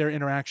interesting about their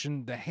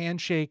interaction, the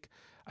handshake.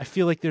 I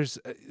feel like there's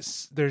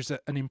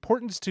an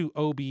importance to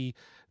Obi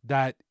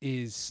that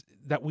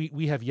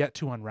we have yet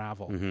to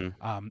unravel,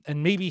 Mm-hmm.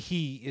 and maybe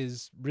he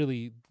is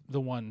really the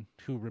one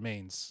who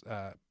remains.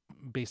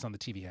 Based on the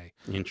TVA,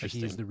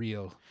 Interesting. like he's the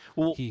real.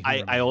 Well, he who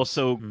I remains.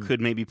 also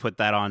could maybe put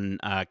that on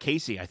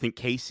Casey. I think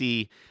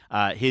Casey,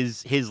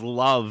 his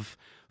love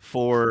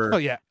for Oh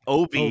yeah,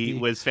 Obi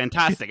was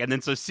fantastic, and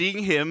then so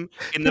seeing him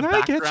in the Can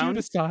I get you to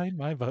background, sign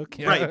my book?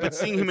 right? But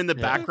seeing him in the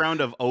Yeah.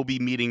 background of Obi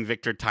meeting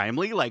Victor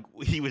Timely, like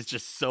he was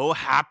just so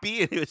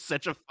happy, and it was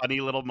such a funny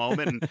little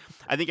moment. And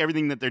I think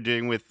everything that they're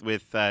doing with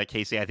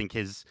Casey, I think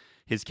his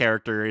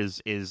character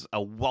is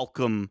a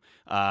welcome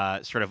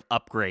sort of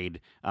upgrade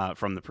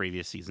from the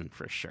previous season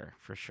for sure.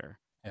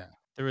 Yeah.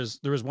 There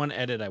was one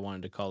edit I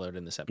wanted to call out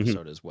in this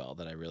episode as well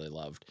that I really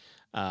loved.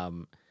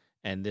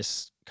 And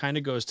this kind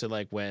of goes to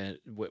like what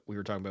we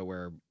were talking about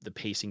where the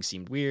pacing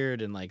seemed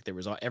weird and like there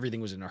was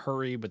everything was in a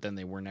hurry, but then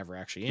they were never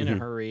actually in a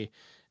hurry.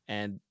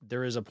 And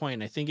there is a point,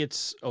 and I think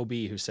it's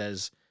OB who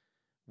says,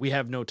 "We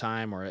have no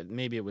time," or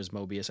maybe it was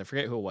Mobius. I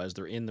forget who it was.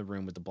 They're in the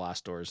room with the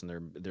blast doors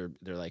and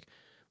they're like,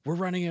 "We're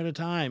running out of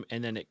time."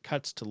 And then it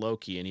cuts to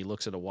Loki and he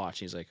looks at a watch.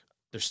 And he's like,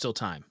 "There's still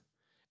time."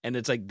 And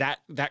it's like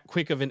that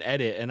quick of an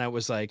edit. And I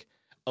was like,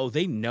 oh,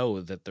 they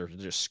know that they're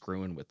just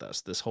screwing with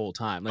us this whole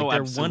time. Like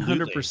they're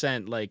absolutely.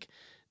 100% like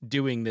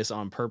doing this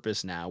on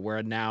purpose now,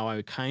 where now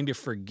I kind of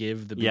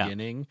forgive the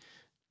beginning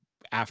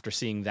after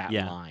seeing that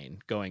line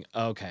going,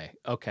 okay.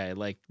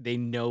 Like they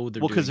know they're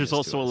because doing there's this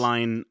also to a us.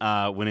 line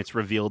when it's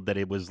revealed that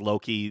it was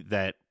Loki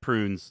that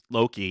prunes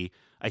Loki.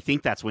 I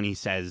think that's when he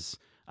says,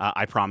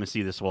 I promise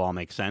you this will all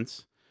make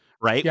sense.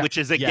 Right? Yeah. Which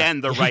is,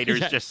 again, the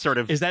writers just sort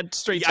of... Is that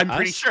straight to I'm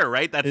pretty us? sure,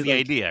 right? That's It's the like-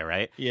 idea,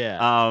 right? Yeah.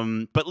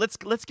 But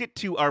let's get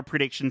to our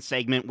prediction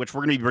segment, which we're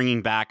going to be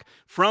bringing back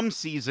from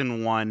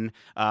season 1.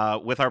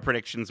 With our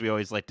predictions, we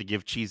always like to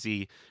give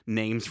cheesy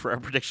names for our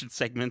prediction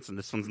segments, and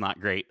this one's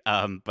not great.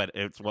 But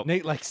it's what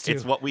Nate likes to.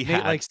 It's what we Nate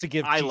have. likes to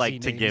give. I cheesy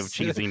like to names. give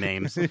cheesy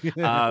names.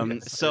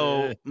 Yes.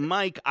 So,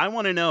 Mike, I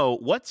want to know,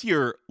 what's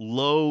your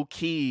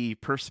low-key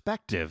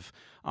perspective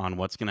on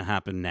what's going to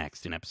happen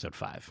next in episode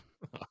 5?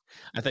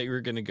 I thought you were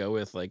going to go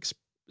with like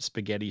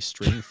spaghetti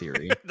string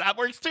theory. That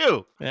works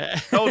too.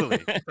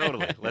 Totally.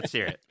 Let's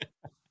hear it.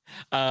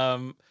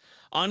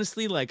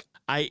 Honestly, like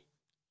I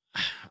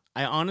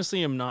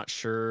honestly am not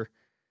sure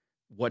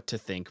what to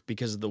think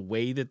because of the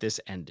way that this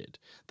ended.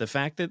 The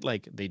fact that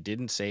like they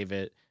didn't save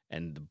it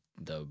and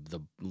the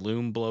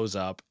loom blows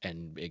up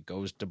and it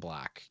goes to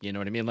black. You know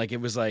what I mean? Like it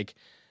was like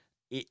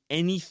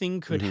anything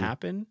could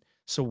happen.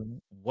 So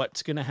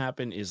what's gonna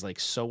happen is like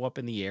so up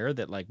in the air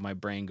that like my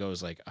brain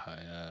goes like like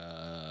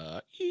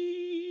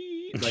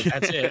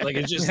that's it. Like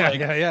it's just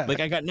like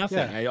I got nothing.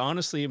 Yeah. I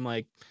honestly am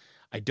like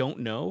I don't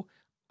know.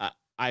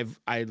 I've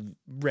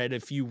read a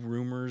few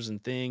rumors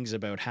and things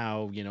about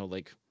how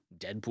like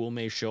Deadpool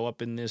may show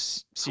up in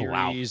this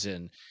series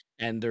and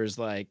there's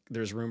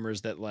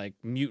rumors that like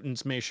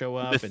mutants may show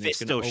up and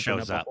it's gonna open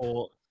shows up up. a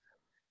whole.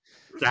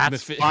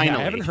 That's Yeah, finally.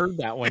 I haven't heard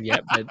that one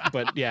yet,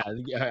 but yeah,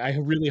 I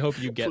really hope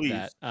you get Please.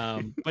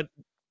 that. But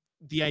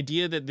the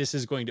idea that this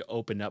is going to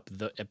open up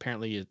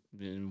apparently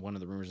in one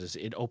of the rumors is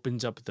it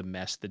opens up the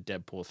mess that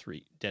Deadpool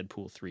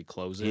 3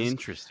 closes.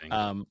 Interesting.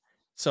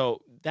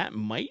 So that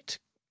might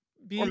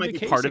be Or might the be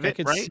case. part Like, of I it,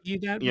 could right? see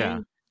that Yeah.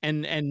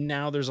 being. And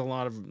now there's a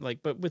lot of like,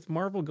 but with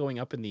Marvel going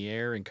up in the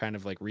air and kind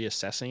of like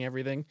reassessing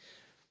everything,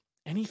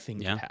 anything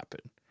could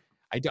happen.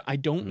 I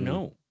don't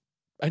know.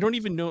 I don't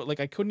even know. Like,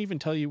 I couldn't even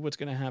tell you what's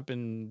going to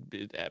happen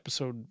in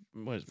episode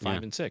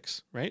 5 and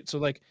 6, right? So,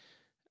 like,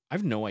 I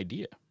have no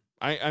idea.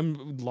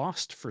 I'm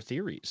lost for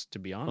theories, to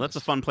be honest. Well, that's a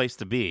fun place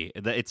to be.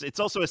 It's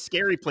also a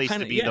scary place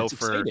to be, though, it's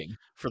exciting.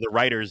 for the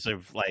writers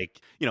of,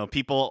 like,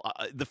 people,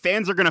 the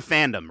fans are going to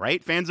fandom,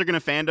 right? Fans are going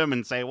to fandom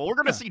and say, well, we're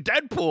going to see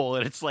Deadpool.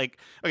 And it's like,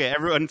 okay,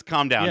 everyone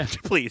calm down,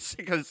 please,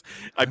 because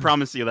I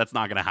promise you that's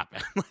not going to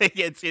happen. Like,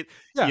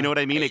 you know what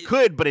I mean? It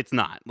could, but it's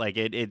not. Like,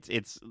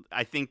 it's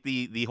I think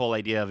the whole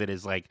idea of it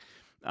is, like,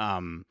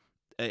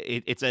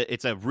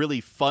 it's a really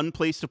fun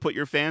place to put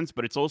your fans,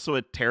 but it's also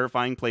a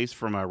terrifying place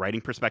from a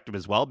writing perspective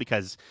as well,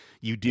 because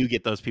you do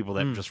get those people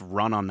that just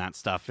run on that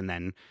stuff, and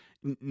then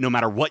no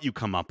matter what you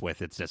come up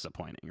with, it's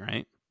disappointing,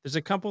 right? There's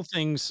a couple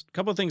things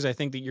I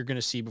think that you're going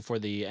to see before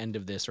the end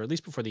of this, or at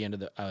least before the end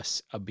of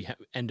the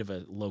end of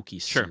a Loki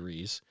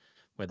series.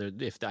 Whether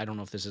I don't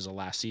know if this is a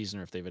last season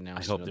or if they've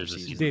announced. I hope another there's a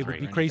season. season It would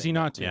be crazy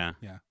not to.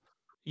 Yeah.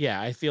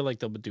 Yeah, I feel like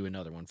they'll do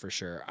another one for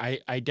sure.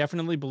 I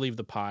definitely believe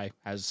the pie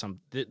has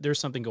there's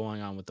something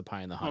going on with the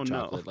pie and the hot Oh,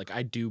 no. chocolate. Like,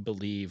 I do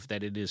believe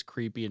that it is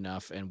creepy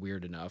enough and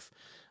weird enough.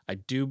 I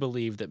do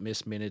believe that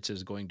Miss Minutes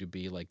is going to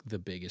be like the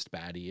biggest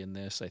baddie in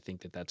this. I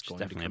think that that's She's going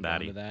to definitely a come down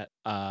to baddie.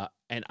 that.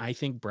 And I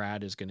think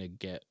Brad is going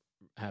to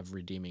have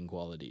redeeming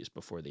qualities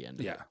before the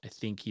end of it. Yeah. I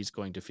think he's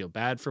going to feel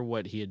bad for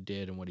what he had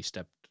did and what he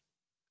stepped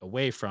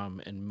away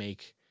from and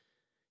make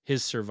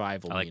his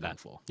survival I like that.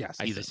 meaningful. Yes.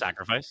 I He's a think.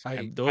 sacrifice. And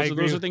I agree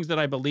those are with, things that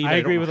I believe. I I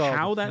agree don't know with all of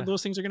how them. Yeah.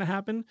 those things are going to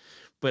happen,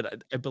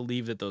 but I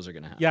believe that those are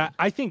going to happen. Yeah,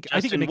 I think it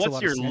Justin, makes a what's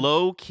lot your of sense.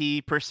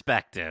 low-key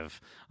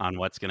perspective on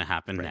what's going to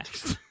happen Right.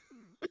 next?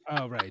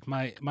 Oh, right.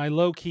 My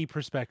low key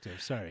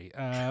perspective. Sorry.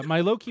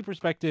 My low key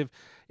perspective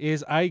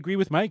is I agree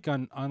with Mike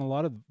on a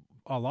lot of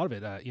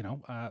it.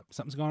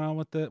 Something's going on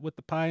with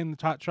the pie and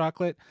the hot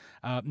chocolate.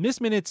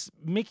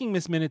 Making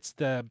Miss Minutes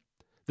the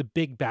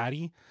big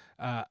baddie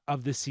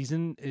of this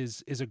season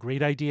is a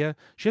great idea.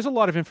 She has a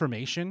lot of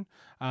information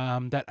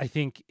that I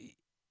think,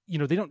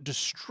 they don't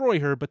destroy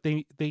her, but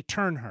they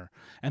turn her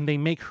and they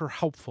make her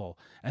helpful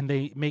and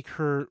they make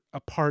her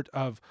a part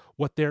of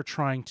what they're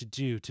trying to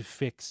do to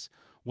fix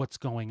what's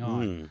going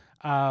on.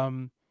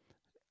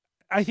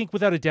 I think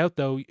without a doubt,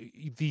 though,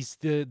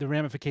 the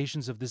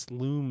ramifications of this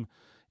loom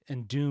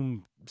and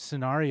doom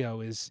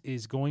scenario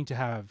is going to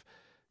have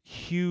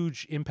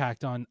huge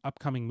impact on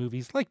upcoming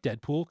movies like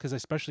Deadpool,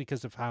 especially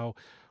because of how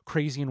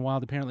crazy and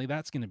wild apparently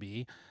that's going to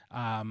be,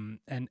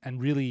 and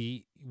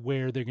really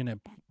where they're going to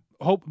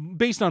hope,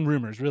 based on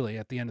rumors, really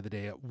at the end of the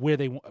day,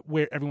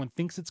 where everyone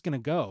thinks it's going to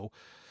go.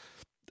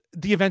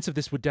 The events of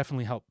this would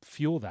definitely help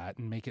fuel that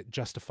and make it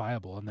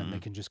justifiable, and then they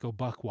can just go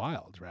buck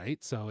wild,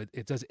 right? So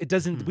it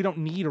doesn't we don't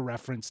need a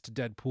reference to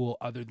Deadpool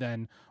other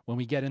than when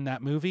we get in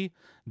that movie,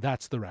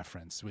 that's the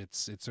reference.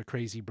 It's a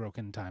crazy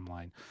broken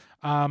timeline.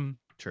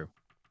 True.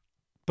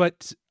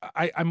 But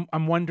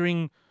I'm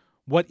wondering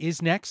what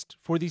is next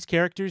for these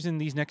characters in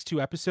these next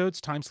 2 episodes.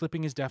 Time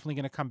slipping is definitely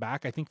going to come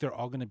back. I think they're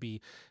all going to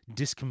be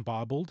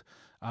discombobbled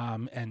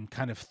and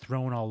kind of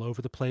thrown all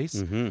over the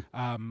place.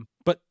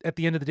 But at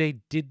the end of the day,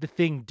 did the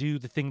thing do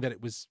the thing that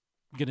it was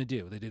going to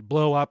do? Did it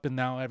blow up and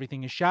now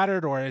everything is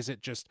shattered? Or is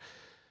it just,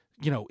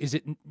 is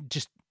it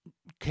just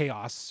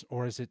chaos,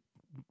 or is it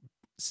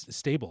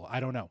stable?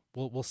 I don't know.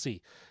 We'll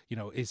see.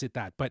 Is it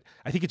that? But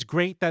I think it's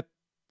great that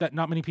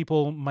not many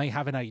people might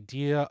have an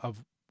idea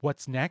of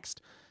what's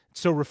next. It's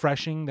so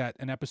refreshing that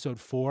in episode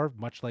 4,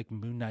 much like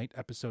Moon Knight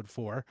episode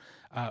 4,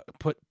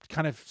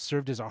 kind of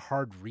served as a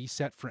hard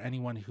reset for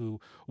anyone who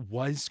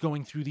was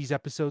going through these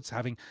episodes,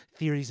 having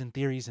theories and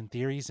theories and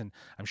theories. And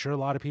I'm sure a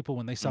lot of people,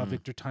 when they saw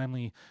Victor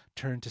Timely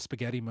turn to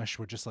spaghetti mush,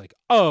 were just like,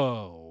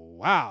 "Oh,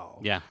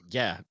 wow." Yeah.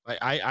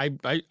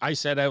 I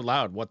said out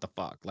loud, "What the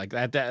fuck?" Like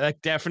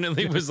that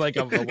definitely was like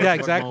a yeah,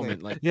 exactly.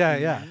 moment. Like,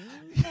 yeah.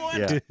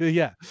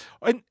 Yeah.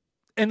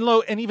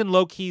 And even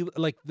low key,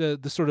 like the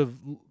sort of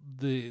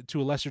the,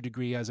 to a lesser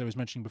degree, as I was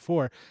mentioning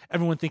before,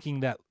 everyone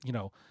thinking that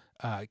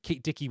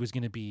Kate Dickie was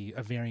going to be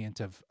a variant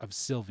of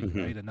Sylvie,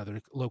 right?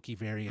 Another Loki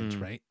variant,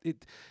 right?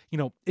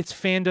 It's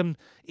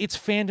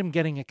fandom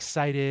getting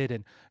excited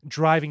and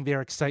driving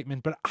their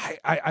excitement. But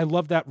I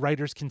love that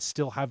writers can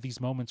still have these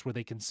moments where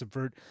they can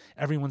subvert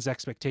everyone's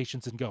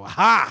expectations and go,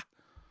 "Aha!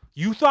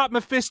 You thought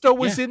Mephisto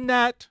was in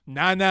that?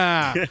 Nah.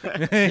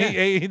 That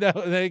ain't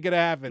gonna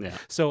happen." Yeah.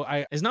 So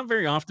it's not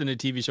very often a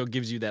TV show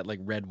gives you that like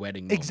red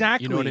wedding moment.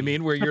 exactly, You know what I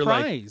mean? Where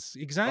surprise.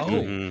 you're like,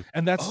 exactly,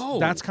 and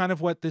that's kind of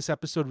what this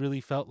episode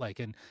really felt like,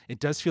 and it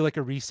does feel like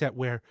a reset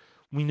where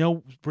we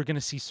know we're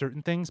gonna see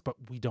certain things, but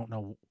we don't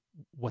know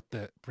what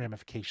the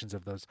ramifications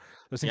of those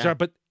things are.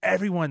 But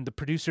everyone, the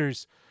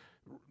producers,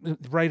 the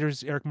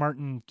writers, Eric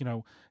Martin,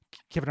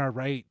 Kevin R.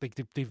 Wright, like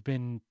they've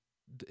been.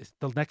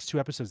 The next 2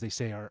 episodes, they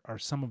say, are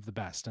some of the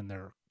best, and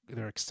they're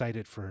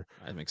excited for.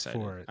 I'm excited.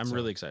 For it. I'm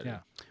really excited. Yeah.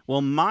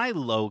 Well, my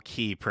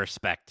low-key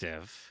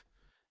perspective,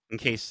 in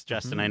case,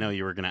 Justin, I know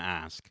you were going to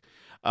ask.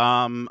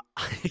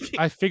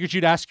 I figured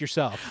you'd ask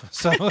yourself.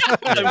 So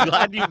I'm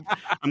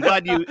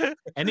glad you.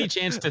 Any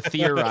chance to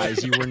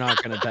theorize, you were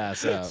not going to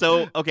pass up.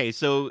 So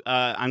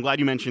I'm glad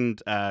you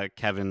mentioned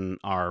Kevin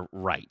R.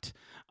 Wright.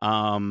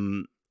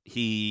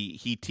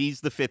 He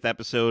teased the 5th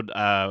episode,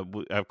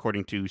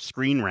 according to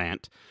Screen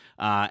Rant,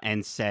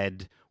 and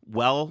said,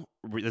 "Well,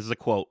 this is a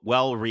quote.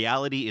 Well,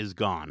 reality is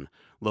gone.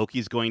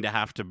 Loki's going to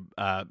have to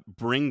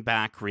bring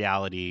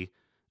reality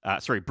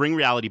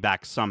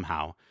back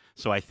somehow.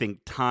 So I think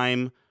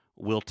time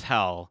will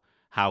tell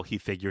how he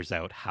figures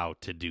out how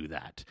to do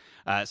that."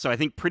 So I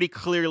think pretty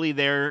clearly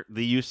there,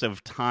 the use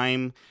of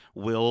time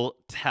will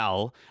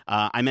tell.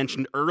 I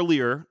mentioned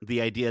earlier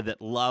the idea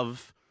that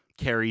love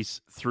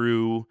carries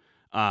through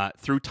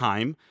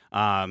time.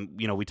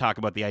 We talk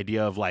about the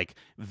idea of like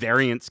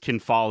variants can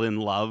fall in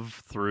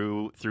love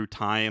through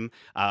time.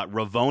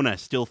 Ravonna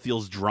still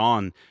feels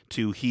drawn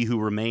to He Who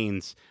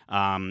Remains,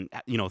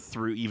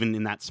 through even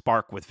in that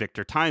spark with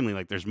Victor Timely.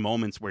 Like there's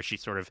moments where she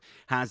sort of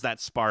has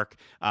that spark.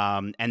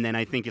 And then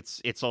I think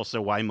it's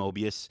also why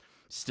Mobius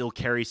still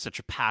carries such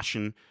a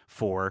passion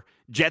for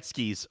jet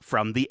skis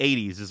from the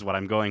 80s, is what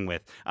I'm going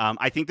with.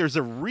 I think there's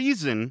a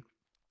reason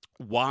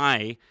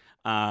why,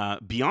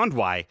 beyond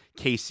why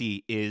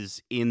Casey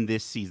is in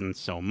this season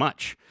so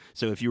much.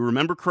 So if you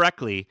remember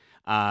correctly,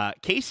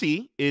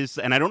 Casey is,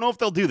 and I don't know if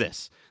they'll do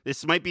this.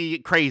 This might be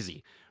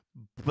crazy,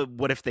 but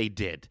what if they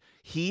did?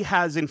 He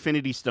has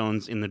Infinity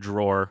Stones in the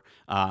drawer,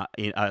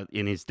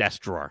 in his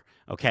desk drawer.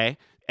 Okay,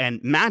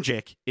 and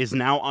magic is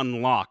now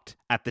unlocked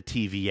at the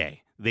TVA.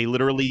 They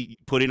literally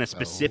put in a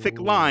specific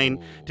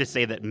line to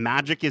say that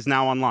magic is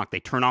now unlocked.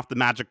 They turn off the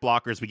magic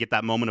blockers. We get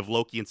that moment of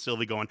Loki and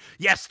Sylvie going,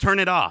 yes, turn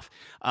it off.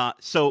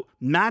 So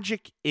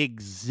magic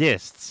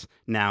exists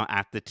now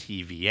at the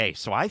TVA.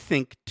 So I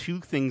think two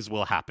things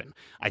will happen.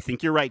 I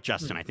think you're right,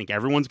 Justin. I think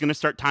everyone's going to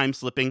start time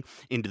slipping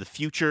into the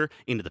future,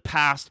 into the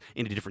past,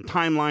 into different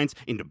timelines,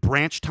 into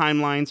branch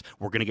timelines.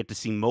 We're going to get to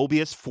see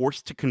Mobius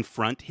forced to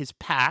confront his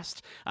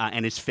past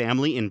and his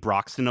family in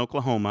Broxton,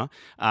 Oklahoma.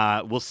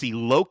 We'll see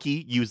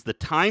Loki use the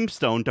time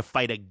stone to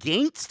fight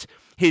against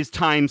his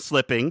time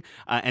slipping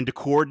and to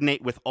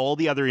coordinate with all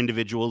the other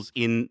individuals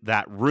in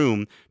that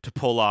room to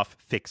pull off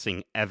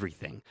fixing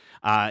everything.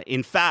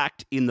 In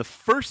fact, in the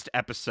first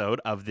episode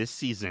of this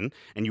season,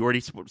 and you already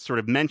sort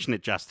of mentioned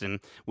it, Justin,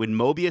 when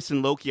Mobius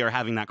and Loki are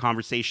having that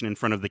conversation in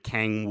front of the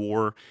Kang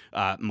War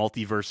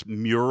multiverse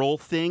mural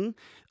thing,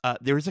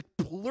 there is a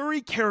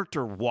blurry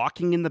character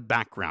walking in the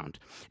background.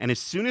 And as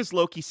soon as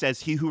Loki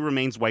says, "He who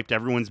remains wiped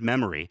everyone's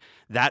memory,"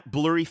 that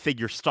blurry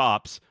figure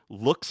stops,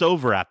 looks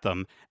over at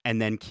them, and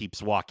then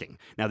keeps walking.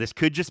 Now, this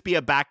could just be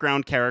a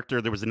background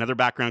character. There was another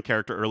background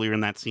character earlier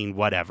in that scene,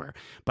 whatever.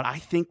 But I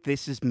think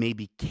this is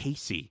maybe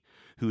Casey,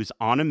 who's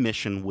on a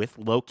mission with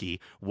Loki,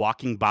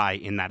 walking by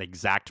in that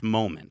exact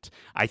moment.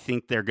 I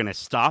think they're going to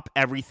stop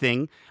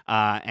everything,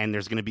 and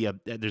there's going to be,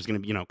 they're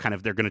going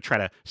to try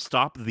to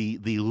stop the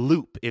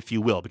loop, if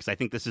you will, because I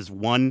think this is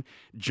one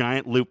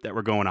giant loop that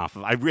we're going off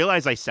of. I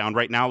realize I sound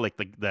right now like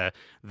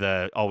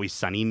the Always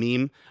Sunny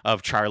meme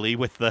of Charlie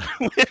with the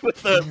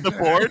with the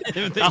board,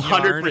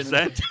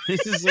 100%.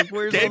 This is like,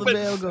 where's all the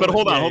mail going? But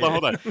hold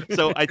on.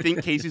 So I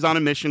think Casey's on a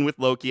mission with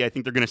Loki. I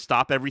think they're going to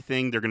stop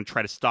everything. They're going to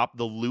try to stop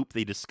the loop.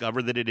 They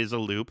discover that it is a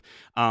loop.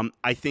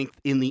 I think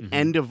in the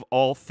end of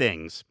all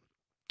things,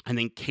 I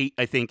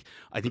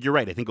think you're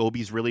right. I think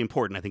Obi's really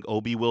important. I think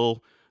Obi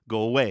will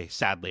go away,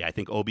 sadly. I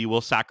think Obi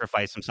will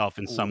sacrifice himself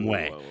in some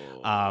way,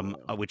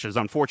 which is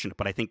unfortunate,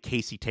 but I think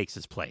Casey takes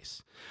his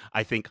place.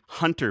 I think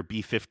Hunter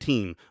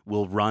B-15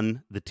 will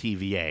run the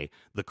TVA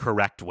the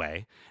correct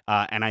way,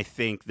 and I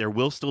think there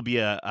will still be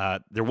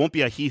there won't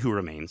be a He Who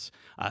Remains,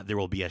 there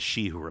will be a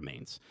She Who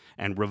Remains,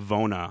 and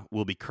Ravonna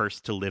will be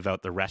cursed to live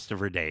out the rest of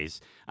her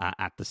days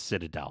at the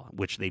Citadel,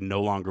 which they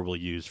no longer will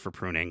use for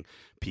pruning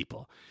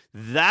people.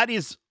 That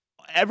is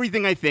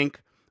everything I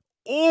think,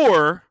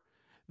 or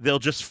they'll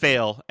just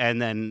fail,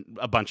 and then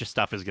a bunch of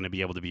stuff is going to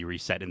be able to be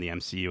reset in the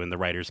MCU, and the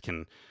writers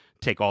can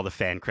take all the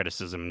fan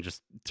criticism and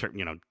just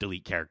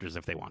delete characters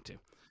if they want to.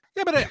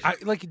 Yeah, but I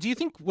like. Do you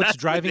think what's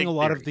driving a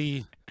lot of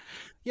the?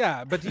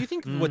 Yeah, but do you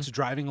think what's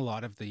driving a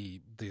lot of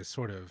the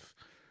sort of,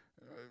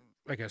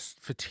 I guess,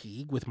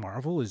 fatigue with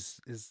Marvel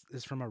is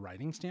from a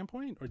writing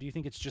standpoint, or do you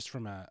think it's just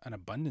from an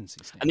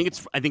abundancy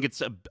standpoint? I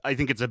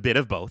think it's a bit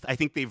of both. I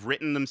think they've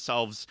written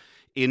themselves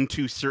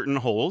into certain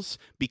holes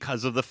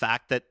because of the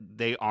fact that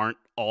they aren't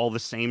all the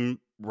same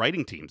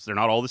writing teams. They're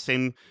not all the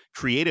same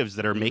creatives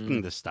that are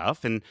making this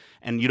stuff, and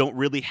you don't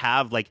really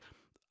have like.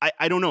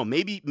 I don't know.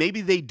 Maybe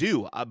they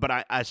do,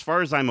 but as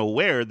far as I'm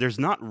aware, there's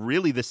not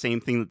really the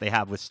same thing that they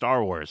have with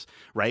Star Wars,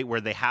 right?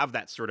 Where they have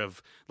that sort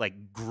of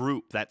like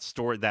group,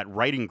 that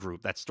writing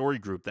group, that story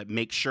group that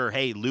makes sure,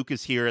 hey, Luke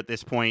is here at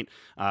this point,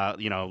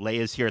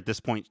 Leia's here at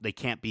this point. They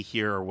can't be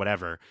here or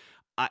whatever.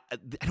 I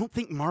don't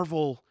think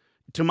Marvel,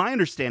 to my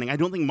understanding, I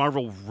don't think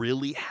Marvel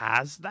really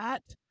has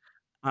that,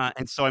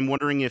 and so I'm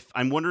wondering if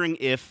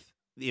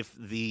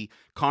the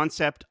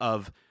concept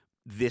of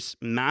this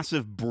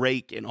massive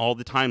break in all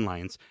the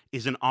timelines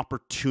is an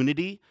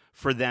opportunity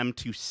for them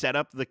to set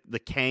up the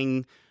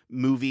Kang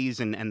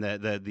movies and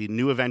the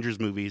new Avengers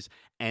movies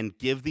and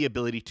give the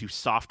ability to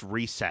soft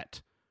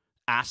reset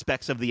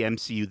aspects of the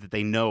MCU that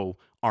they know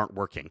aren't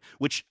working,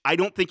 which I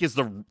don't think is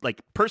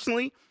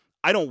personally,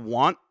 I don't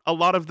want a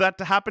lot of that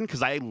to happen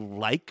because I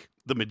like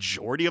the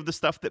majority of the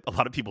stuff that a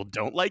lot of people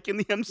don't like in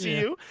the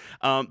MCU.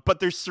 Yeah. But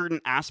there's certain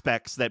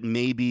aspects that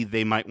maybe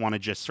they might want to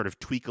just sort of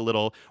tweak a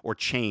little or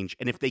change.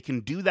 And if they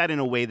can do that in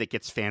a way that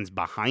gets fans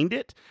behind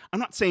it,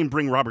 I'm not saying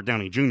bring Robert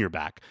Downey Jr.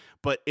 back,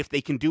 but if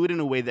they can do it in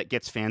a way that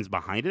gets fans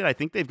behind it, I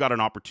think they've got an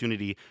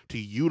opportunity to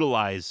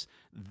utilize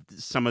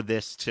some of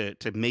this to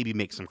maybe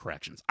make some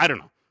corrections. I don't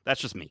know.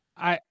 That's just me.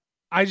 I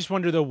just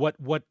wonder though,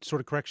 what sort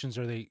of corrections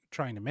are they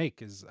trying to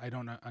make? Is I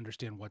don't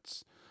understand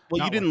what's.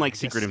 Well, you didn't like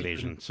Secret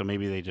Invasion, so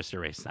maybe they just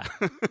erased that.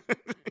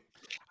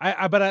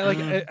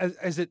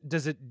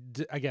 Does it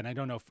again? I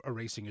don't know if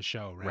erasing a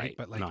show, right?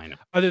 But like, no, I know.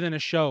 Other than a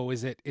show,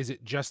 is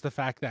it just the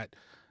fact that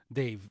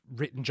They've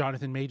written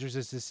Jonathan Majors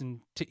as this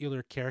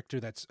titular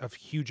character that's of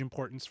huge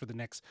importance for the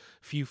next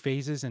few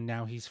phases, and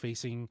now he's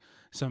facing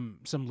some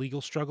legal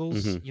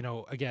struggles. Mhm. You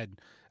know, again,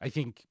 I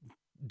think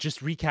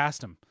just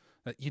recast him.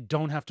 You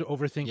don't have to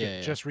overthink Yeah, it.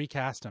 yeah. Just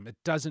recast him. It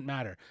doesn't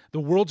matter.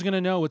 The world's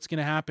gonna know what's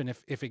gonna happen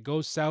if it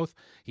goes south.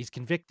 He's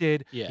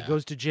convicted. He Yeah.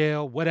 goes to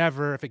jail.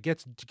 Whatever. If it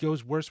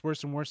goes worse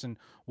and worse, and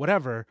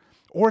whatever.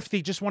 Or if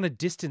they just want to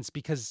distance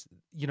because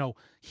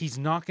he's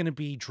not going to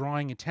be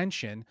drawing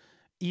attention,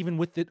 even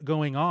with it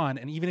going on,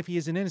 and even if he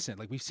isn't innocent.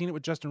 Like we've seen it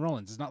with Justin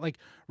Rollins. It's not like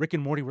Rick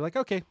and Morty were like,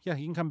 okay, yeah,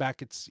 he can come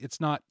back. It's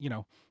not.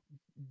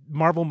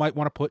 Marvel might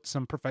want to put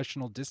some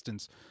professional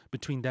distance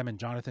between them and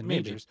Jonathan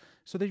Maybe. Majors,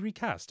 so they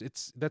recast.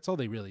 That's all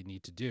they really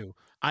need to do.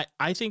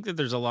 I think that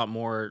there's a lot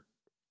more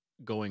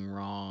going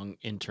wrong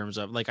in terms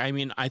of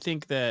I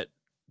think that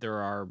there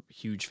are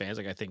huge fans.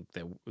 Like I think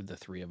that the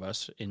three of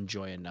us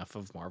enjoy enough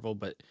of Marvel,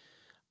 but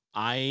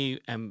I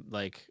am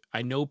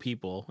I know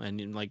people,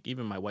 and like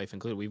even my wife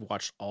included, we've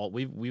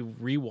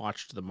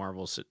rewatched the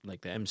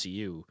the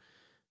MCU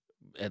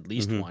at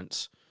least Mhm.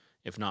 once,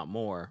 if not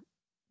more.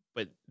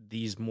 But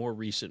these more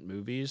recent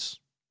movies,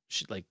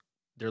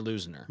 they're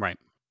losing her. Right.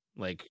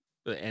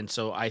 And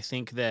so I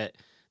think that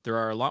there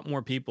are a lot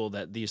more people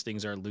that these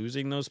things are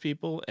losing those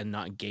people and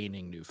not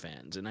gaining new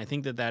fans. And I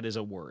think that is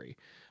a worry.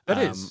 That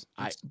is.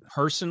 I It's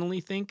personally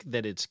think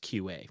that it's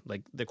QA.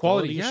 Like the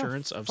quality. quality Yeah,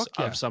 assurance of fuck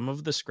yeah. some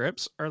of the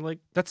scripts are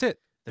That's it.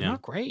 they're Yeah.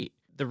 not great.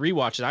 The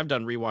rewatches, I've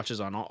done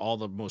rewatches on all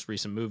the most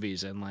recent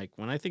movies. And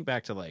when I think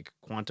back to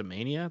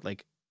Quantumania,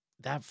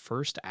 that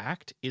first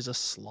act is a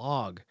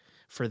slog.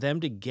 For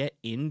them to get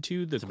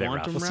into the It's a bit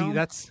rough. quantum Well, see, realm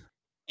that's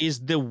is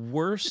the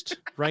worst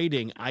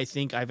writing I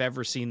think I've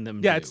ever seen them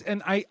yeah. do. It's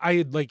and I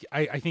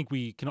think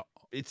we can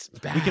It's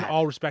bad. we can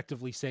all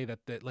respectively say that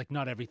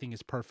not everything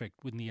is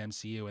perfect within the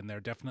MCU, and they're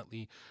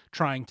definitely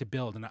trying to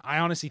build. And I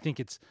honestly think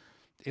it's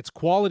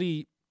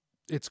quality,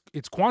 it's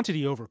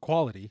quantity over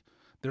quality.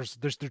 They're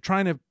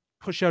trying to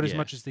push out as Yeah.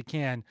 much as they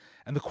can,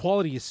 and the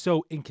quality is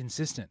so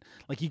inconsistent.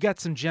 Like you got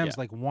some gems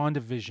like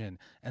WandaVision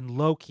and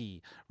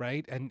Loki,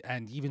 right? And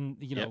even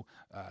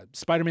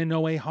Spider-Man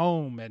No Way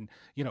Home, and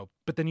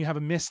but then you have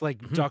a miss like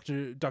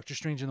Mhm. Doctor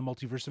Strange in the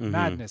Multiverse of Mhm.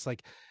 Madness,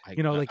 like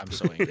I'm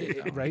so angry at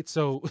that one. right?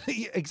 So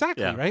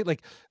exactly, Yeah. right?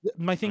 Like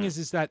my thing Yeah.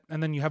 is that,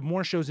 and then you have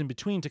more shows in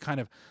between to kind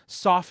of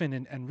soften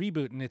and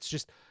reboot, and it's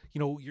just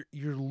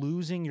you're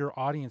losing your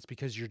audience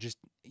because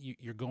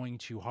you're going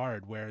too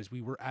hard. Whereas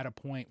we were at a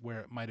point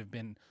where it might have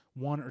been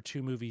 1 or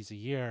 2 movies a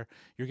year.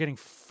 You're getting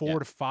 4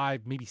 to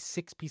 5, maybe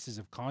 6 pieces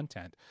of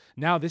content.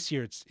 Now this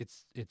year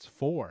it's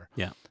 4.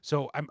 Yeah.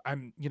 So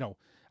I'm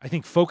I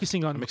think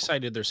focusing on I'm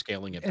excited they're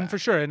scaling it and back. for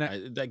sure, and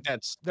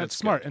That's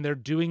smart. good. And they're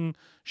doing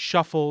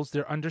shuffles.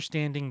 They're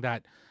understanding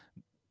that,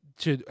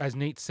 as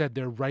Nate said,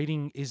 their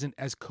writing isn't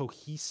as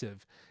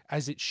cohesive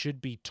as it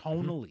should be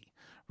tonally,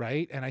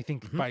 right? And I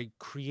think by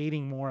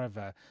creating more of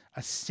a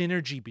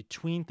synergy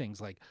between things,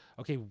 like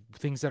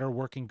things that are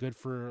working good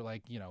for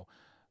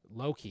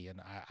Loki,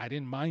 and I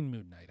didn't mind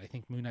Moon Knight. I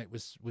think Moon Knight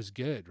was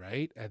good,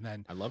 right? And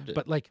then I loved it.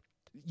 but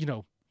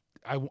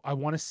I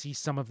want to see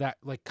some of that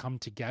come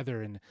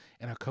together in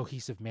a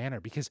cohesive manner,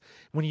 because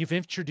when you've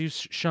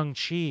introduced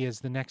Shang-Chi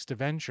as the next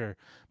Avenger,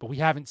 but we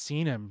haven't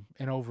seen him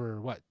in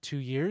over 2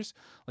 years,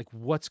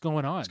 what's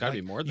going on? It's got to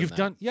be more than You've that.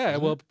 done, yeah,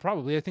 isn't well, it?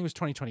 probably. I think it was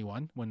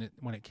 2021 when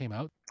it came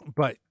out.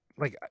 But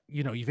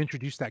you've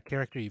introduced that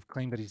character, you've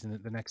claimed that he's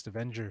the next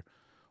Avenger.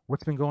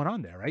 What's been going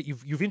on there, right?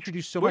 You've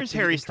introduced so Where's much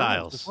Harry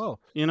Eternals as Styles?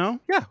 well. You know?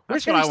 Yeah,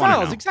 where's That's what Harry I wanna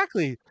Styles? know.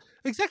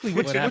 Exactly.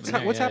 What happened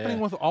there? What's Yeah, happening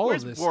yeah. with all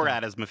Where's of this Borat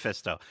stuff? as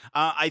Mephisto?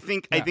 I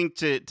think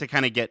Yeah. to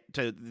kind of get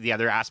to the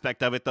other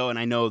aspect of it though, and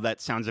I know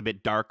that sounds a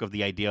bit dark of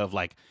the idea of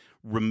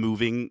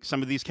removing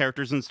some of these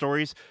characters and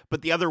stories,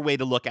 but the other way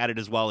to look at it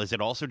as well is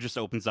it also just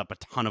opens up a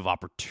ton of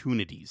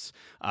opportunities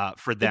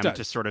for them to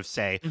does. sort of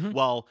say, Mhm.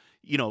 well,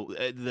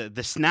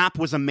 the snap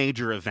was a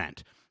major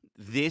event.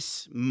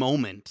 This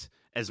moment,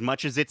 as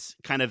much as it's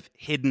kind of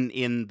hidden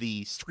in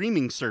the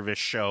streaming service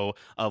show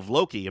of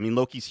Loki. I mean,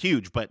 Loki's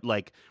huge, but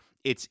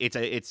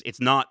it's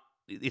not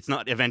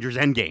Avengers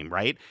Endgame,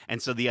 right?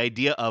 And so the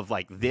idea of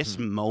this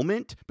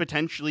moment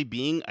potentially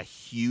being a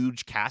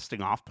huge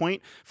casting off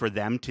point for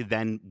them to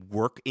then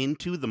work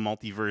into the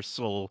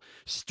multiversal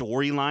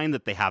storyline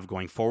that they have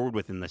going forward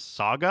within this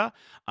saga,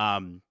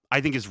 I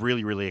think is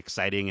really, really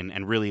exciting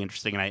and really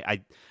interesting. And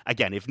I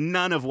again, if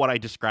none of what I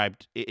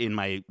described in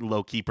my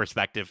low-key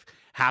perspective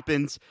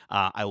happens,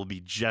 I will be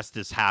just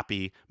as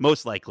happy,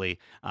 most likely,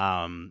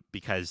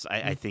 because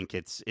I think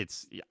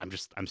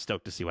I'm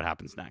stoked to see what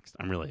happens next.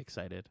 I'm really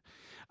excited.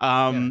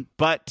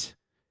 But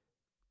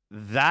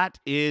that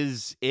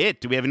is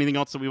it. Do we have anything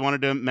else that we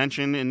wanted to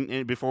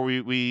mention before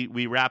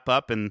we wrap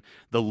up and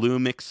the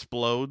loom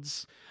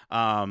explodes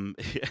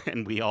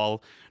and we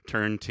all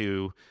turn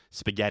to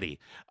spaghetti?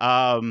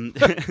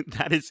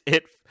 That is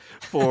it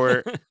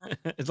for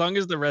As long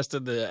as the rest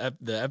of the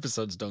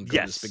episodes don't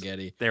go to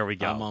spaghetti. There we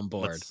go. I'm on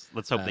board.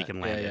 Let's hope they can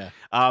land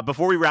yeah, it.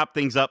 Before we wrap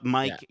things up,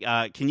 Mike,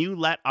 can you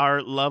let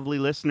our lovely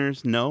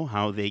listeners know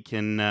how they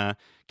can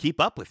keep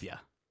up with you?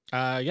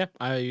 Yeah,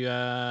 I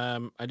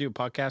do a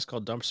podcast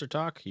called Dumpster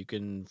Talk. You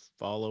can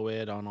follow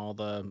it on all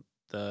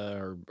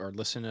or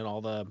listen at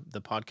all the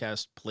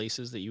podcast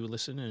places that you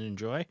listen and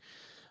enjoy.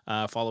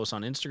 Follow us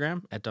on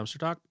Instagram at Dumpster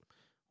Talk,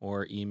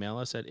 or email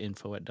us at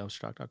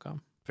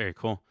info@dumpstertalk.com. Very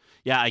cool.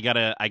 Yeah, I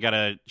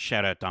gotta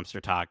shout out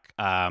Dumpster Talk.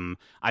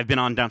 I've been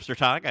on Dumpster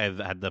Talk. I've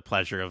had the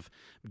pleasure of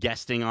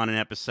guesting on an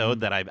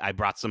episode that I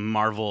brought some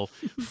Marvel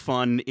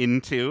fun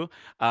into.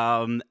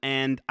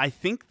 And I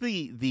think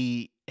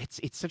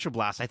it's such a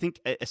blast. I think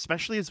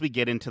especially as we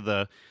get into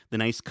the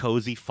nice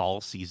cozy fall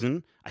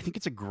season, I think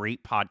it's a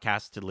great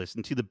podcast to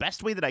listen to. The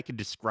best way that I could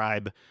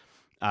describe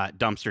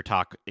Dumpster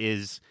Talk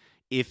is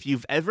if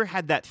you've ever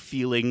had that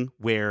feeling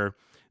where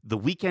the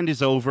weekend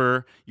is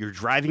over, you're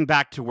driving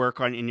back to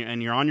work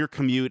and you're on your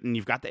commute, and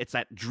you've got it's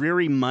that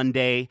dreary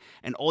Monday,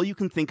 and all you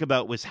can think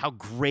about was how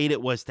great it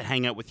was to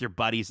hang out with your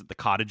buddies at the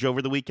cottage over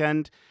the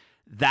weekend.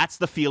 That's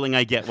the feeling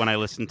I get when I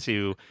listen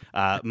to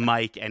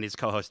Mike and his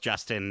co-host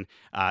Justin,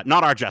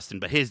 not our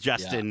Justin, but his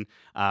Justin,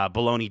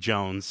 Baloney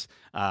Jones,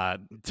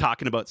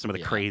 talking about some of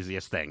the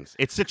craziest things.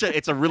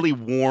 It's a really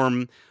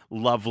warm,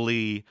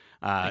 lovely,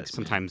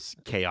 sometimes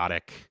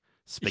chaotic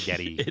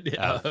spaghetti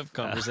of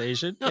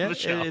conversation.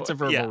 It's a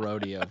verbal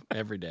rodeo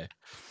every day.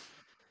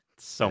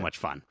 So much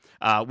fun.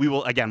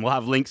 We'll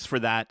have links for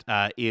that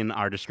in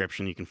our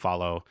description. You can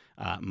follow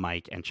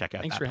Mike and check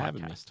out Thanks that for podcast.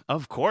 having me.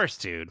 Of course,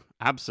 dude.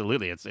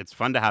 Absolutely. It's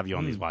fun to have you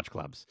on these watch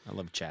clubs. I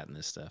love chatting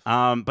this stuff.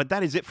 But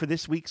that is it for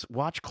this week's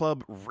Watch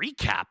Club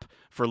recap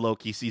for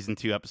Loki Season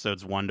 2,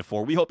 Episodes 1 to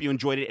 4. We hope you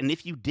enjoyed it. And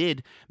if you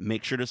did,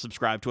 make sure to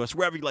subscribe to us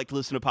wherever you like to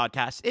listen to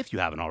podcasts, if you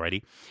haven't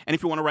already. And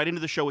if you want to write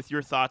into the show with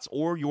your thoughts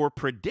or your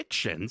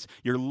predictions,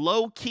 your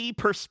low-key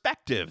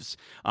perspectives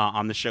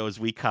on the shows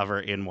we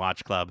cover in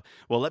Watch Club,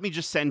 well, let me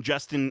just send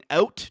Justin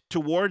out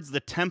towards the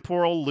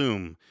temporal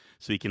loom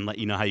so he can let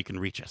you know how you can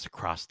reach us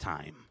across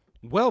time.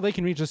 Well, they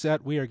can reach us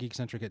at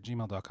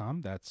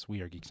wearegeekcentric@gmail.com. That's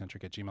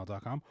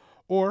wearegeekcentric@gmail.com.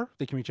 Or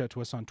they can reach out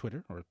to us on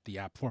Twitter, or the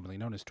app formerly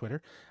known as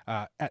Twitter,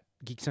 at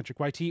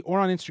GeekcentricYT,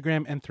 or on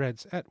Instagram and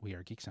Threads at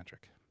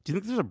wearegeekcentric. Do you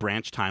think there's a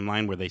branch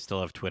timeline where they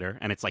still have Twitter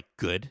and it's like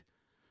good?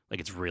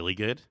 Like it's really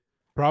good?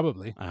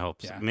 Probably. I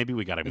hope so. Yeah. Maybe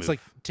we got to move. It's like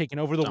taking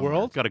over the somewhere.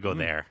 world. Got to go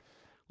there.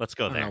 Let's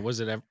go I don't there. know,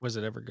 was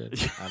it ever good?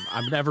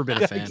 I've never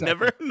been a fan. Exactly.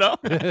 Never? No.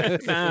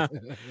 Nah,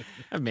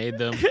 I've made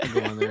them. I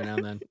go on there now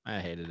and then. I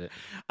hated it.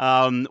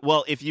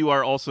 Well, if you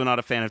are also not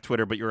a fan of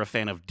Twitter, but you're a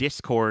fan of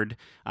Discord,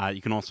 you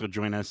can also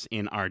join us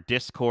in our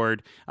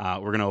Discord.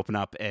 We're going to open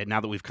up, now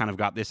that we've kind of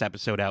got this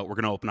episode out, we're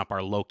going to open up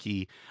our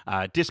Loki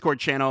Discord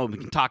channel. We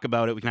can talk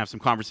about it. We can have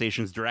some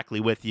conversations directly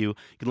with you.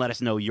 You can let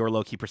us know your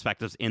Loki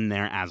perspectives in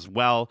there as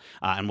well.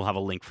 And we'll have a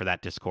link for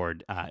that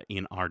Discord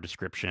in our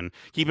description.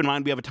 Keep in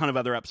mind, we have a ton of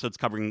other episodes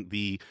covering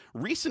the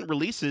recent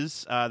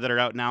releases that are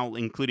out now,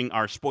 including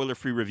our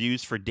spoiler-free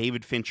reviews for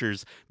David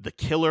Fincher's The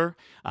Killer.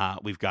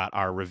 We've got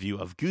our review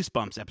of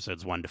Goosebumps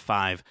episodes 1 to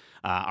 5,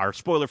 our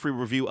spoiler-free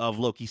review of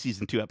Loki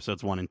Season 2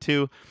 episodes 1 and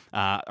 2,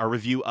 our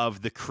review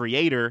of The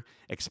Creator,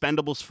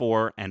 Expendables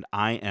 4, and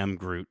I Am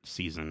Groot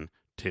Season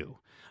 2.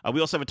 We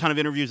also have a ton of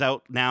interviews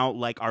out now,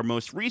 like our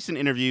most recent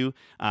interview,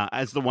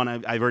 as the one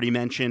I've already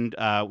mentioned.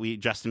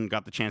 Justin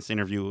got the chance to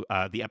interview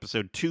the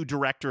episode 2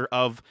 director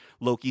of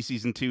Loki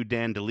Season 2,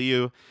 Dan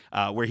DeLeo,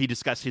 where he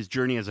discussed his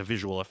journey as a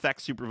visual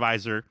effects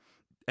supervisor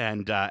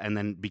and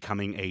then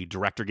becoming a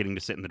director, getting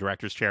to sit in the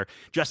director's chair.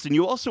 Justin,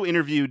 you also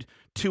interviewed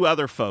 2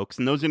 other folks,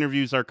 and those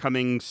interviews are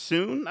coming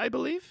soon, I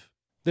believe?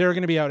 They're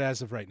going to be out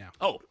as of right now.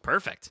 Oh,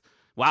 perfect.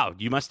 Wow,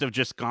 you must have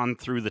just gone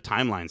through the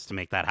timelines to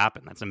make that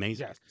happen. That's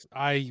amazing. Yes,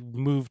 I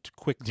moved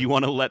quickly. Do you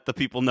want to let the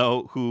people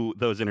know who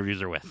those interviews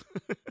are with?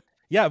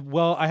 Yeah,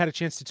 well, I had a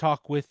chance to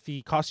talk with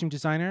the costume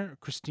designer,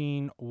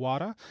 Christine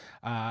Wada,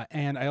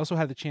 and I also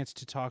had the chance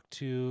to talk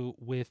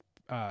with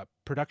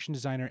production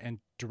designer and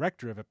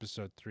director of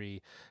episode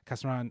 3,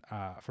 Kasran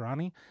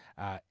Farhani,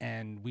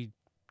 and we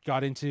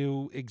got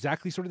into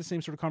exactly sort of the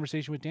same sort of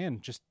conversation with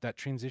Dan, just that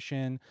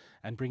transition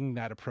and bringing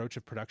that approach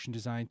of production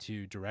design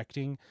to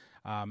directing.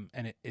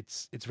 And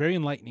it's very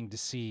enlightening to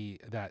see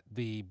that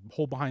the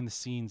whole behind the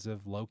scenes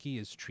of Loki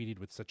is treated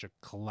with such a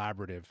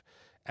collaborative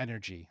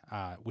energy,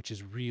 which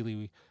is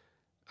really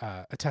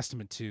a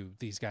testament to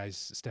these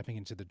guys stepping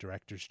into the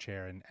director's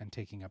chair and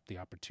taking up the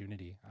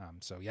opportunity.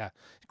 So yeah,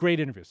 great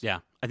interviews. Yeah,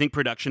 I think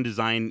production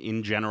design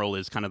in general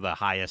is kind of the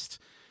highest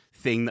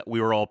thing that we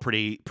were all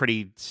pretty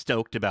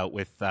stoked about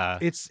with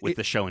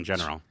the show in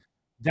general.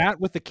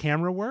 That with the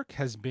camera work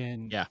has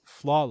been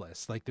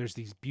flawless. Like there's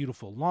these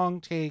beautiful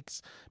long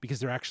takes because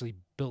they're actually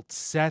built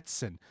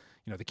sets, and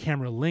the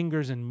camera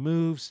lingers and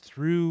moves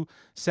through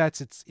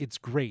sets. It's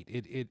great.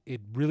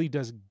 It really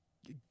does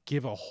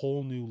give a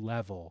whole new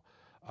level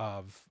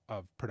of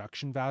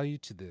production value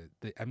to the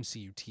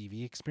MCU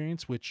TV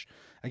experience, which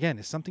again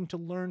is something to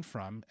learn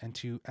from and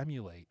to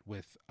emulate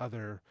with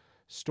other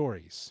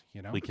stories.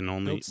 You know, We can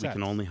only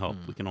hope.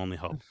 We can only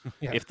hope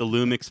Yeah. if the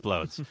loom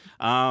explodes.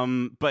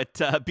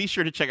 But be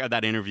sure to check out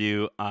that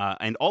interview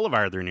and all of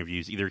our other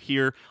interviews, either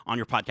here on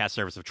your podcast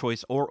service of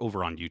choice or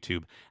over on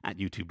YouTube at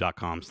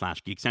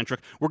youtube.com/geekcentric.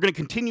 We're going to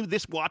continue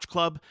this watch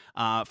club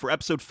for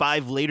episode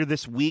 5 later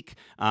this week.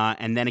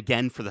 And then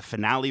again for the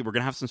finale, we're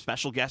going to have some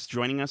special guests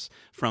joining us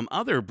from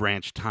other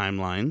branch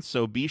timelines.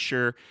 So be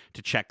sure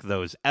to check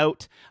those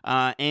out.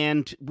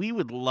 And we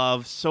would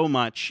love so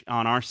much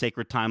on our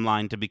sacred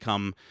timeline to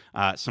become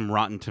some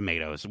Rotten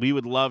Tomatoes. We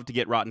would love to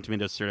get Rotten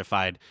Tomatoes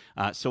certified.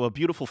 So a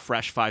beautiful,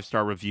 fresh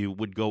 5-star review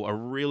would go a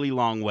really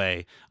long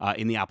way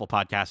in the Apple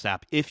Podcast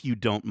app, if you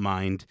don't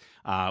mind.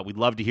 We'd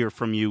love to hear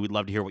from you. We'd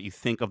love to hear what you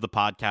think of the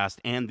podcast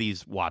and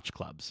these watch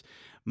clubs.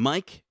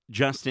 Mike,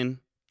 Justin,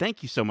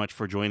 thank you so much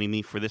for joining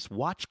me for this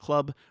watch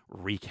club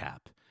recap.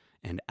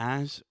 And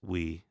as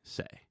we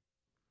say,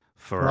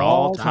 for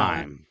all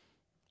time,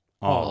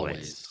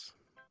 always.